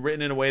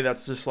written in a way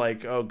that's just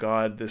like, oh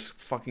god, this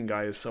fucking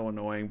guy is so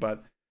annoying,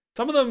 but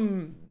some of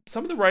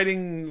the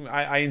writing,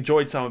 I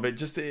enjoyed some of it.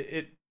 Just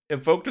it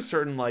evoked a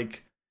certain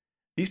like,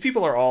 these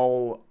people are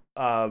all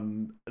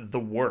the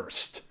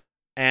worst,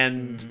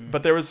 and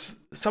but there was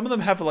some of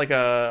them have like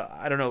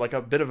like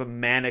a bit of a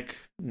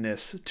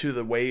manicness to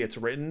the way it's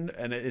written,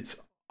 and it's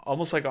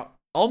almost like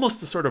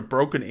almost a sort of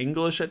broken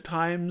English at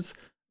times.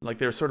 Like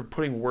they're sort of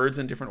putting words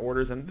in different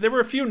orders, and there were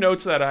a few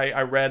notes that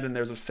I read, and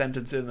there's a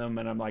sentence in them,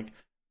 and I'm like,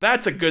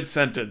 that's a good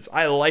sentence.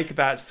 I like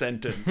that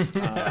sentence.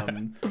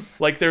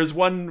 Like there's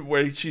one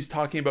where she's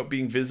talking about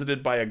being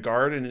visited by a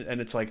guard, and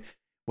it's like,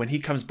 when he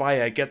comes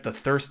by, I get the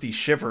thirsty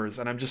shivers,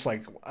 and I'm just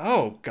like,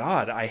 oh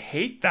god, I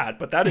hate that.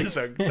 But that's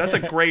a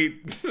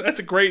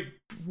great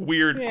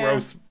weird,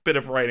 gross bit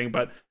of writing.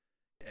 But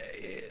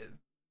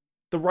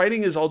the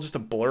writing is all just a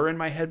blur in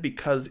my head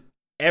because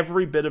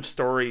every bit of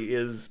story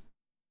is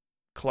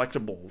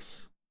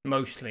collectibles.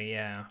 Mostly,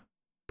 yeah.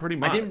 Pretty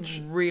much. I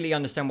didn't really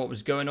understand what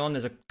was going on.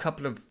 There's a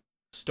couple of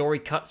story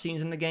cutscenes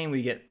in the game where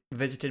you get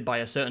visited by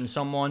a certain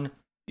someone.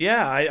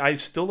 Yeah, I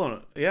still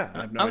don't. Yeah,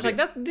 I have no idea.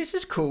 Like, this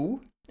is cool.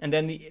 And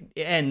then it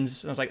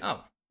ends, and I was like,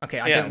 oh, okay,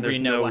 I don't really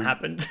know what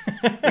happened.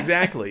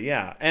 Exactly,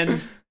 yeah.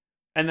 And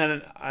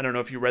then, I don't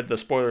know if you read the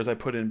spoilers I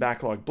put in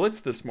Backlog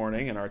Blitz this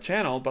morning in our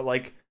channel, but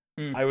like,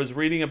 I was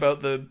reading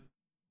about the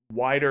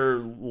wider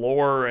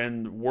lore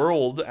and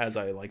world, as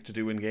I like to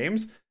do in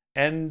games,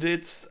 and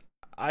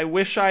I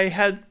wish I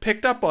had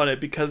picked up on it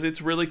because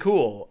it's really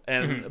cool.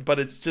 And but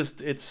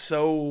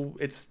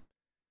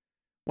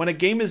when a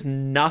game is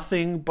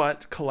nothing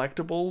but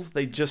collectibles,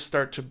 they just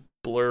start to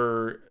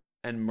blur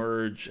and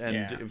merge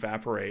and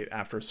evaporate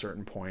after a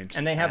certain point.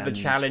 And they have the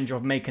challenge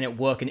of making it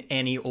work in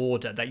any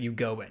order that you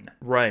go in.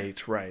 Right,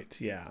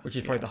 yeah. Which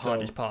is probably the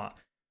hardest part.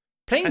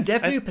 Playing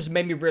Deathloop has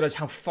made me realize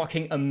how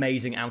fucking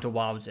amazing Outer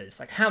Wilds is.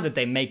 Like, how did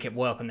they make it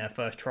work on their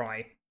first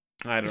try?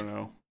 I don't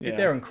know. Yeah.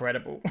 They're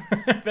incredible.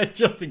 They're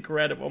just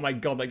incredible. Oh my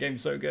god, that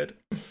game's so good.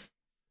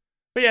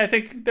 But yeah, I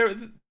think there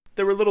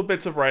were little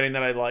bits of writing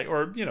that I like,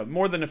 or,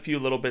 more than a few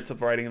little bits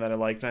of writing that I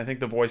liked, and I think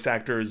the voice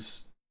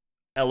actors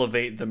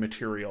elevate the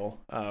material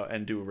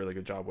and do a really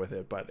good job with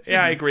it. But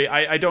yeah, I agree.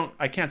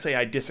 I can't say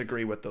I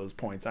disagree with those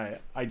points.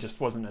 I just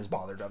wasn't as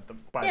bothered of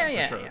them by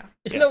them, for sure. Yeah.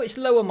 It's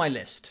low on my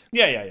list.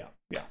 Yeah.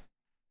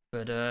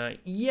 But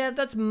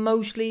that's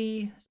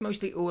mostly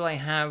all I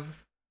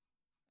have.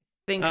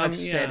 I think I've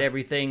said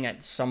everything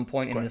at some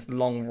point in this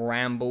long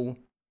ramble.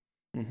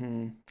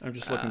 I'm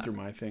just looking through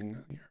my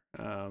thing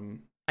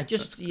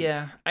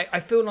here. I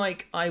feel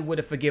like I would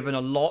have forgiven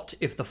a lot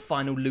if the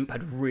final loop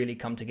had really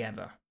come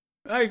together.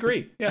 I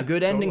agree. Yeah, a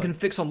good ending totally. can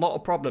fix a lot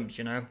of problems,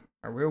 you know?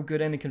 A real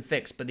good ending can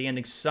fix, but the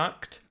ending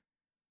sucked.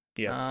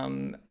 Yes.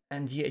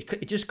 And yeah,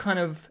 it just kind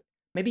of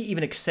maybe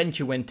even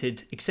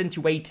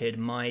accentuated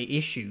my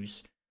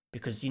issues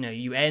because, you know,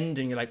 you end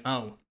and you're like,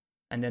 oh,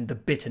 and then the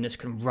bitterness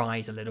can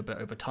rise a little bit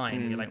over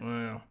time. You're like,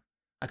 well,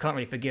 I can't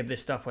really forgive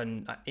this stuff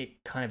when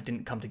it kind of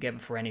didn't come together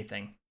for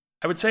anything.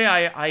 I would say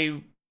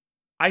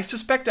I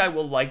suspect I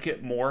will like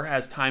it more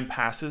as time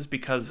passes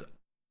because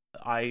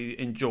I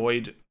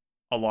enjoyed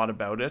a lot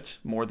about it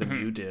more than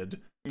you did.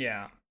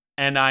 Yeah.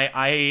 And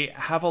I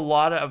have a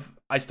lot of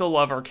I still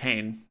love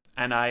Arcane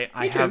and I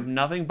have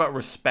nothing but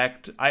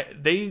respect.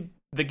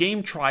 The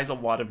game tries a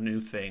lot of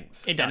new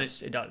things. It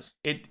does.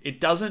 It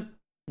doesn't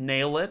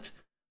nail it,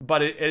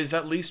 but it is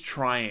at least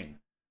trying.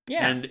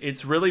 Yeah. And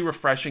it's really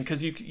refreshing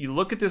because you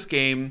look at this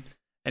game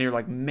and you're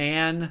like,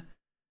 man,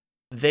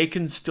 they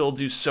can still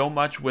do so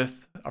much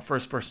with a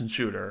first-person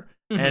shooter,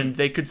 and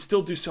they could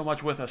still do so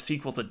much with a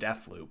sequel to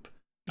Deathloop,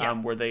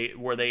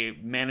 where they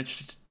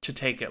managed to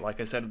take it, like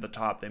I said at the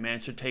top, they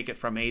managed to take it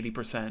from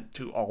 80%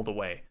 to all the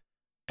way.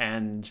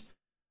 And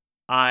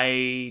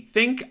I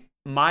think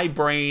my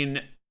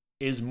brain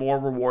is more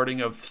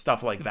rewarding of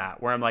stuff like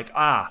that, where I'm like,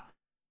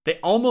 they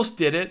almost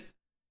did it,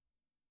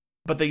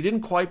 but they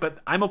didn't quite, but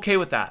I'm okay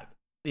with that.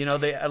 You know,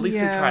 they at least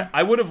they tried.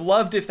 I would have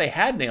loved if they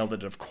had nailed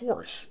it, of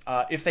course.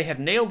 If they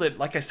had nailed it,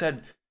 like I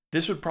said,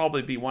 this would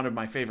probably be one of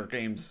my favorite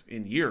games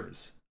in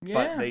years.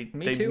 Yeah, but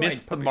they too,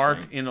 missed the mark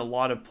in a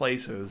lot of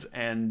places,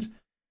 and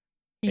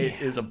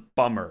it is a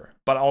bummer.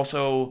 But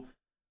also,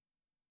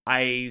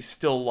 I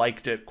still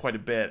liked it quite a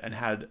bit and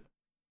had,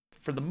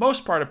 for the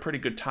most part, a pretty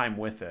good time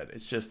with it.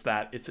 It's just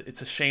that it's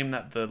a shame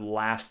that the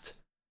last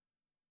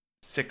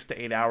 6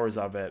 to 8 hours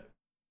of it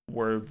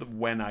were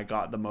when I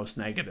got the most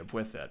negative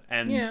with it.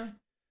 And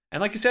and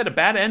like you said, a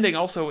bad ending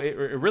also it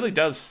really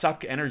does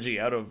suck energy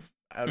out of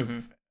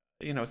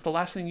you know, it's the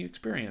last thing you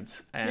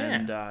experience.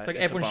 And like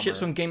everyone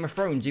shits on Game of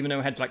Thrones even though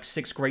it had like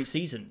 6 great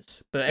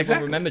seasons, but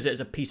everyone remembers it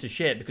as a piece of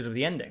shit because of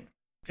the ending.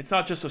 It's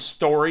not just a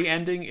story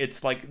ending,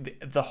 it's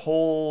like the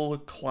whole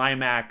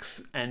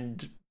climax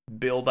and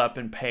build up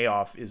and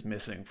payoff is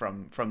missing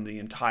from the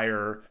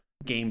entire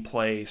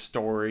gameplay,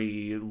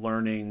 story,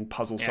 learning,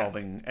 puzzle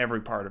solving.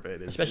 Every part of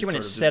it is, especially when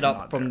it's set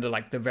up from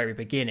the very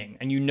beginning,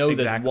 and you know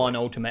there's one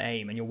ultimate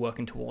aim, and you're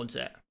working towards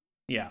it.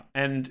 Yeah,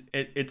 and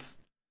it's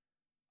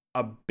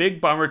a big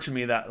bummer to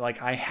me that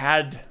like I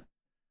had.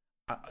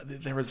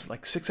 There was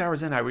like 6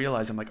 hours in, I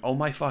realized I'm like, oh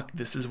my fuck,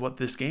 this is what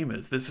this game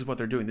is. This is what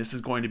they're doing. This is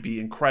going to be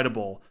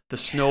incredible. The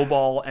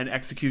snowball and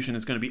execution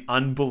is going to be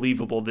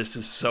unbelievable. This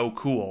is so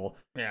cool.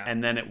 Yeah.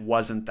 And then it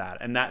wasn't that.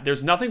 And that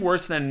there's nothing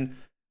worse than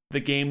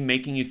the game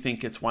making you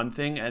think it's one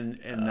thing and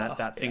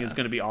that thing is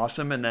going to be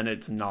awesome, and then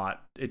it's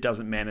not. It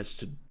doesn't manage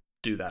to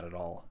do that at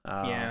all.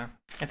 I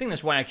think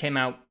that's why I came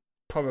out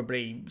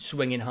probably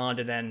swinging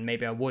harder than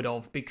maybe I would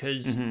have,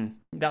 because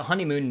that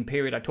honeymoon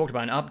period I talked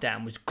about in Up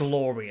Down was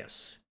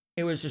glorious.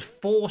 It was just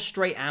 4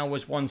 straight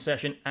hours, one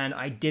session, and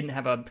I didn't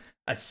have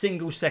a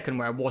single second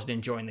where I wasn't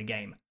enjoying the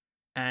game.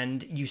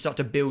 And you start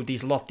to build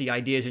these lofty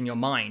ideas in your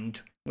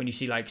mind when you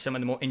see like some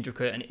of the more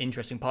intricate and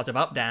interesting parts of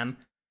Up Down.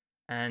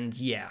 And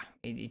yeah,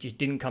 it just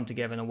didn't come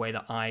together in a way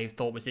that I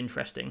thought was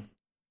interesting,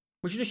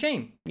 which is a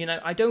shame. You know,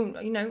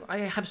 I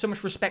have so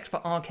much respect for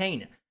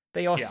Arcane.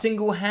 They are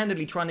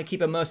single-handedly trying to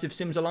keep immersive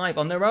sims alive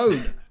on their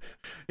own.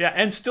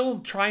 And still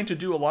trying to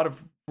do a lot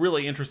of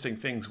really interesting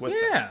things with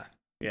them.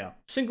 Yeah.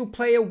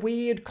 Single-player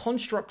weird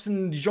constructs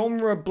and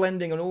genre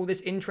blending and all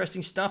this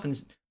interesting stuff,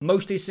 and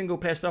mostly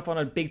single-player stuff on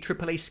a big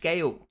AAA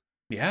scale.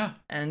 Yeah.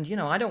 And, you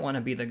know, I don't want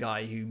to be the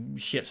guy who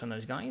shits on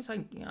those guys.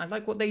 I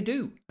like what they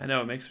do. I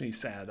know, it makes me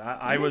sad.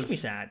 It makes me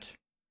sad.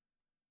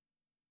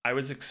 I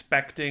was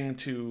expecting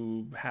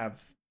to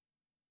have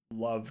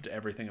loved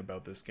everything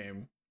about this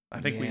game. I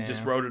think we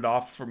just wrote it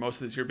off for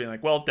most of this year being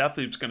like, well,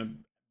 Deathloop's going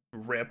to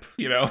rip,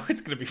 you know?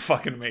 It's going to be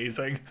fucking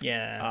amazing.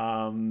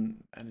 Yeah.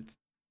 And it's...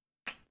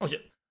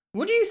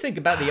 What do you think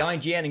about the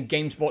IGN and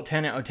GameSpot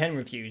 10 out of 10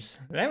 reviews?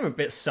 They were a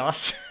bit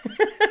sus.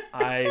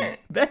 They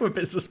were a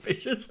bit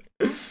suspicious.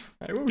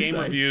 Game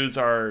reviews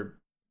are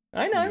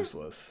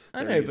useless.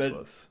 They're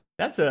useless.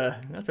 But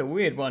that's a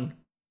weird one.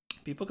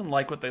 People can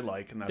like what they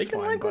like, and that's fine. They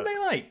can like what they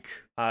like.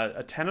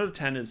 A 10 out of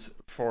 10 is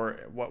for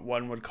what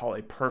one would call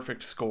a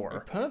perfect score. A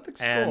perfect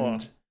score.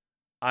 And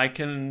I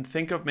can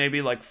think of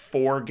maybe like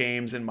 4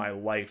 games in my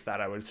life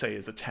that I would say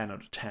is a 10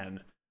 out of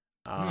 10.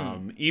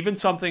 Even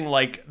something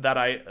like that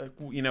I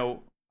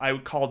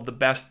would call the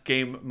best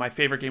game, my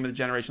favorite game of the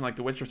generation, like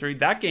The Witcher 3.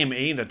 That game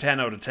ain't a 10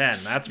 out of 10.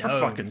 That's for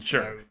fucking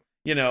sure. No.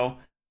 You know,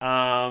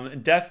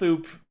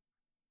 Deathloop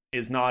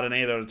is not an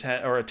 8 out of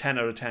 10 or a 10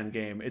 out of 10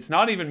 game. It's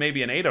not even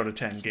maybe an 8 out of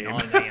 10 game.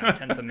 Not an 8 out of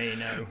 10 for me,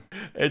 no.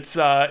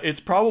 It's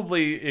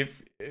probably,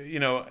 if you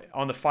know,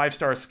 on the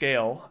 5-star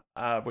scale,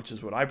 which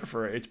is what I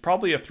prefer, it's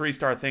probably a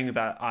 3-star thing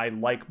that I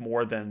like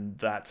more than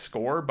that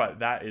score, but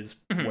that is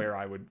where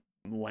I would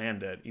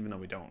land it, even though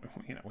we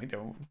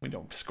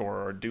don't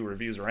score or do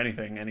reviews or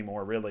anything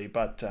anymore, really.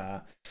 But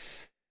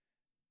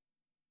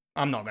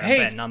I'm not going to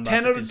say a number.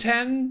 10 out of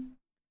 10?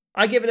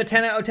 I give it a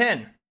 10 out of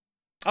 10.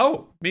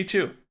 Oh, me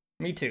too.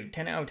 Me too.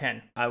 10 out of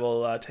 10. I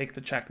will take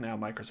the check now,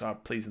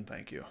 Microsoft. Please and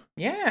thank you.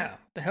 Yeah.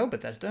 The hell,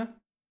 Bethesda.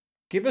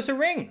 Give us a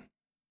ring.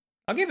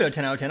 I'll give it a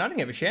 10 out of 10. I don't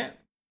give a shit.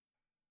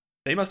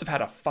 They must have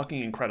had a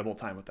fucking incredible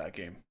time with that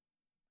game.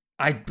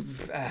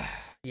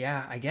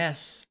 Yeah, I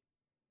guess.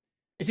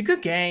 It's a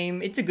good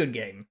game. It's a good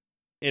game.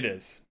 It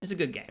is. It's a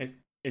good game.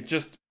 It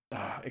just,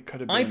 it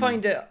could have been. I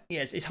find it,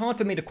 yes, it's hard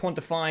for me to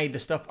quantify the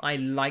stuff I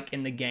like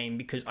in the game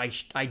because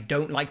I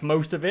don't like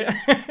most of it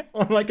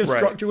on like a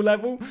structural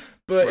level,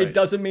 but it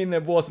doesn't mean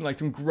there wasn't like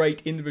some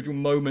great individual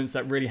moments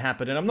that really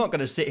happened. And I'm not going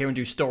to sit here and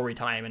do story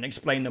time and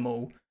explain them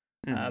all.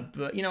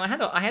 But you know, I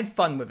had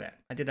fun with it.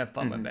 I did have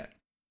fun with it.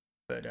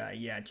 But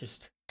yeah,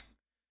 just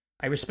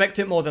I respect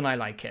it more than I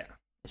like it.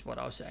 Is what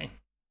I'll say.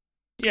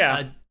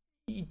 Yeah.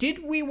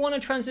 Did we want to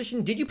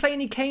transition? Did you play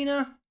any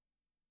Kena?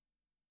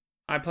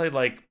 I played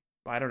like,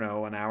 I don't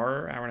know, an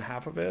hour and a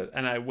half of it,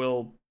 and I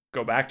will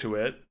go back to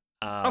it.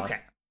 Okay.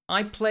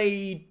 I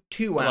played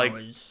 2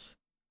 hours,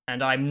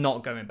 and I'm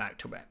not going back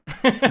to it.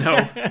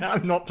 No.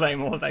 I'm not playing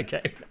more of that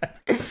game.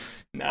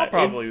 No, I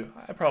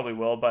probably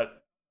will,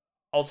 but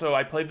also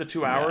I played the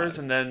 2 hours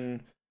and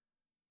then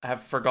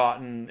have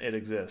forgotten it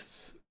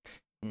exists.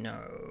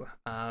 No.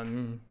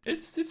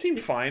 It seemed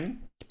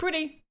fine. It's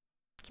pretty.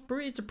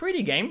 It's a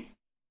pretty game.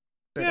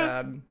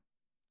 But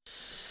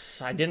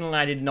I did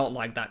not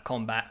like that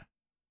combat.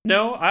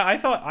 No, I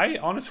thought I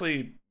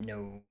honestly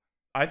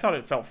I thought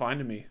it felt fine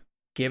to me.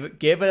 Give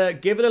it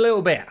a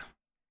little bit.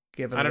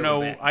 I don't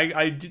know.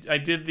 I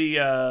did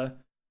the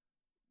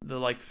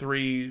like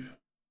 3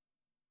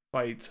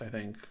 fights, I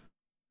think.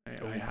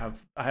 I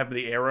have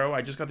the arrow.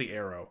 I just got the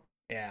arrow.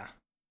 Yeah.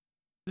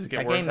 Does it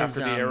get worse after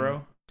the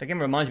arrow? That game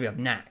reminds me of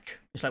Knack.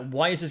 It's like,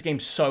 why is this game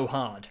so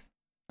hard?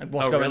 Like,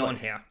 what's going on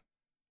here?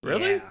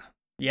 Really?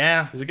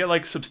 Yeah. Does it get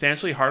like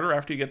substantially harder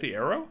after you get the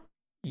arrow?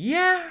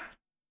 Yeah.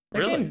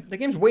 The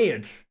game's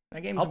weird.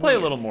 I'll play a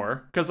little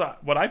more because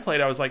what I played,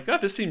 I was like,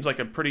 this seems like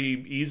a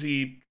pretty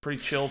easy, pretty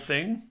chill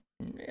thing.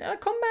 Yeah,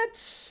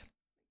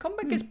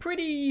 combat gets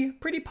pretty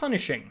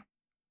punishing.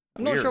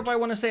 I'm not sure if I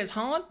want to say it's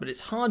hard, but it's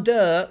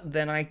harder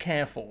than I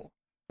care for.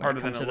 Harder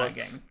than it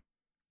looks.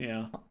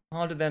 Yeah.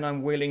 Harder than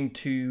I'm willing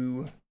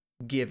to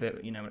give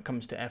it, when it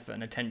comes to effort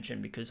and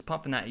attention, because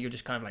apart from that, you're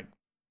just kind of like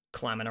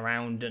climbing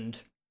around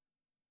and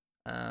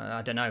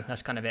I don't know,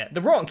 that's kind of it.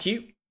 The rod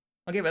cute.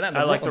 I'll give it that.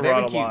 I like the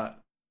rod a lot.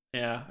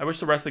 Yeah. I wish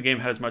the rest of the game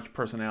had as much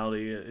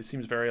personality. It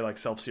seems very like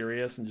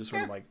self-serious and just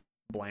sort of like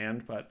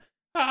bland, but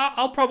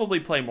I'll probably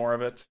play more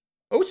of it.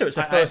 Also, it's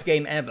the first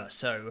game ever,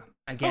 so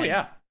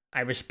again,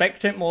 I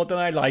respect it more than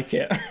I like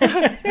it.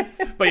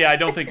 But yeah, I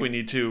don't think we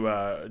need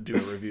to do a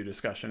review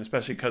discussion,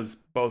 especially because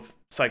both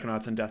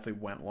Psychonauts and Deathloop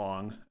went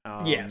long.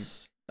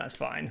 Yes, that's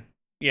fine.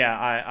 Yeah,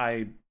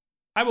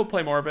 I will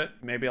play more of it.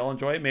 Maybe I'll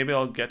enjoy it. Maybe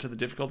I'll get to the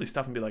difficulty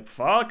stuff and be like,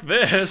 fuck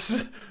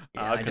this.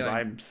 Because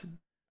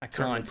I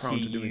can't see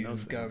you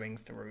going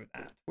through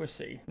that. We'll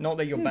see. Not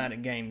that you're bad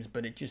at games,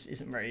 but it just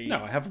isn't very...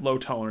 No, I have low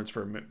tolerance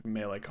for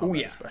melee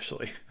combat,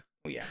 especially.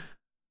 Oh, yeah.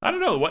 I don't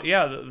know.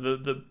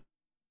 The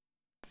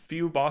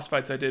few boss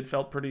fights I did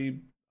felt pretty...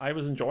 I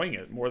was enjoying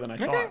it more than I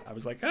thought. I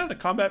was like, the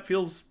combat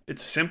feels...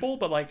 It's simple,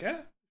 but like,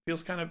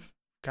 feels kind of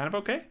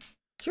okay.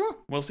 Sure.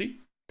 We'll see.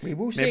 We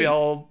will see. Maybe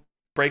I'll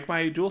break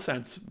my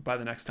DualSense by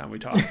the next time we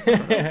talk.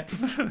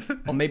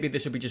 Or maybe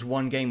this will be just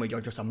one game where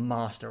you're just a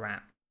master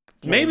at.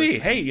 Maybe.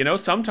 Hey,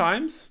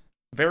 sometimes,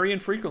 very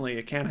infrequently,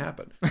 it can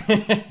happen.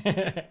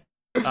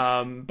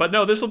 But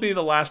no, this will be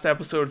the last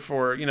episode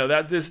for,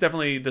 this is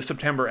definitely the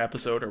September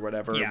episode or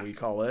whatever we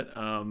call it.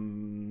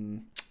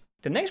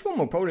 The next one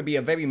will probably be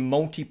a very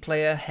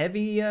multiplayer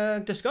heavy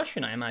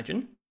discussion, I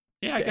imagine.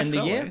 Yeah, I guess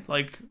so. Year.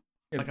 Like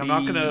I'm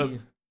not gonna.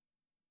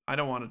 I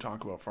don't want to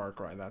talk about Far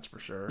Cry. That's for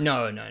sure.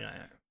 No.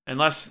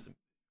 Unless,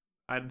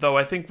 though,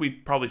 I think we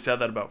probably said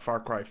that about Far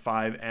Cry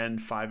 5 and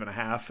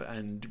 5.5,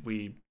 and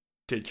we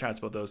did chats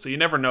about those. So you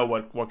never know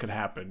what could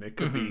happen. It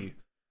could be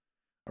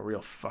a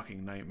real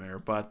fucking nightmare.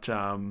 But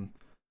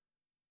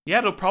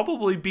it'll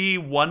probably be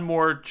one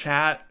more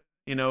chat,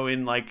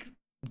 in like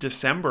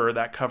December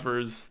that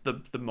covers the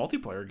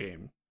multiplayer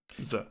game.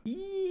 So,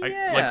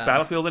 like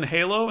Battlefield and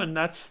Halo, and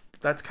that's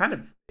kind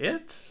of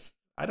it.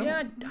 I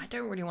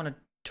don't really want to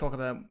talk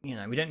about, we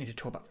don't need to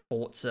talk about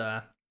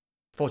Forza.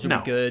 Forza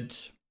would be good.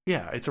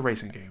 Yeah, it's a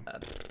racing game.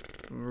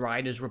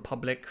 Riders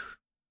Republic.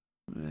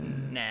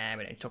 Nah,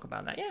 we don't talk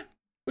about that. Yeah.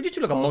 We'll just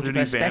do like a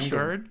multiplayer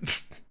special.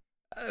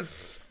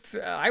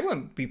 I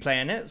won't be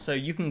playing it, so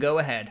you can go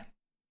ahead.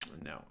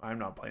 No, I'm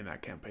not playing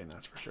that campaign,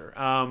 that's for sure.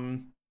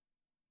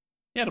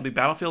 It'll be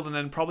Battlefield and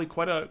then probably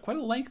quite a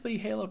lengthy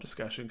Halo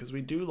discussion because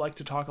we do like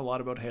to talk a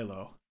lot about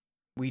Halo.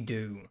 We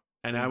do.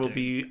 And I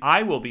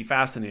will be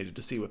fascinated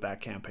to see what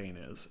that campaign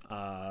is,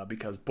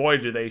 because boy,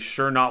 do they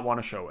sure not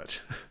want to show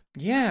it.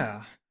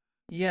 Yeah,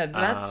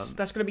 that's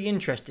going to be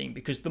interesting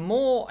because the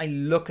more I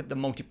look at the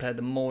multiplayer,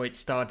 the more it's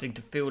starting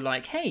to feel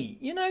like, hey,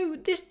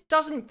 this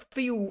doesn't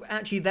feel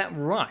actually that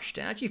rushed.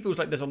 It actually feels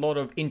like there's a lot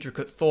of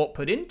intricate thought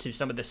put into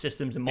some of the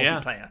systems in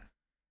multiplayer.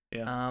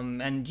 Yeah.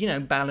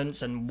 And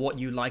balance and what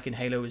you like in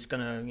Halo is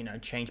going to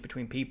change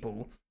between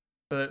people.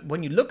 But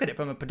when you look at it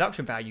from a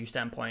production value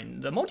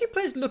standpoint, the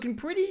multiplayer's looking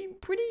pretty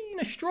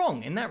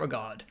strong in that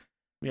regard.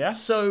 Yeah.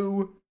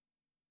 So,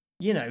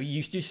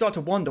 you start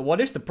to wonder, what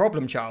is the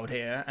problem child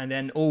here? And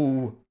then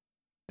all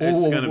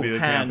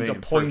hands are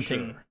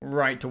pointing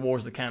right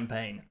towards the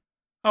campaign.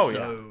 Oh,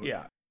 so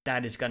yeah.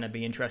 That is going to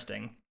be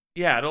interesting.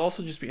 Yeah, it'll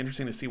also just be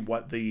interesting to see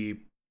what the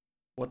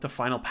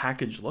final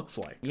package looks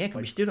like. Yeah,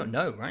 because we still don't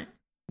know, right?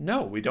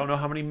 No, we don't know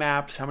how many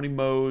maps, how many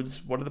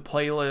modes, what are the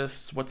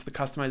playlists, what's the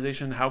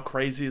customization, how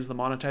crazy is the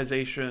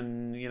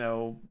monetization,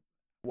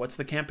 what's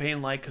the campaign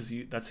like, because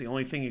that's the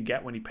only thing you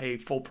get when you pay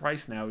full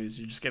price now is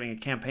you're just getting a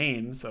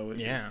campaign. So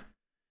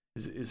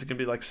is it going to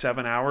be like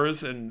 7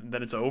 hours and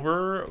then it's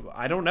over?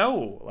 I don't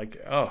know.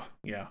 Like, oh,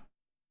 yeah.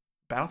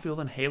 Battlefield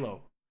and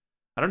Halo.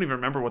 I don't even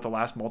remember what the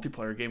last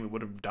multiplayer game we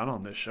would have done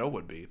on this show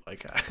would be.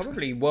 Like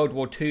probably World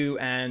War II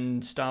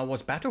and Star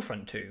Wars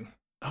Battlefront 2.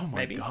 Oh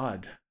my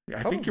God.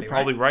 I Probably, think you're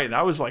probably right.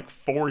 That was like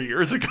 4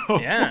 years ago.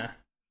 Yeah.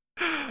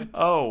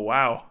 Oh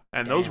wow.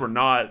 And those were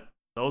not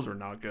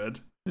good.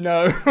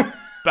 No.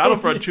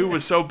 Battlefront 2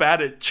 was so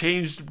bad it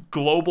changed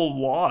global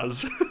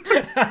laws.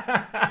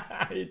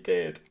 It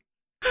did.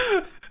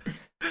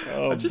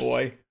 Oh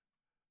boy.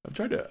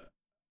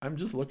 I'm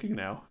just looking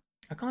now.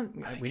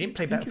 We didn't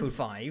play Battlefield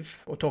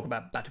 5 or talk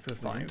about Battlefield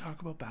 5. We didn't talk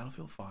about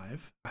Battlefield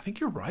 5. I think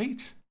you're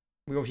right.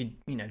 We obviously,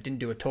 didn't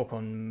do a talk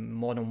on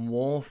Modern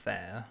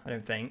Warfare, I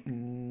don't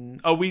think.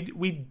 Oh, we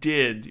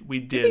did. We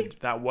did.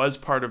 That was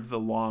part of the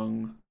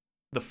legendary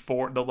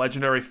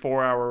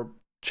 4-hour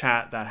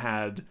chat that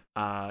had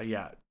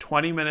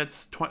 30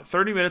 minutes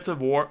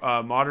of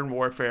Modern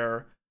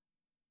Warfare,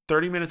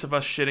 30 minutes of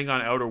us shitting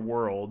on Outer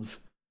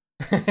Worlds,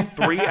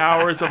 3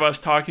 hours of us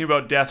talking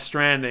about Death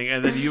Stranding,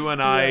 and then you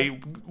and I,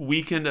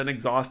 weakened and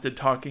exhausted,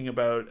 talking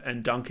about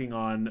and dunking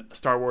on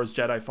Star Wars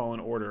Jedi Fallen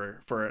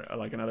Order for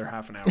like another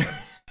half an hour.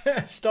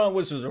 Star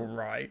Wars was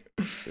alright.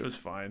 It was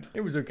fine.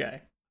 It was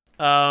okay.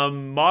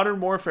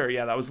 Modern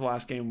Warfare, that was the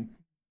last game.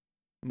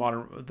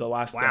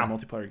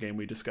 Multiplayer game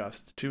we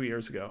discussed 2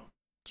 years ago.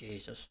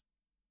 Jesus.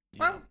 Yeah.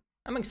 Well,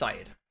 I'm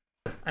excited.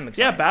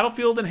 Yeah,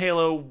 Battlefield and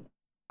Halo.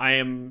 I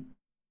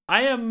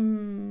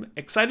am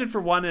excited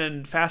for one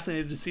and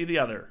fascinated to see the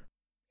other.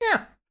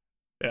 Yeah.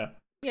 Yeah.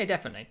 Yeah,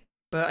 definitely.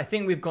 But I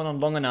think we've gone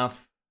on long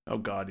enough. Oh,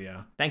 God,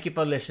 yeah. Thank you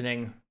for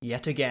listening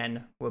yet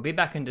again. We'll be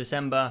back in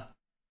December.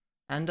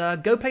 And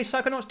go play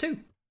Psychonauts 2.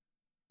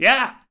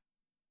 Yeah.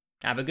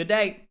 Have a good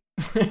day.